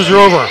 Crosses her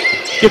over.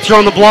 Gets her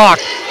on the block.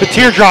 The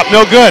teardrop,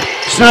 no good.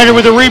 Snyder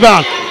with a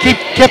rebound.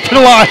 Kept it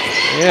alive.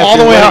 Yeah, all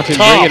the way up Weddington,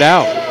 top. Bring it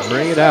out.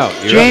 Bring it out.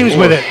 You're James up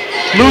with 4. it.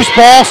 Loose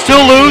ball,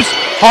 still loose.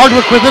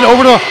 Hardwick with it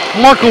over to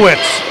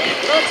Markowitz.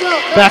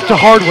 Back to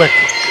Hardwick.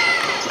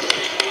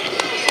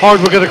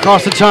 Hardwick it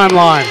across the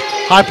timeline.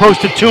 High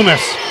post to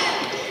Toomas.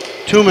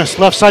 Toomas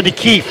left side to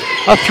Keefe.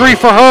 A three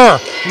for her.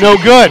 No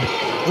good.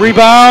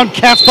 Rebound.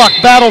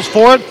 Katzbach battles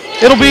for it.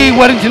 It'll be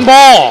Weddington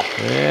ball.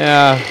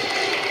 Yeah.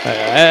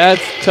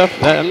 That's tough.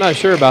 I'm not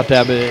sure about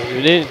that, but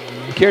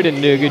Kara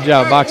didn't do a good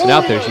job boxing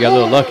out there. She got a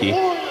little lucky.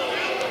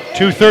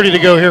 2:30 to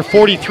go here.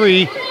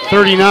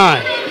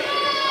 43-39.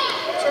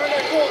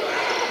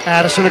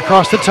 Addison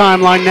across the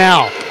timeline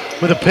now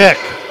with a pick.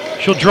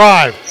 She'll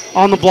drive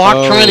on the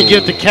block, trying to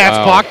get the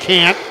Katzbach. Wow.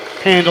 Can't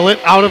handle it.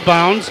 Out of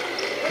bounds.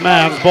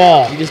 Mavs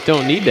ball. You just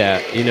don't need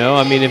that, you know?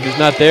 I mean, if it's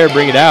not there,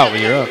 bring it out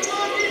when you're up.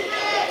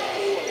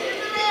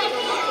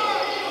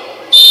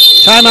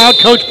 Timeout,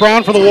 Coach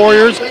Brown for the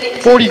Warriors.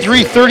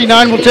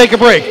 43-39. We'll take a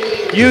break.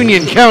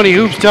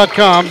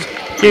 UnionCountyHoops.com's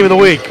Game of the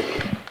Week.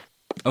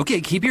 Okay,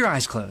 keep your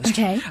eyes closed.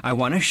 Okay. I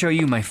want to show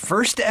you my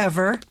first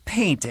ever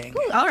painting.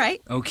 Ooh, all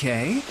right.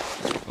 Okay.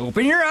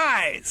 Open your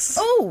eyes.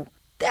 Oh,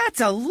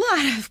 that's a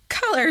lot of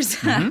colors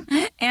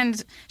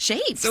and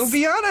shapes. So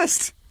be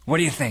honest. What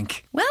do you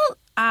think? Well,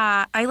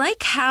 I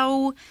like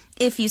how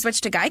if you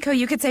switch to Geico,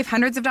 you could save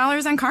hundreds of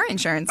dollars on car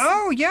insurance.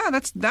 Oh, yeah,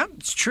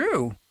 that's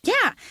true.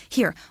 Yeah.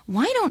 Here,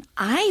 why don't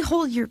I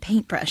hold your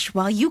paintbrush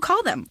while you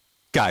call them?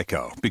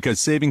 Geico, because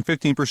saving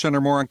 15%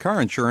 or more on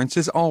car insurance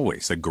is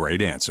always a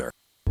great answer.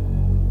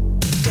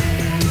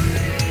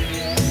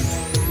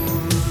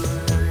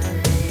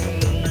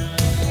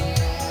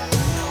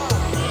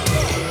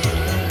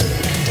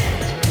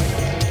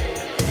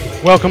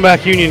 Welcome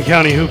back,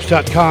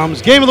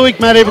 UnionCountyHoops.com's Game of the Week.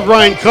 Matt Aver,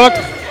 Ryan Cook,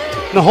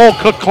 and the whole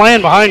Cook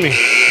clan behind me.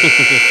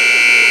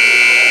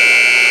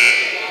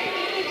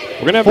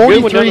 We're going to have a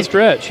good one down the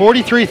stretch.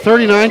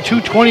 43-39,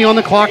 2:20 on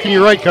the clock, and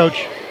you're right,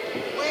 Coach.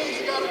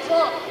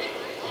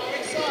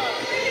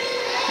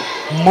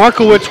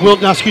 Markowitz will,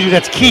 that's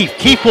Keefe.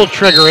 Keefe will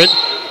trigger it.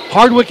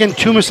 Hardwick and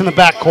Toomas in the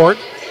backcourt.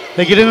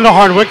 They get into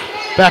Hardwick,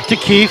 back to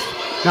Keefe,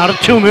 now to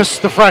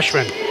Toomas, the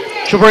freshman.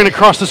 She'll bring it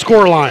across the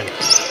score line.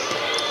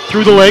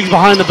 Through the legs,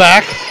 behind the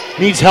back.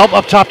 Needs help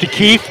up top to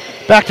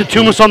Keefe. Back to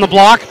Toomas on the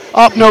block.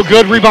 Up, no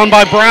good. Rebound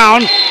by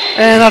Brown.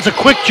 And that's a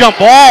quick jump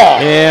ball.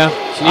 Yeah.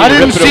 I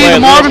didn't see the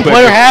Marvin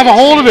player have a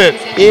hold of it.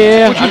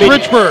 Yeah. Which was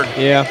Richburg.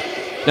 Yeah.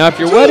 Now, if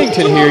you're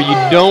Weddington here, you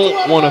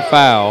don't want to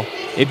foul.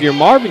 If you're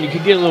Marvin, you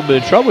could get in a little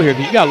bit of trouble here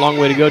because you got a long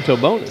way to go to a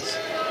bonus.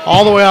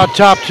 All the way out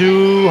top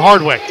to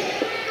Hardwick.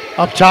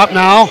 Up top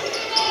now.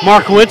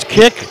 Markowitz,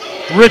 kick.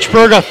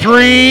 Richburg, a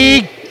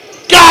three.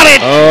 Got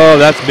it! Oh,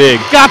 that's big.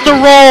 Got the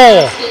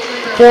roll.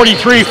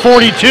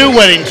 43-42,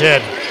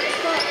 Weddington.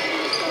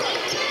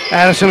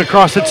 Addison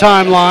across the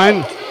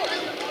timeline.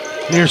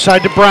 Near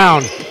side to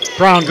Brown.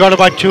 Brown guarded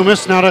by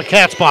Toomas, now to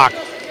Katzbach.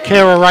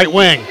 Kara right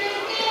wing.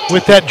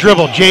 With that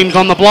dribble, James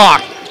on the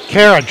block.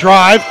 Kara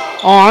drive,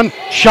 on,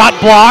 shot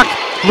block,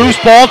 loose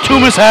ball,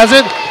 Toomas has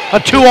it. A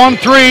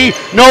 2-on-3,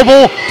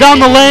 Noble down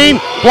the lane,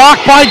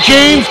 blocked by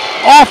James,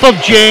 off of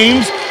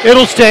James.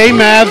 It'll stay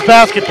Mavs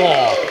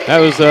basketball. That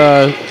was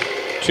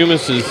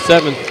Toomas'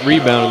 7th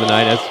rebound of the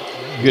night. That's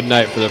a good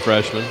night for the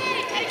freshman.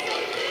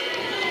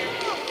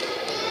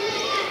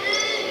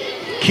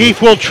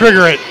 Keefe will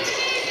trigger it.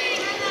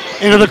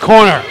 Into the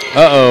corner.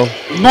 Uh-oh.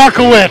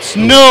 Markowitz,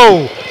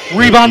 no.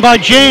 Rebound by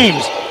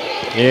James.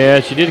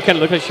 Yeah, she did kind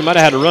of look like she might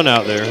have had a run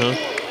out there, huh?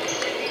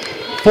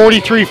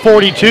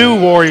 43-42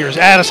 Warriors.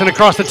 Addison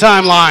across the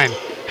timeline.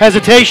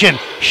 Hesitation.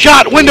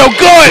 Shot, window,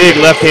 good. Big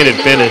left-handed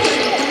finish.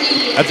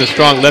 That's a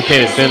strong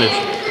left-handed finish.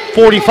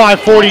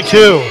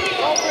 45-42.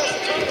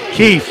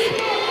 Keefe.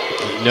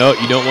 No,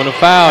 you don't want to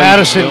foul.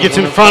 Addison gets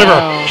in front of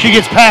her. She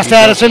gets past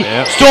Addison.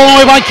 Yep. Stolen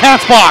away by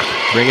Katzbach.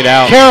 Bring it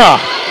out. Kara.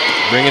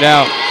 Bring it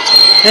out.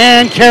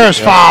 And Kara's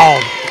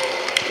fouled.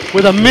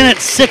 With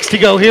 1:06 to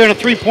go here in a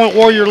 3-point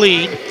Warrior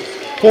lead.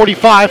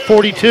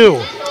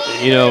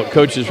 45-42. You know,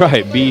 Coach is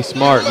right. Be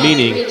smart,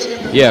 meaning,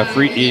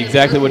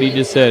 exactly what he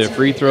just said, a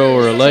free throw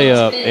or a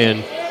layup.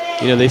 And,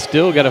 you know, they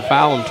still got to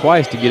foul him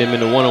twice to get him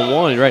into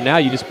one-on-one. And right now,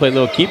 you just play a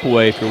little keep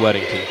away if you're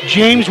Weddington.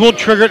 James will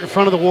trigger it in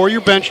front of the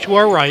Warrior bench to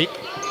our right.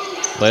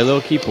 Play a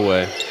little keep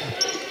away.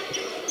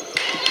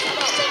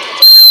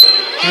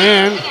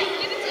 And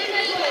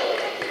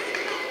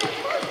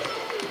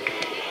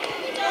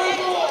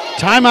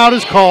timeout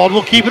is called.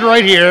 We'll keep it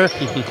right here.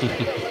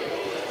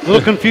 A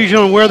little confusion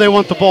on where they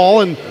want the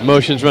ball. And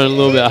emotions running a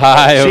little bit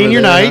high. Senior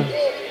over there,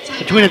 night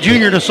between a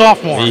junior and a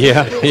sophomore.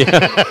 Yeah.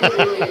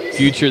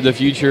 The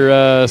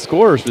future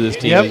scorers for this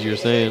team, as you're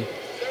saying.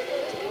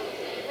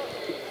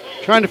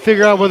 Trying to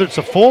figure out whether it's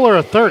a full or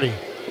a 30.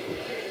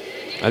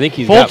 I think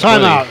he's full got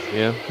timeout.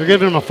 Yeah. They're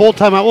giving him a full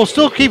timeout. We'll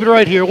still keep it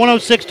right here.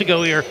 1:06 to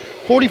go here.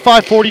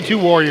 45-42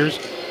 Warriors.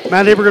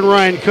 Matt Abergen,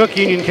 Ryan Cook,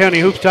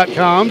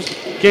 UnionCountyHoops.com's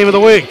Game of the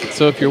Week.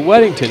 So if you're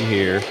Weddington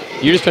here,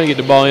 you're just trying to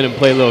get the ball in and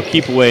play a little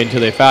keep away until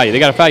they foul you. They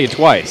got to foul you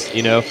twice,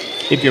 you know.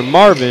 If you're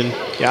Marvin,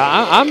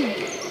 I'm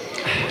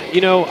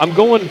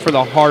going for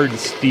the hard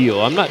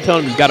steal. I'm not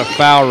telling you got to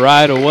foul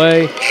right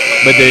away,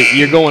 but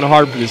you're going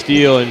hard for the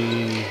steal,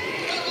 and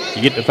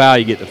you get the foul,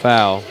 you get the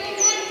foul.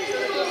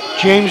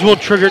 James will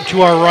trigger it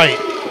to our right.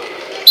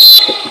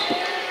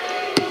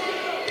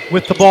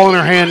 With the ball in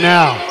her hand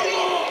now.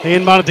 They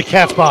inbound it to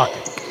Katzbach.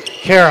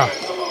 Kara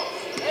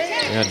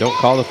Yeah, don't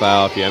call the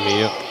foul if you,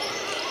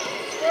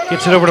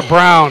 gets it over to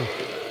Brown.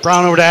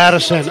 Brown over to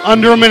Addison.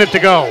 Under a minute to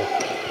go.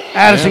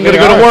 Addison Yeah, going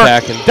to they go to are work.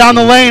 attacking. Down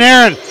the lane,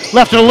 Aaron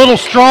left it a little I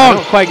strong.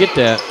 don't quite get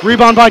that.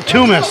 Rebound by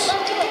Toomas.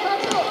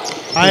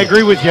 I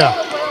agree with you.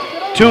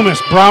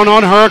 Toomas, Brown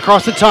on her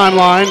across the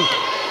timeline.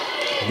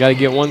 You got to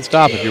get one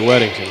stop if you're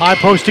Weddington. High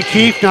post to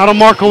Keefe, now to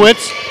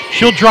Markowitz.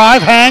 She'll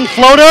drive, hang,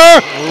 floater.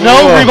 No,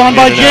 Whoa, rebound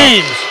by in and out.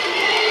 James.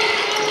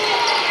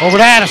 Over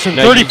to Addison,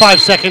 Now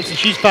 35 seconds, and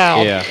she's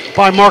fouled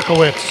by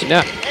Markowitz.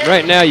 Now,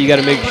 right now, you got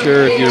to make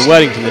sure if you're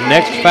Weddington, the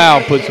next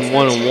foul puts them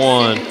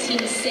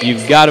 1-on-1.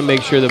 You've got to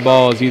make sure the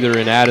ball is either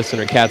in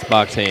Addison or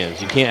Katzbach's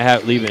hands. You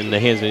can't leave it in the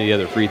hands of any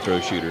other free throw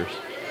shooters.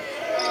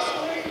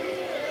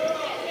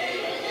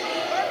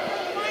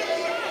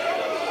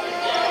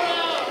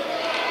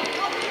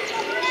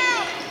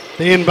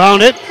 They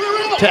inbound it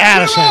to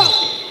Addison.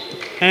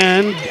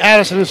 And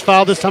Addison is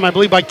fouled this time, I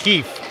believe, by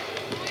Keefe.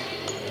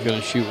 He's going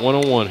to shoot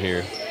 1-on-1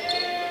 here.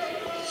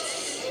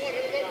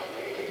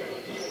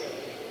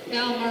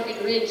 Foul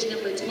Marvin Ridge,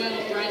 number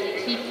 12,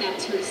 Riley Keefe.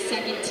 That's her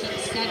second, team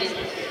 7.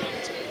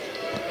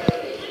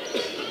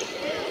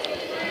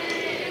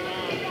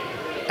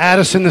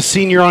 Addison, the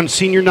senior on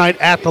senior night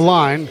at the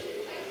line.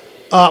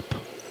 Up.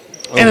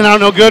 In and out,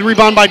 no good.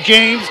 Rebound by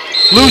James.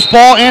 Loose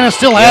ball. Anna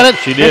still had it.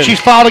 she did. And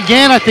she's fouled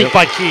again, I think,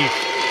 by Keefe.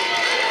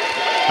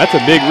 That's a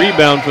big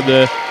rebound for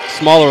the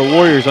smaller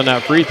Warriors on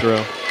that free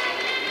throw.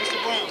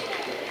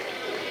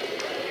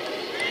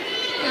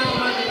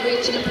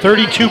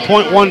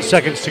 32.1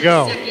 seconds to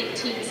go.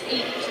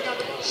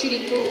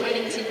 Shooting for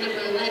Weddington,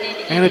 number 11.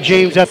 Anna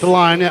James at the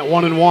line at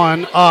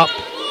 1-1. Up.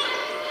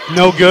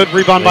 No good.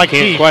 Rebound by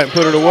Can't Keefe. quite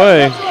put it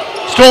away.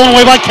 Stolen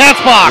away by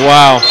Katzbach.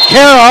 Wow.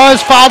 Kara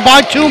is fouled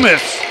by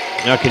Toomas.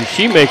 Now, can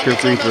she make her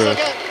free throws?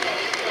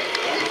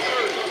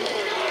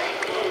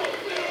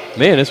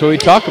 Man, that's what we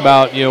talk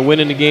about,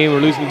 winning the game or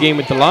losing the game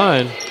at the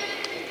line.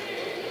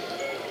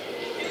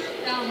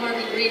 Foul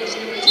Marvin Ridge,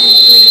 number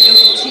 23,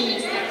 Noble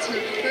Toomas. That's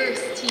her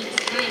first, team's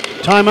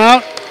 9th.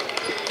 Timeout.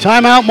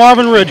 Timeout,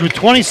 Marvin Ridge with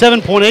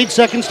 27.8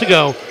 seconds to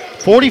go.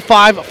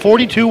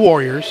 45-42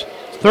 Warriors.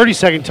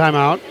 30-second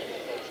timeout.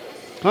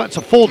 Well, it's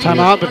a full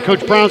timeout, but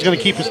Coach Brown's going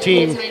to keep his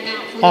team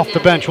off the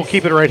bench. We'll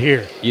keep it right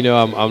here.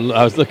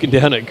 I was looking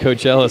down at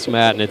Coach Ellis,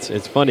 Matt, and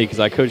it's funny because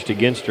I coached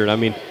against her. And I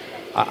mean,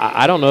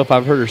 I don't know if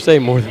I've heard her say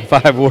more than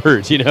 5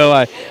 words.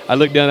 I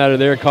looked down at her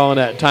there calling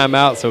that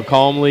timeout so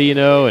calmly,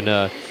 and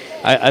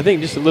I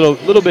think just a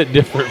little bit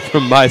different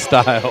from my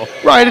style.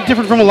 Right, it's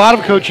different from a lot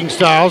of coaching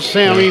styles.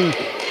 I mean,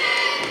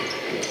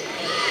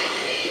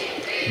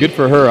 good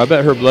for her. I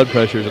bet her blood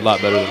pressure is a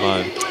lot better than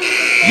mine.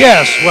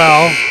 yes,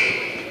 well,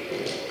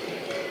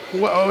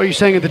 what are you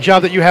saying that the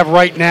job that you have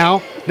right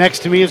now next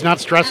to me is not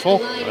stressful?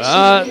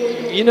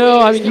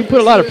 You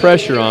put a lot of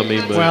pressure on me.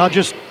 But Well,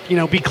 just,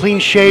 be clean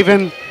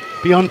shaven,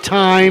 be on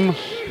time.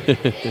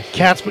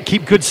 Katzbach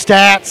keep good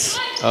stats.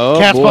 Oh,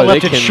 Katzbach boy,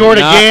 left they it short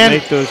cannot again.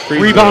 make those free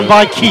Rebound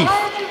throws. by Keefe.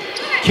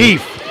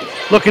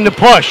 Keefe looking to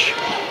push.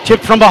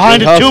 Tipped from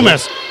behind Good to hustle.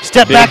 Toomas.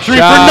 Step Big back three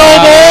shot. for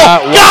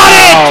Noble. Got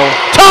it!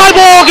 Tie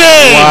ball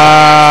game!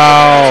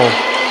 Wow.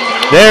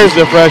 There's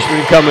the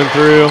freshman coming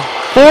through.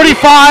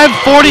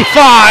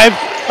 45-45.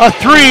 A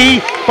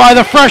three by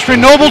the freshman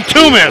Noble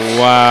Toomas.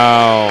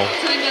 Wow.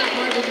 Timeout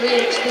Marvin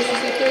Ridge. This is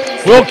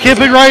a 30. We'll keep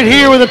it right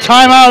here with a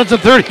timeout. It's a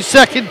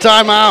 30-second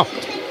timeout.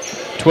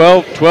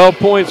 12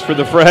 points for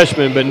the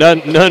freshman, but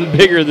none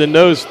bigger than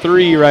those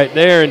 3 right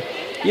there. And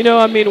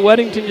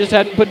Weddington just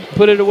hadn't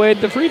put it away at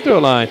the free throw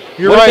line.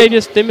 You're What did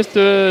right. They missed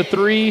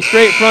 3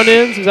 straight front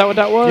ends. Is that what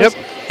that was?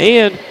 Yep.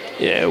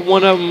 And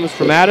one of them was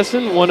from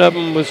Addison, one of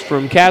them was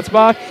from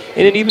Katzbach,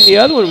 and then even the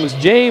other one was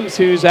James,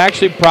 who's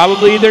actually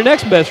probably their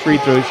next best free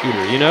throw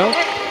shooter.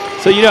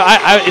 So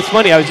it's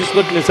funny. I was just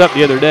looking this up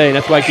the other day, and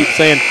that's why I keep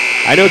saying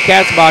I know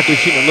Katzbach was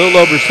shooting a little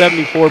over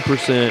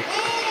 74%.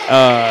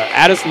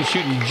 Addison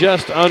shooting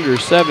just under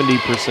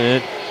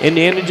 70%, and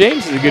Anna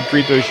James is a good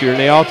free throw shooter, and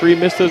they all 3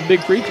 missed those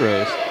big free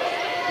throws.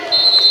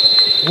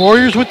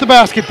 Warriors with the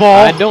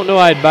basketball. I don't know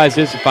I advise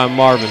this if I'm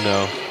Marvin,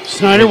 though.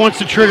 Snyder wants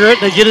to trigger it.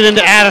 They get it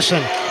into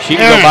Addison. She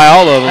can go by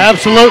all of them.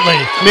 Absolutely.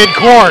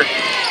 Mid-court.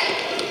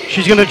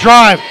 She's going to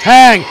drive.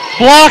 Hang.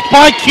 Blocked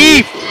by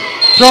Keefe.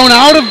 Thrown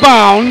out of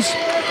bounds.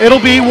 It'll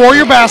be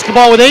Warrior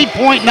basketball with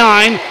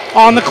 8.9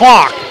 on the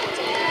clock.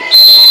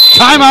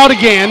 Timeout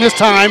again. This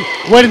time,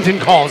 Weddington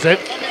calls it.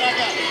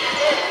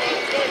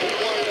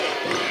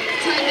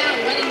 Timeout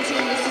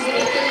Weddington. This is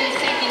a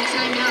 30-second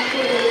timeout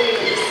for the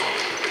Warriors.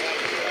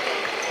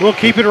 We'll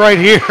keep it right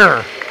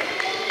here.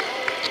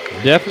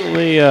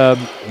 Definitely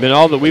been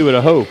all that we would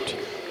have hoped.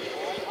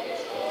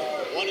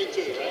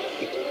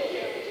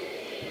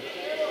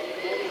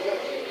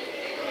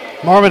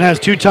 Marvin has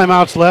 2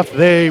 timeouts left.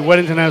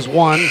 Weddington has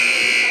 1.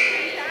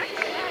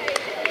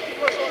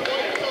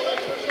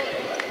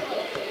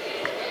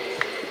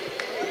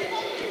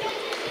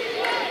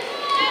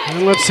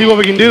 And let's see what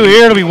we can do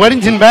here. It'll be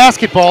Weddington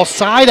basketball,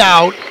 side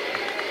out.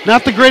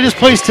 Not the greatest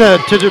place to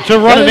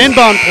run an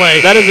inbound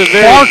play. That is a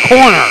far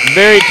corner.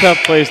 Very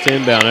tough place to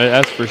inbound,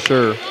 that's for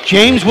sure.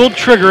 James will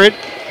trigger it.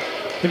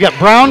 They've got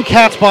Brown,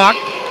 Katzbach,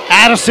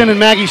 Addison, and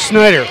Maggie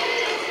Snyder.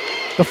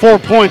 The 4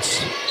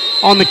 points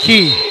on the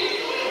key.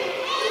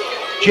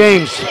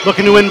 James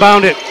looking to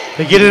inbound it.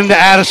 They get it into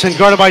Addison,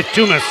 guarded by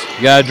Toomas.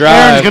 You gotta drive.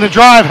 Aaron's going to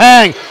drive,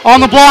 hang. On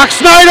the block,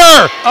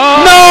 Snyder!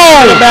 Oh, no!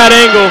 a bad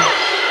angle.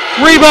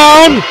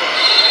 Rebound.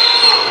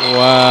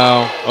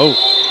 Wow. Oh.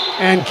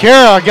 And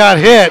Kara got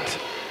hit.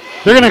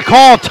 They're going to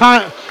call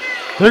time.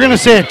 They're going to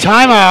say a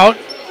timeout.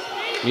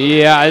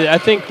 Yeah, I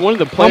think one of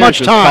the players How much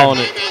was time? calling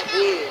it.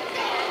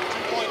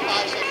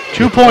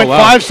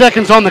 2.5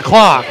 seconds on the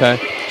clock. Okay.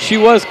 She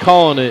was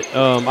calling it.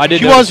 I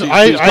didn't She know was. she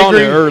I was calling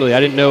agree. it early. I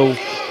didn't know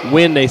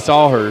when they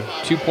saw her.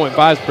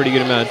 2.5 is a pretty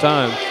good amount of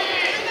time.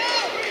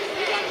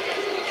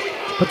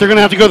 But they're going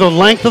to have to go the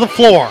length of the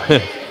floor.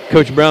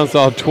 Coach Brown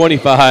saw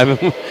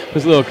 25 and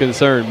was a little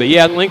concerned. But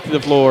yeah, length of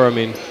the floor, I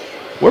mean,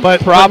 we're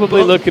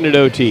probably looking at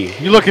OT.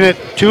 You're looking at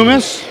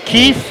Toomas,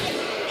 Keefe,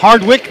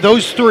 Hardwick,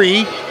 those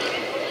three.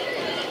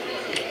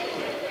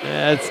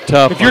 That's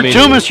tough. If you're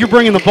Toomas, you're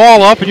bringing the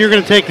ball up and you're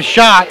going to take the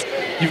shot.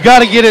 You've got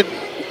to get it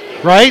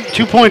right.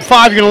 2.5,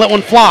 you're going to let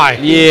one fly.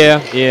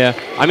 Yeah.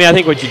 I mean, I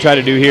think what you try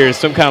to do here is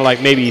some kind of like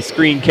maybe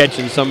screen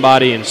catching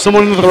somebody and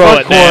someone into the throw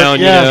front it court, down,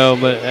 yeah. you know,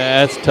 but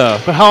that's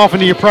tough. But how often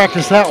do you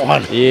practice that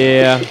one?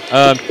 Yeah.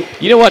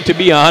 You know what, to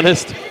be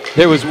honest,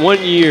 there was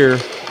 1 year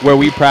where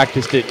we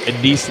practiced it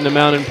a decent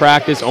amount in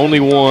practice,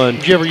 only one.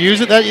 Did you ever use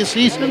it that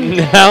season?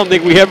 I don't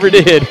think we ever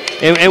did.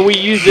 And we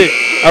used it,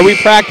 or we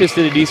practiced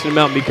it a decent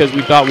amount because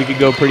we thought we could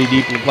go pretty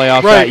deep in the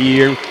playoffs that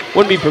year.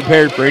 Wouldn't be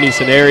prepared for any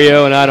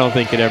scenario, and I don't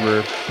think it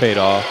ever paid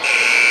off.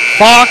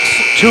 Fox,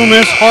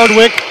 Toomas,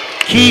 Hardwick,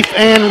 Keefe,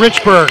 and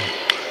Richburg.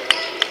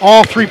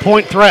 All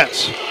 3-point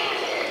threats.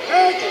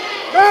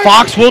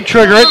 Fox will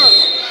trigger it.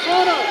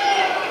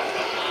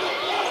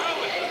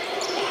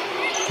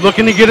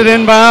 Looking to get it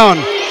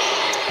inbound.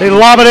 They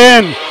lob it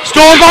in.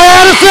 Stolen by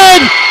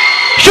Addison.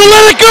 She'll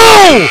let it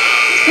go.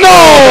 No.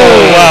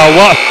 Oh, wow.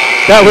 What?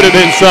 That would have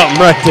been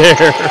something right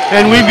there.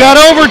 And we've got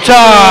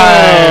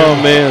overtime. Oh,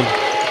 man.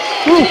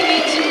 Whew.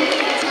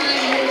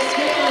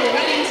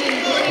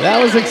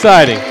 That was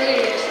exciting.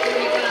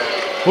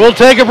 We'll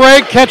take a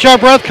break, catch our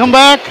breath, come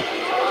back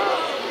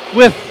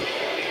with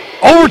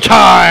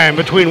overtime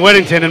between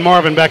Weddington and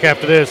Marvin back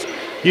after this.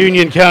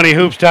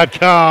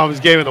 UnionCountyHoops.com's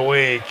Game of the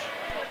Week.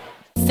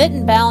 Fit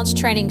and Balance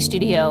Training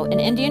Studio in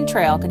Indian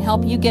Trail can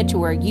help you get to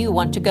where you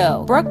want to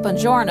go. Brooke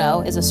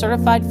Bongiorno is a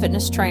certified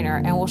fitness trainer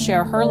and will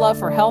share her love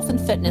for health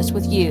and fitness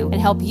with you and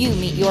help you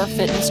meet your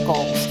fitness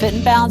goals. Fit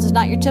and Balance is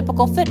not your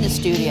typical fitness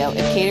studio.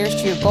 It caters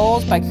to your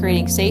goals by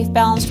creating safe,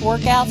 balanced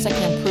workouts that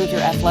can improve your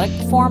athletic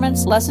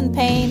performance, lessen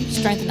pain,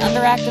 strengthen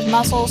underactive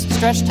muscles,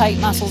 stretch tight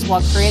muscles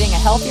while creating a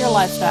healthier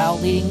lifestyle,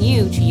 leading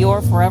you to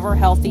your forever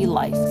healthy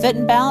life. Fit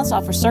and Balance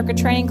offers circuit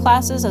training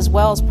classes as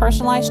well as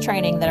personalized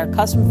training that are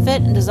custom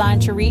fit and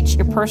designed to reach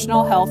your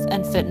personal health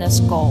and fitness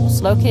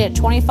goals. Located at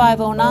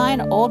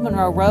 2509 Old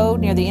Monroe Road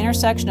near the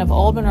intersection of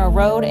Old Monroe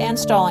Road and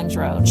Stallings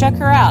Road. Check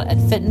her out at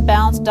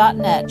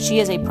fitandbalance.net. She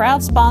is a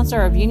proud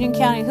sponsor of Union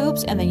County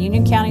Hoops and the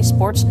Union County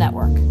Sports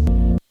Network.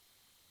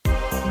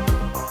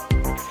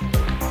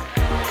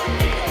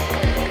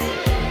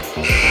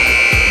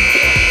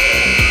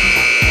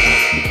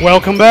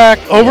 Welcome back.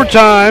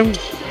 Overtime.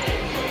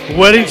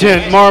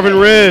 Weddington, Marvin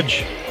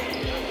Ridge.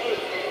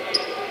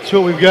 That's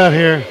what we've got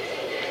here.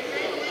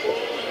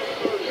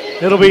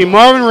 It'll be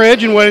Marvin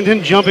Ridge and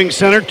Weddington jumping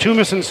center,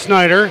 Toomas and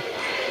Snyder.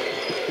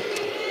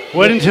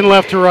 Weddington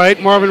left to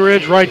right, Marvin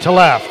Ridge right to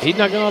left. He's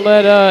not going to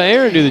let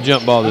Aaron do the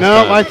jump ball this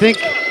time. No, I think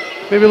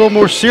maybe a little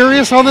more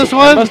serious on this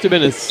one. That must have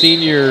been a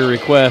senior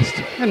request.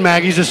 And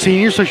Maggie's a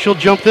senior, so she'll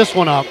jump this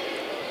one up.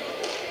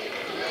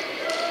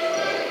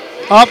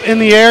 Up in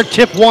the air,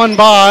 tip one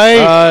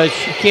by.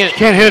 She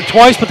can't hit it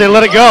twice, but they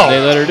let it go.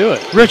 They let her do it.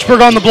 Richburg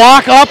on the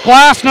block, up,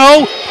 glass,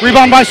 no.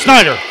 Rebound by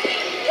Snyder.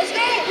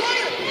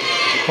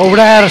 Over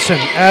to Addison.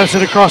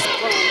 Addison across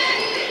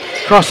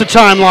the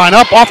timeline.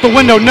 Up, off the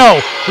window,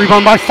 no.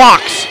 Rebound by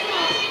Fox.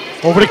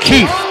 Over to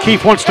Keefe.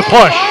 Keefe wants to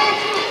push.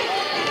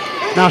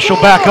 Now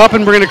she'll back up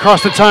and bring it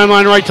across the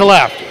timeline right to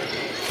left.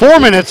 4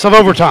 minutes of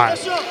overtime.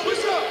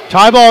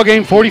 Tie ball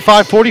game,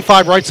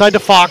 45-45, right side to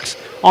Fox.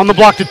 On the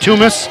block to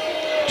Toomas.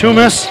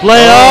 Toomas,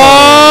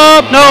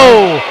 layup,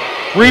 no.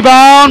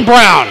 Rebound,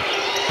 Brown.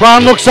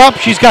 Brown looks up,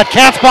 she's got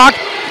Katzbach.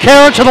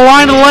 Kara to the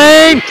line of the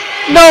lane.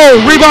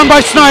 No, rebound by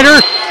Snyder.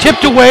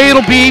 Tipped away,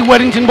 it'll be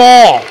Weddington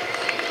ball.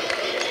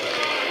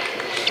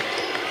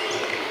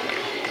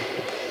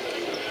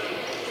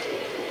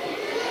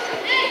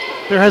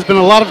 There has been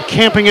a lot of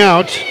camping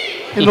out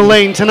in the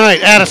lane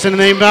tonight. Addison, and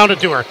they inbound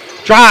it to her.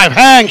 Drive,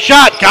 hang,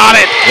 shot, got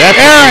it.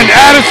 Aaron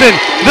Addison,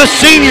 the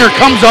senior,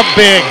 comes up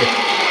big.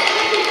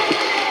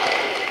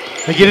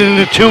 They get it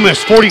into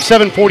Toomas,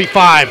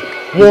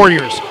 47-45,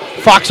 Warriors.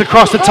 Fox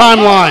across the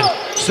timeline.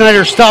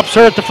 Snyder stops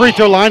her at the free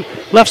throw line.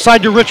 Left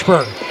side to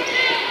Richburg.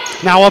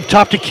 Now up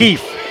top to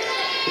Keefe.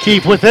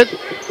 Keefe with it.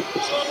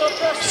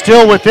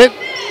 Still with it.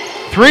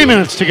 3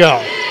 minutes to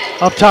go.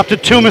 Up top to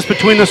Toomis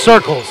between the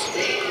circles.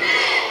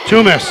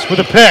 Toomis with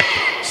a pick.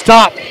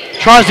 Stop.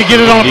 Tries to get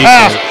it on a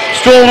pass.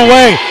 Stolen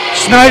away.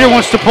 Snyder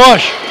wants to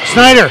push.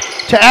 Snyder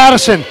to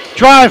Addison.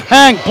 Drive,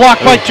 hang,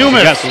 blocked by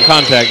Toomis. Got some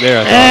contact there,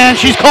 I thought. And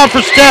she's called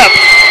for step.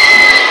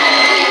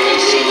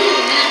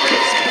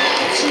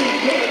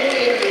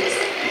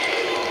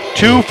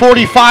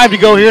 2:45 to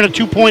go here in a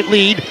 2-point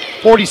lead.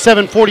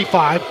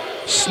 47-45.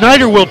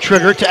 Snyder will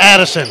trigger to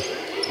Addison.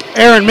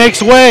 Aaron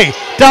makes way.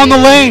 Down the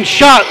lane.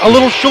 Shot a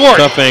little short.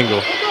 Tough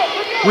angle.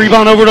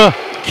 Rebound over to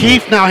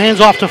Keefe. Now hands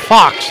off to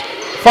Fox.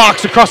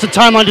 Fox across the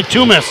timeline to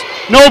Toomis.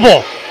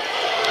 Noble.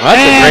 Well, that's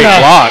a great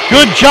block.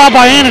 Good job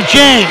by Anna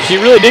James. She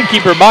really did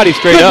keep her body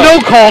straight up.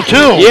 Good no call,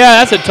 too.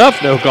 Yeah, that's a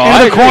tough no call.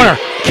 In the corner.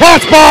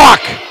 Katzbach.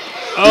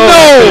 Oh,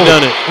 no.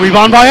 done it.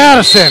 Rebound by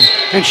Addison.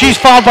 And she's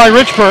fouled by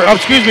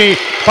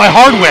by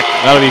Hardwick.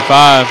 That'll be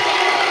 5.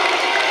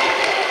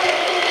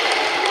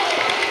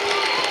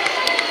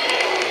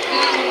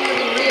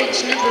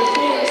 Ridge, number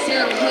 4,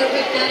 Sarah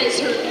Hardwick. That is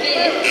her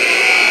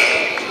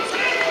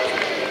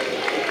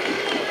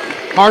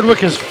 5th.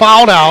 Hardwick is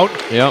fouled out.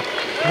 Yep.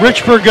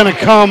 Richburg going to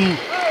come.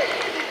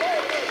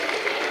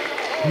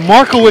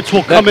 Markowitz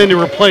will come in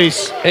to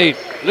replace. Hey,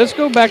 let's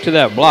go back to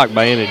that block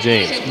by Anna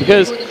James,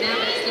 because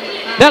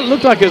that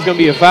looked like it was going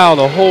to be a foul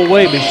the whole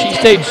way, but she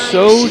stayed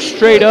so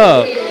straight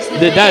up.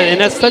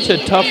 And that's such a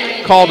tough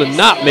call to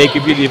not make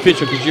if you're the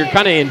official, because you're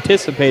kind of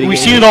anticipating. We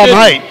see it all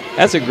night.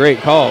 That's a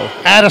great call.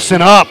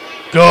 Addison up.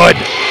 Good.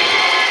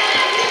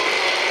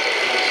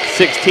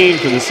 16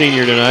 for the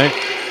senior tonight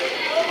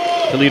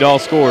to lead all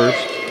scorers.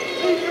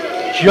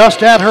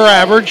 Just at her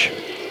average.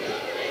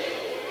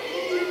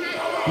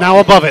 Now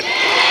above it.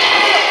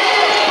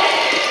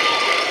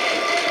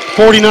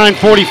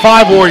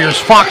 49-45 Warriors.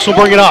 Fox will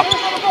bring it up.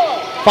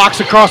 Fox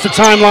across the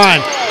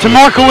timeline to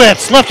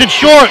Markowitz. Left it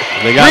short.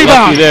 They got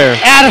Rebound. lucky there.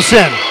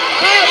 Addison.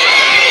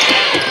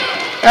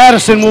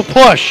 Addison will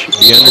push.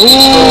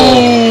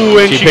 Ooh,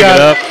 and she got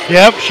it up.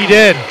 Yep, she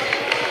did.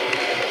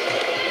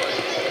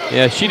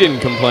 Yeah, she didn't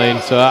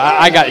complain, so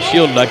I got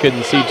shielded. I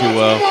couldn't see too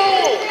well.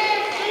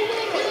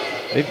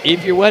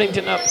 If you're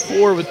Weddington up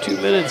 4 with 2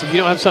 minutes, if you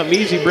don't have something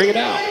easy, bring it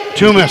out.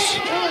 Toomis.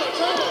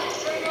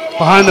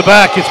 Behind the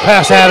back, it's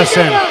past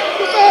Addison.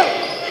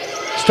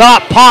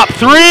 Stop, pop,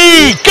 3,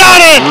 got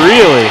it!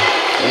 Really?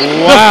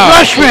 Wow. The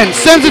freshman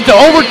sends it to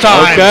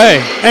overtime. Okay.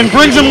 And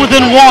brings them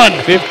within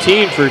 1.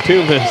 15 for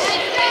Toomis.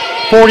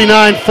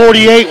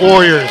 49-48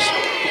 Warriors.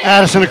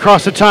 Addison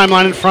across the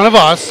timeline in front of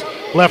us,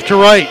 left to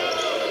right.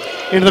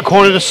 Into the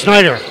corner to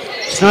Snyder.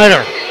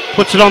 Snyder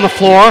puts it on the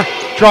floor.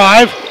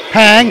 Drive,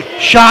 hang,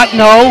 shot,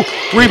 no.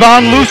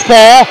 Rebound, loose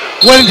ball.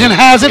 Weddington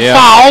has it,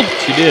 fouled.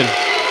 She did.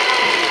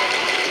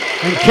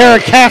 And Kara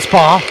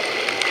Katzbach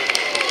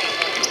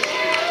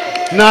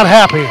not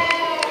happy.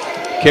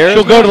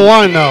 She'll go to the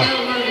line, though.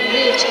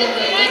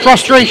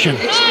 Frustration.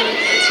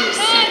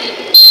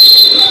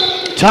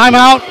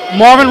 Timeout.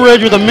 Marvin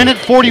Ridge with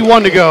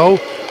 1:41 to go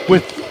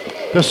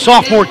with the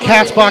sophomore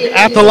Katzbach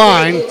at the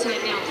line.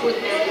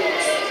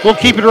 We'll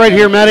keep it right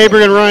here. Matt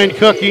Aberg and Ryan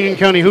Cook,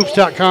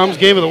 UnionCountyHoops.com's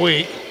Game of the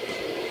Week.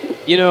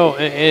 You know,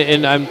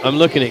 and I'm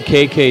looking at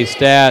KK's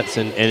stats,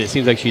 and it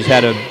seems like she's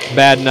had a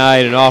bad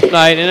night, an off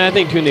night, and I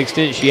think to an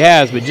extent she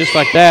has, but just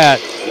like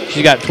that,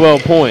 she's got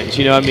 12 points.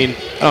 You know, I mean,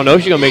 I don't know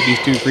if she's going to make these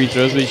 2 free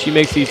throws, but she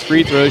makes these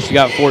free throws, she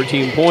got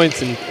 14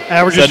 points, and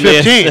averages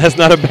 15. That's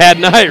not a bad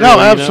night, no,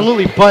 really.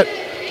 Absolutely, you know? But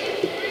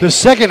the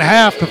second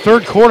half, the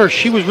third quarter,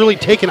 she was really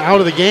taken out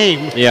of the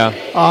game. Yeah.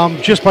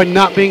 Just by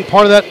not being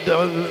part of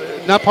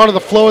that, not part of the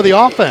flow of the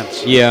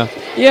offense. Yeah.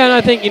 Yeah, and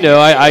I think, you know,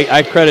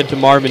 I credit to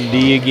Marvin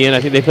D again. I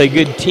think they play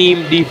good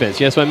team defense.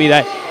 Yes, I mean,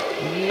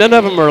 none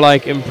of them are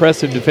like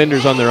impressive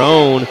defenders on their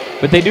own,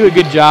 but they do a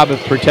good job of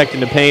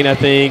protecting the paint, I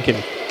think,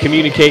 and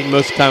communicating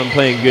most of the time and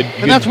playing good.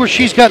 And that's where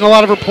she's gotten a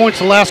lot of her points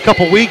the last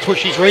couple weeks, where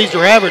she's raised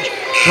her average,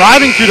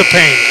 driving through the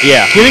paint,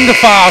 getting the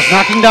fouls,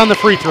 knocking down the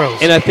free throws.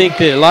 And I think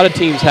that a lot of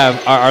teams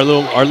are a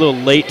little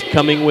late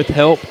coming with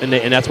help, and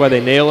that's why they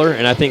nail her.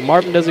 And I think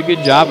Marvin does a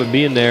good job of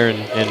being there, and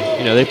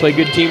you know, they play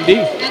good team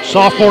D.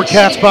 Sophomore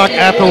Katzbach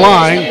at the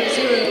line.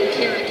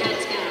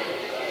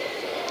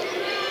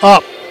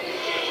 Up.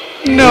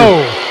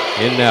 No.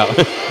 In and out.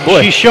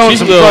 Boy, she's showing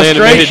some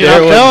frustration,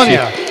 I'm telling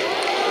you.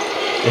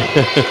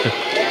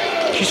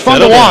 She's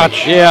fun to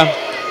watch. Yeah.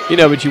 You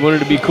know, but you want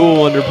her to be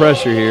cool under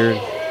pressure here.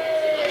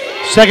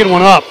 Second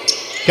one up.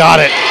 Got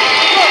it.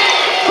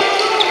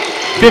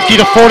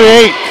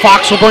 50-48.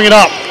 Fox will bring it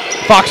up.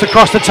 Fox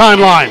across the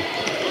timeline.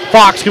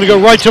 Fox going to go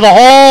right to the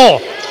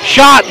hole.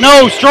 Shot,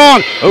 no,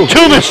 strong.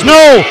 Toomis,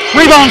 no.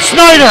 Rebound,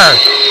 Snyder.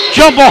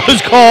 Jump ball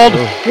is called.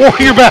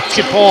 Warrior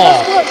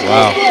basketball.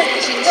 Wow.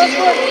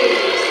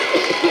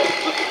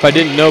 If I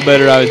didn't know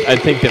better,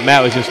 I'd think that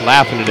Matt was just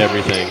laughing at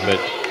everything, but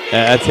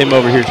that's him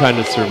over here trying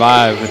to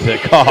survive with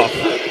that cough.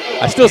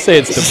 I still say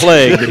it's the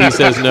plague, but he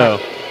says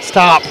no.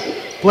 Stop.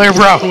 Blair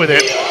Brown with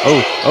it.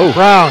 Oh.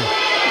 Brown.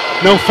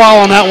 No foul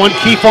on that one.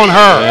 Keep on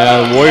her.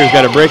 Yeah, the Warriors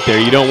got a break there.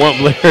 You don't want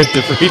Blair at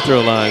the free throw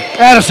line.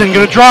 Addison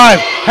going to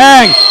drive.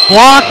 Hang.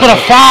 Block, but a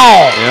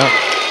foul. Yeah.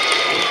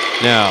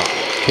 Now,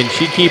 Can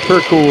she keep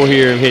her cool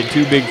here and hit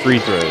 2 big free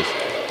throws?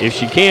 If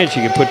she can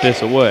put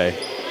this away.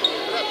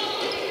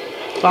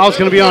 Foul's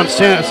going to be on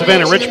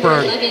Savannah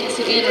Richburg. 11,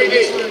 Savannah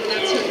Richburg,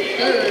 that's her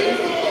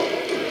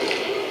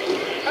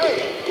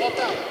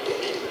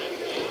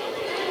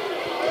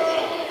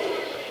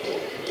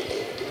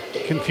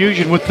third.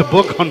 Confusion with the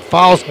book on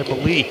fouls, I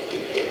believe.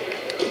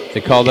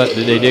 They call that.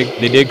 They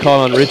did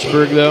call on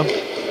Richburg though.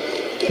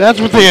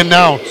 That's what they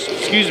announced.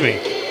 Excuse me.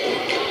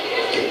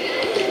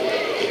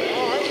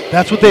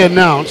 That's what they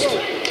announced.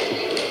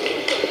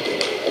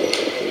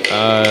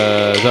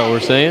 Is that what we're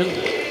saying?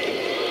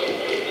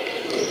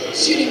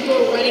 Shooting for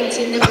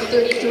Reddington, number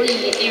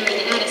 33, Aaron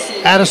Addison.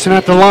 Addison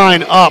at the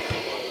line, up.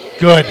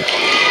 Good.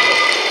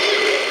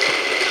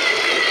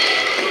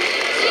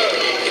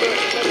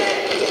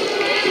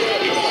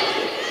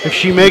 If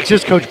she makes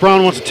this, Coach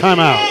Brown wants a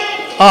timeout.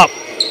 Up.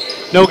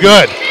 No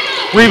good.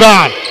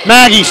 Rebound.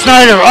 Maggie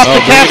Snyder up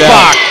the catch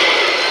block.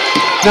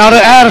 Now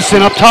to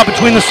Addison up top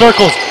between the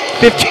circles.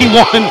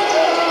 51.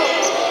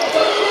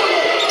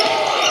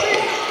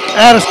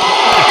 Addison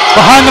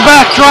behind the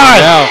back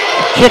drive. Out.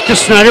 Kick to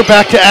Snyder,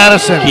 back to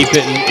Addison. Keep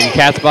it in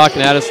Katzbach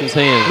and Addison's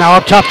hands. Now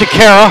up top to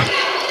Kara.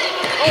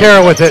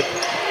 Kara with it.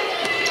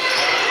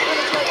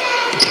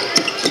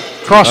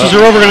 Crosses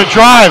her over, going to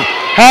drive.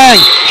 Hang.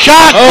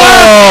 Shot. Oh.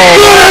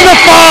 Good in the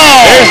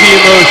foul. There's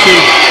the emotion.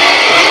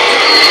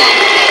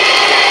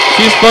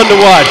 She's fun to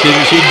watch,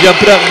 isn't she?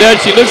 Jumping up and down.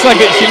 She looks like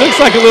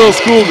a little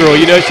schoolgirl.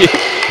 You know, she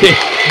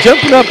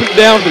jumping up and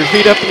down with her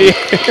feet up in the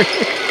air.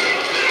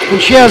 And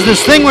she has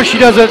this thing where she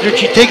does it.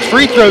 She takes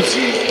free throws.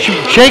 She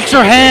shakes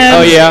her hands.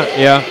 Oh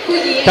yeah.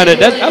 Kind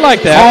of. I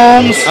like that.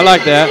 Palms. I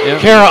like that. Yeah.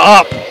 Kara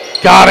up.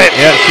 Got it.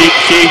 Yeah.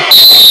 She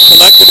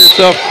collected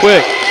herself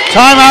quick.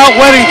 Timeout,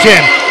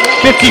 Weddington.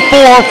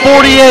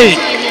 54-48.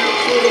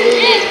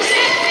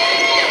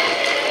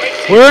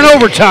 We're in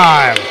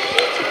overtime.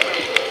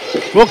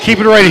 We'll keep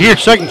it right here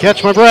so I can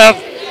catch my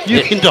breath.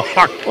 You can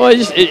talk. Well,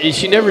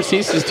 she never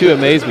ceases to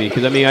amaze me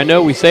because I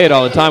know we say it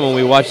all the time when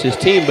we watch this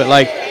team, but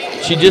like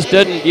she just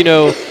doesn't,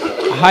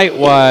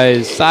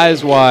 height-wise,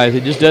 size-wise,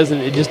 it just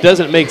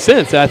doesn't make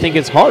sense. I think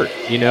it's heart.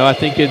 I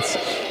think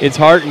it's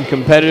heart and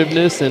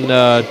competitiveness and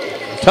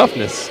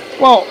toughness.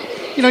 Well,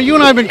 you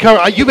and I have been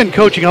you've been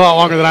coaching a lot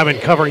longer than I've been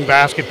covering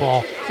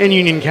basketball in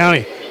Union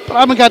County, but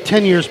I've got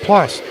 10 years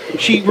plus.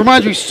 She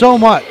reminds me so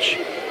much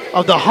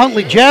of the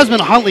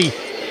Jasmine Huntley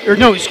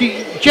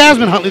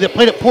that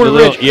played at Porter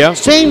Ridge. Yeah.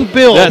 Same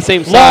build, that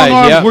same size,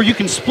 long arms where you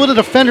can split a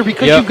defender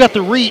because you've got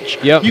the reach.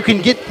 Yep. You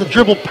can get the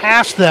dribble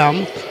past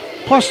them.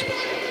 Plus,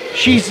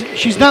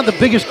 she's not the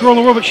biggest girl in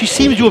the world, but she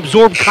seems to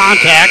absorb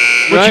contact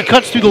when she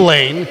cuts through the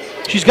lane.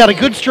 She's got a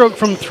good stroke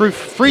from the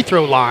free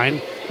throw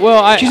line.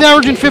 Well, she's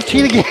averaging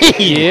 15 a game.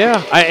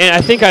 Yeah,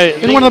 I think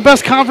in one of the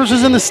best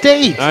conferences in the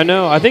state. I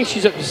know. I think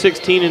she's up to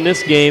 16 in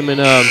this game,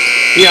 and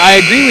I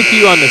agree with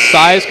you on the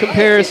size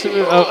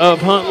comparison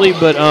of Huntley,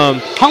 but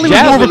Huntley was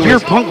more of a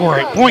pure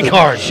point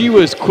guard. She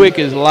was quick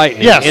as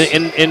lightning. Yes,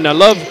 and I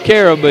love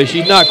Kara, but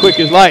she's not quick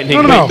as lightning.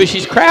 No. But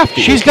she's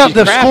crafty. She's got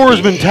the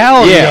scorer's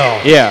mentality,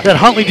 that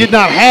Huntley did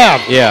not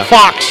have. Yeah.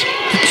 Fox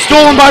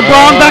stolen by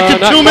Braun, back to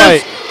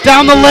Toomas,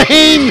 down the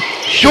lane.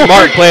 Short.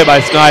 Smart play by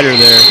Snyder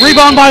there.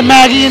 Rebound by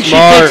Maggie, and she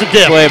takes a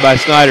dip. Smart play by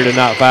Snyder to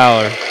not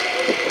foul her.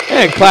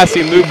 And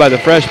classy move by the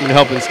freshman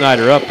helping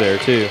Snyder up there,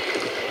 too.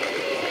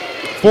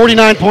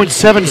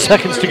 49.7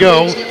 seconds to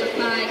go.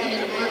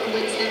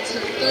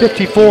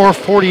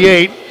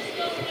 54-48. I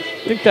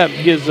think that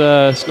gives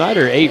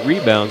Snyder 8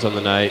 rebounds on the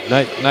night.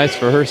 Nice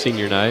for her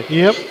senior night.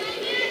 Yep.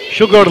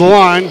 She'll go to the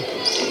line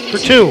for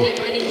 2.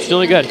 She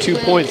only got 2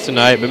 points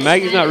tonight, but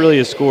Maggie's not really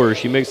a scorer.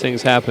 She makes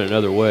things happen in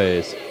other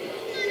ways.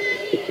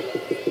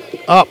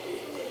 Up.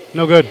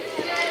 No good.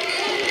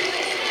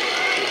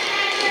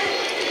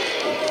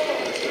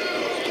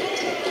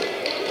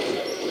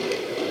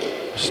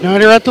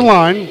 Snyder at the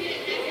line.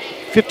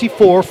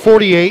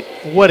 54-48,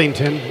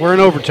 Weddington. We're in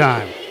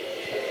overtime.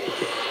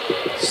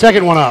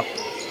 Second one up.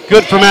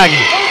 Good for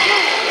Maggie.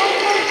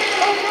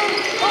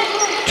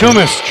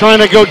 Toomas trying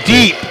to go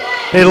deep.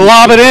 They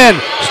lob it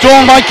in.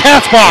 Stolen by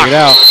Katzbach.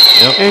 Yep.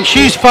 And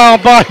she's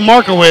fouled by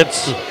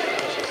Markowitz.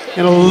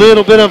 And a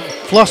little bit of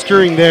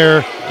flustering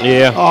there.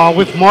 Yeah.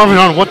 With Marvin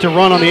on what to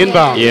run on the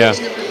inbound. Yeah.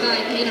 Number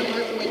 5, Hannah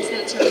Markowitz,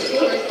 that's her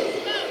fourth.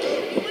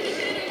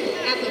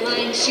 At the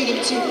line,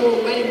 shooting 2 for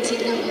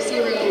Weddington, number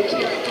 0,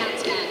 Kara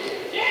Katzbach.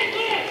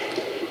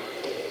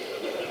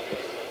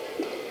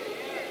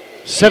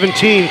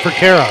 17 for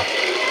Kara.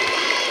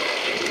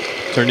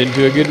 Turned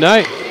into a good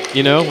night.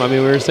 We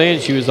were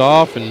saying she was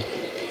off and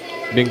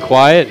been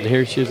quiet, and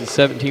here she is at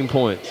 17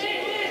 points.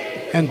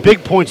 And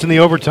big points in the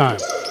overtime.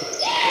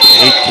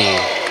 18.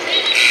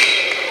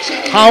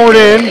 Howard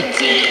in.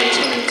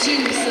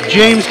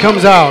 James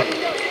comes out.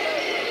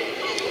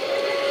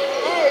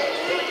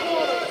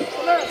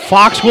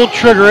 Fox will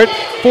trigger it.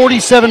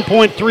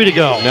 47.3 to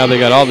go. Now they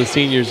got all the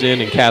seniors in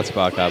and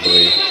Katzbach, I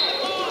believe.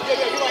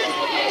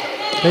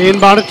 They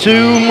inbound it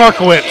to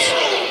Markowitz.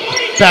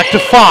 Back to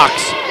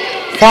Fox.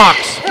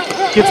 Fox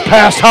gets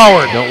past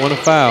Howard. Don't want to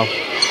foul.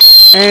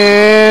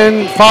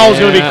 And foul's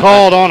going to be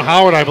called on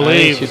Howard, I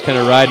believe. She's kind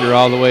of riding her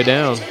all the way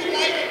down.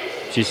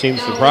 She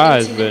seems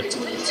surprised, but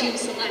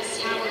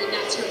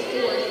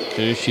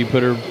as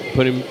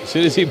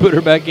soon as he put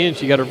her back in,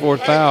 she got her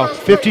fourth foul.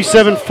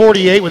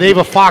 57-48 with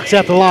Ava Fox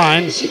at the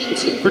line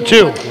for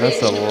 2. That's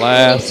the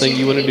last thing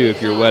you want to do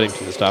if you're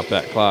Weddington, to stop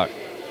that clock.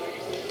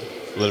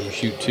 Let them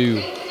shoot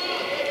 2.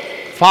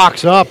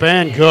 Fox up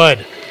and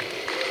good.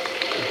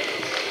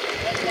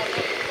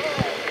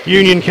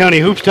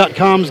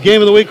 UnionCountyHoops.com's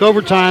Game of the Week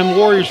overtime.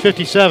 Warriors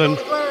 57.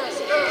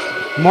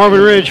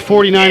 Marvin Ridge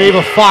 49.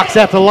 Ava Fox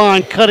at the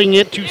line, cutting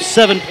it to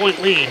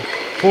 7-point lead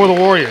for the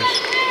Warriors.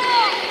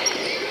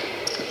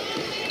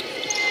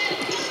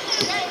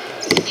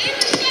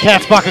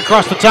 Katzbach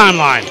across the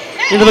timeline.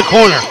 Into the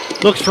corner.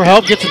 Looks for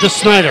help. Gets it to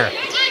Snyder.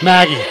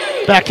 Maggie.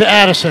 Back to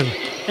Addison.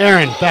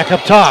 Aaron back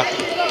up top.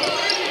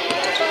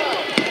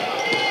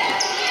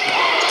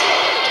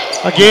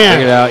 Again.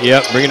 Bring it out.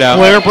 Yep, bring it out.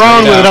 Blair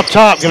Brown with it up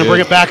top. Going to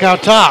bring it back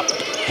out top.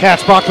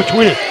 Katzbach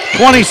between it.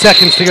 20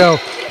 seconds to go.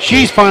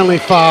 She's finally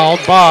fouled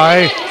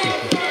by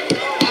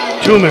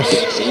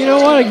Toomas. You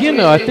know what? Again,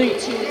 though, I think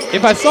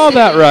if I saw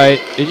that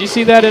right, did you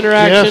see that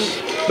interaction?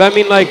 Yes. But I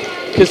mean, like,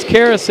 because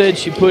Kara said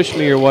she pushed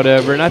me or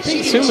whatever, and I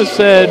think Toomas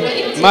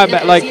said my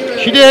bad. Like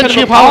she did.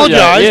 She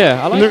apologized.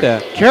 Yeah, I like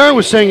that. Kara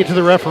was saying it to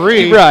the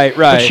referee. Right.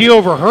 But she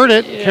overheard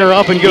it. Yeah. Kara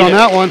up and good on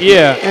that one.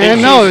 Yeah.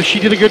 And no, she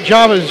did a good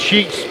job as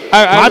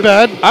my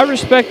bad. I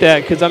respect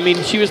that because, I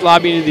mean, she was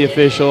lobbying to the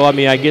official. I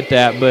mean, I get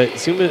that. But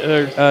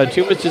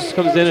Toomas just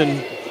comes in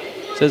and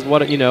says,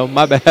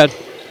 my bad.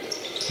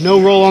 No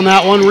roll on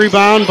that one.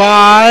 Rebound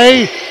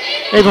by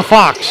Ava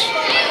Fox.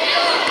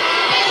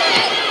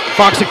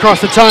 Fox across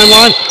the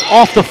timeline.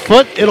 Off the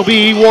foot. It'll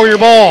be Warrior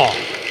ball.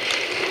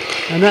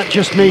 And that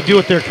just may do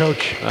it there,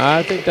 Coach.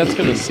 I think that's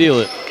going to seal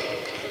it.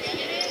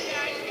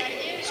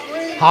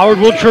 Howard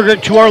will trigger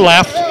it to our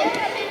left.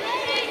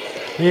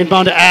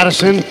 Inbound to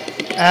Addison.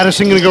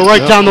 Addison going to go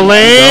right down the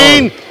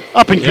lane.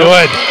 Up and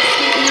good.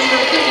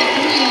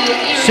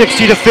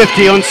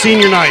 60-50 on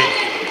senior night.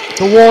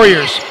 The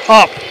Warriors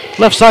up.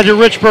 Left side to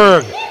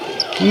Richburg.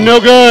 No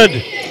good.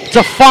 It's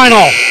a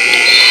final.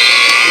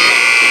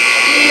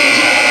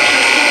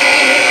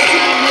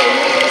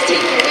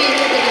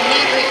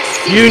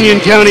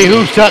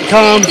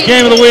 UnionCountyHoops.com's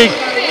Game of the Week.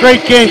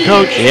 Great game,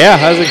 Coach. Yeah,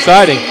 that was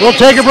exciting. We'll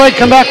take a break,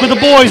 come back with the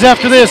boys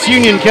after this.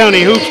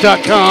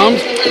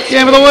 UnionCountyHoops.com's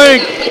Game of the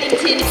Week.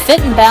 Fit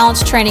and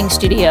Balance Training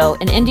Studio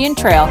in Indian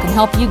Trail can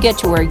help you get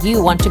to where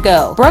you want to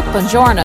go. Brooke Bongiorno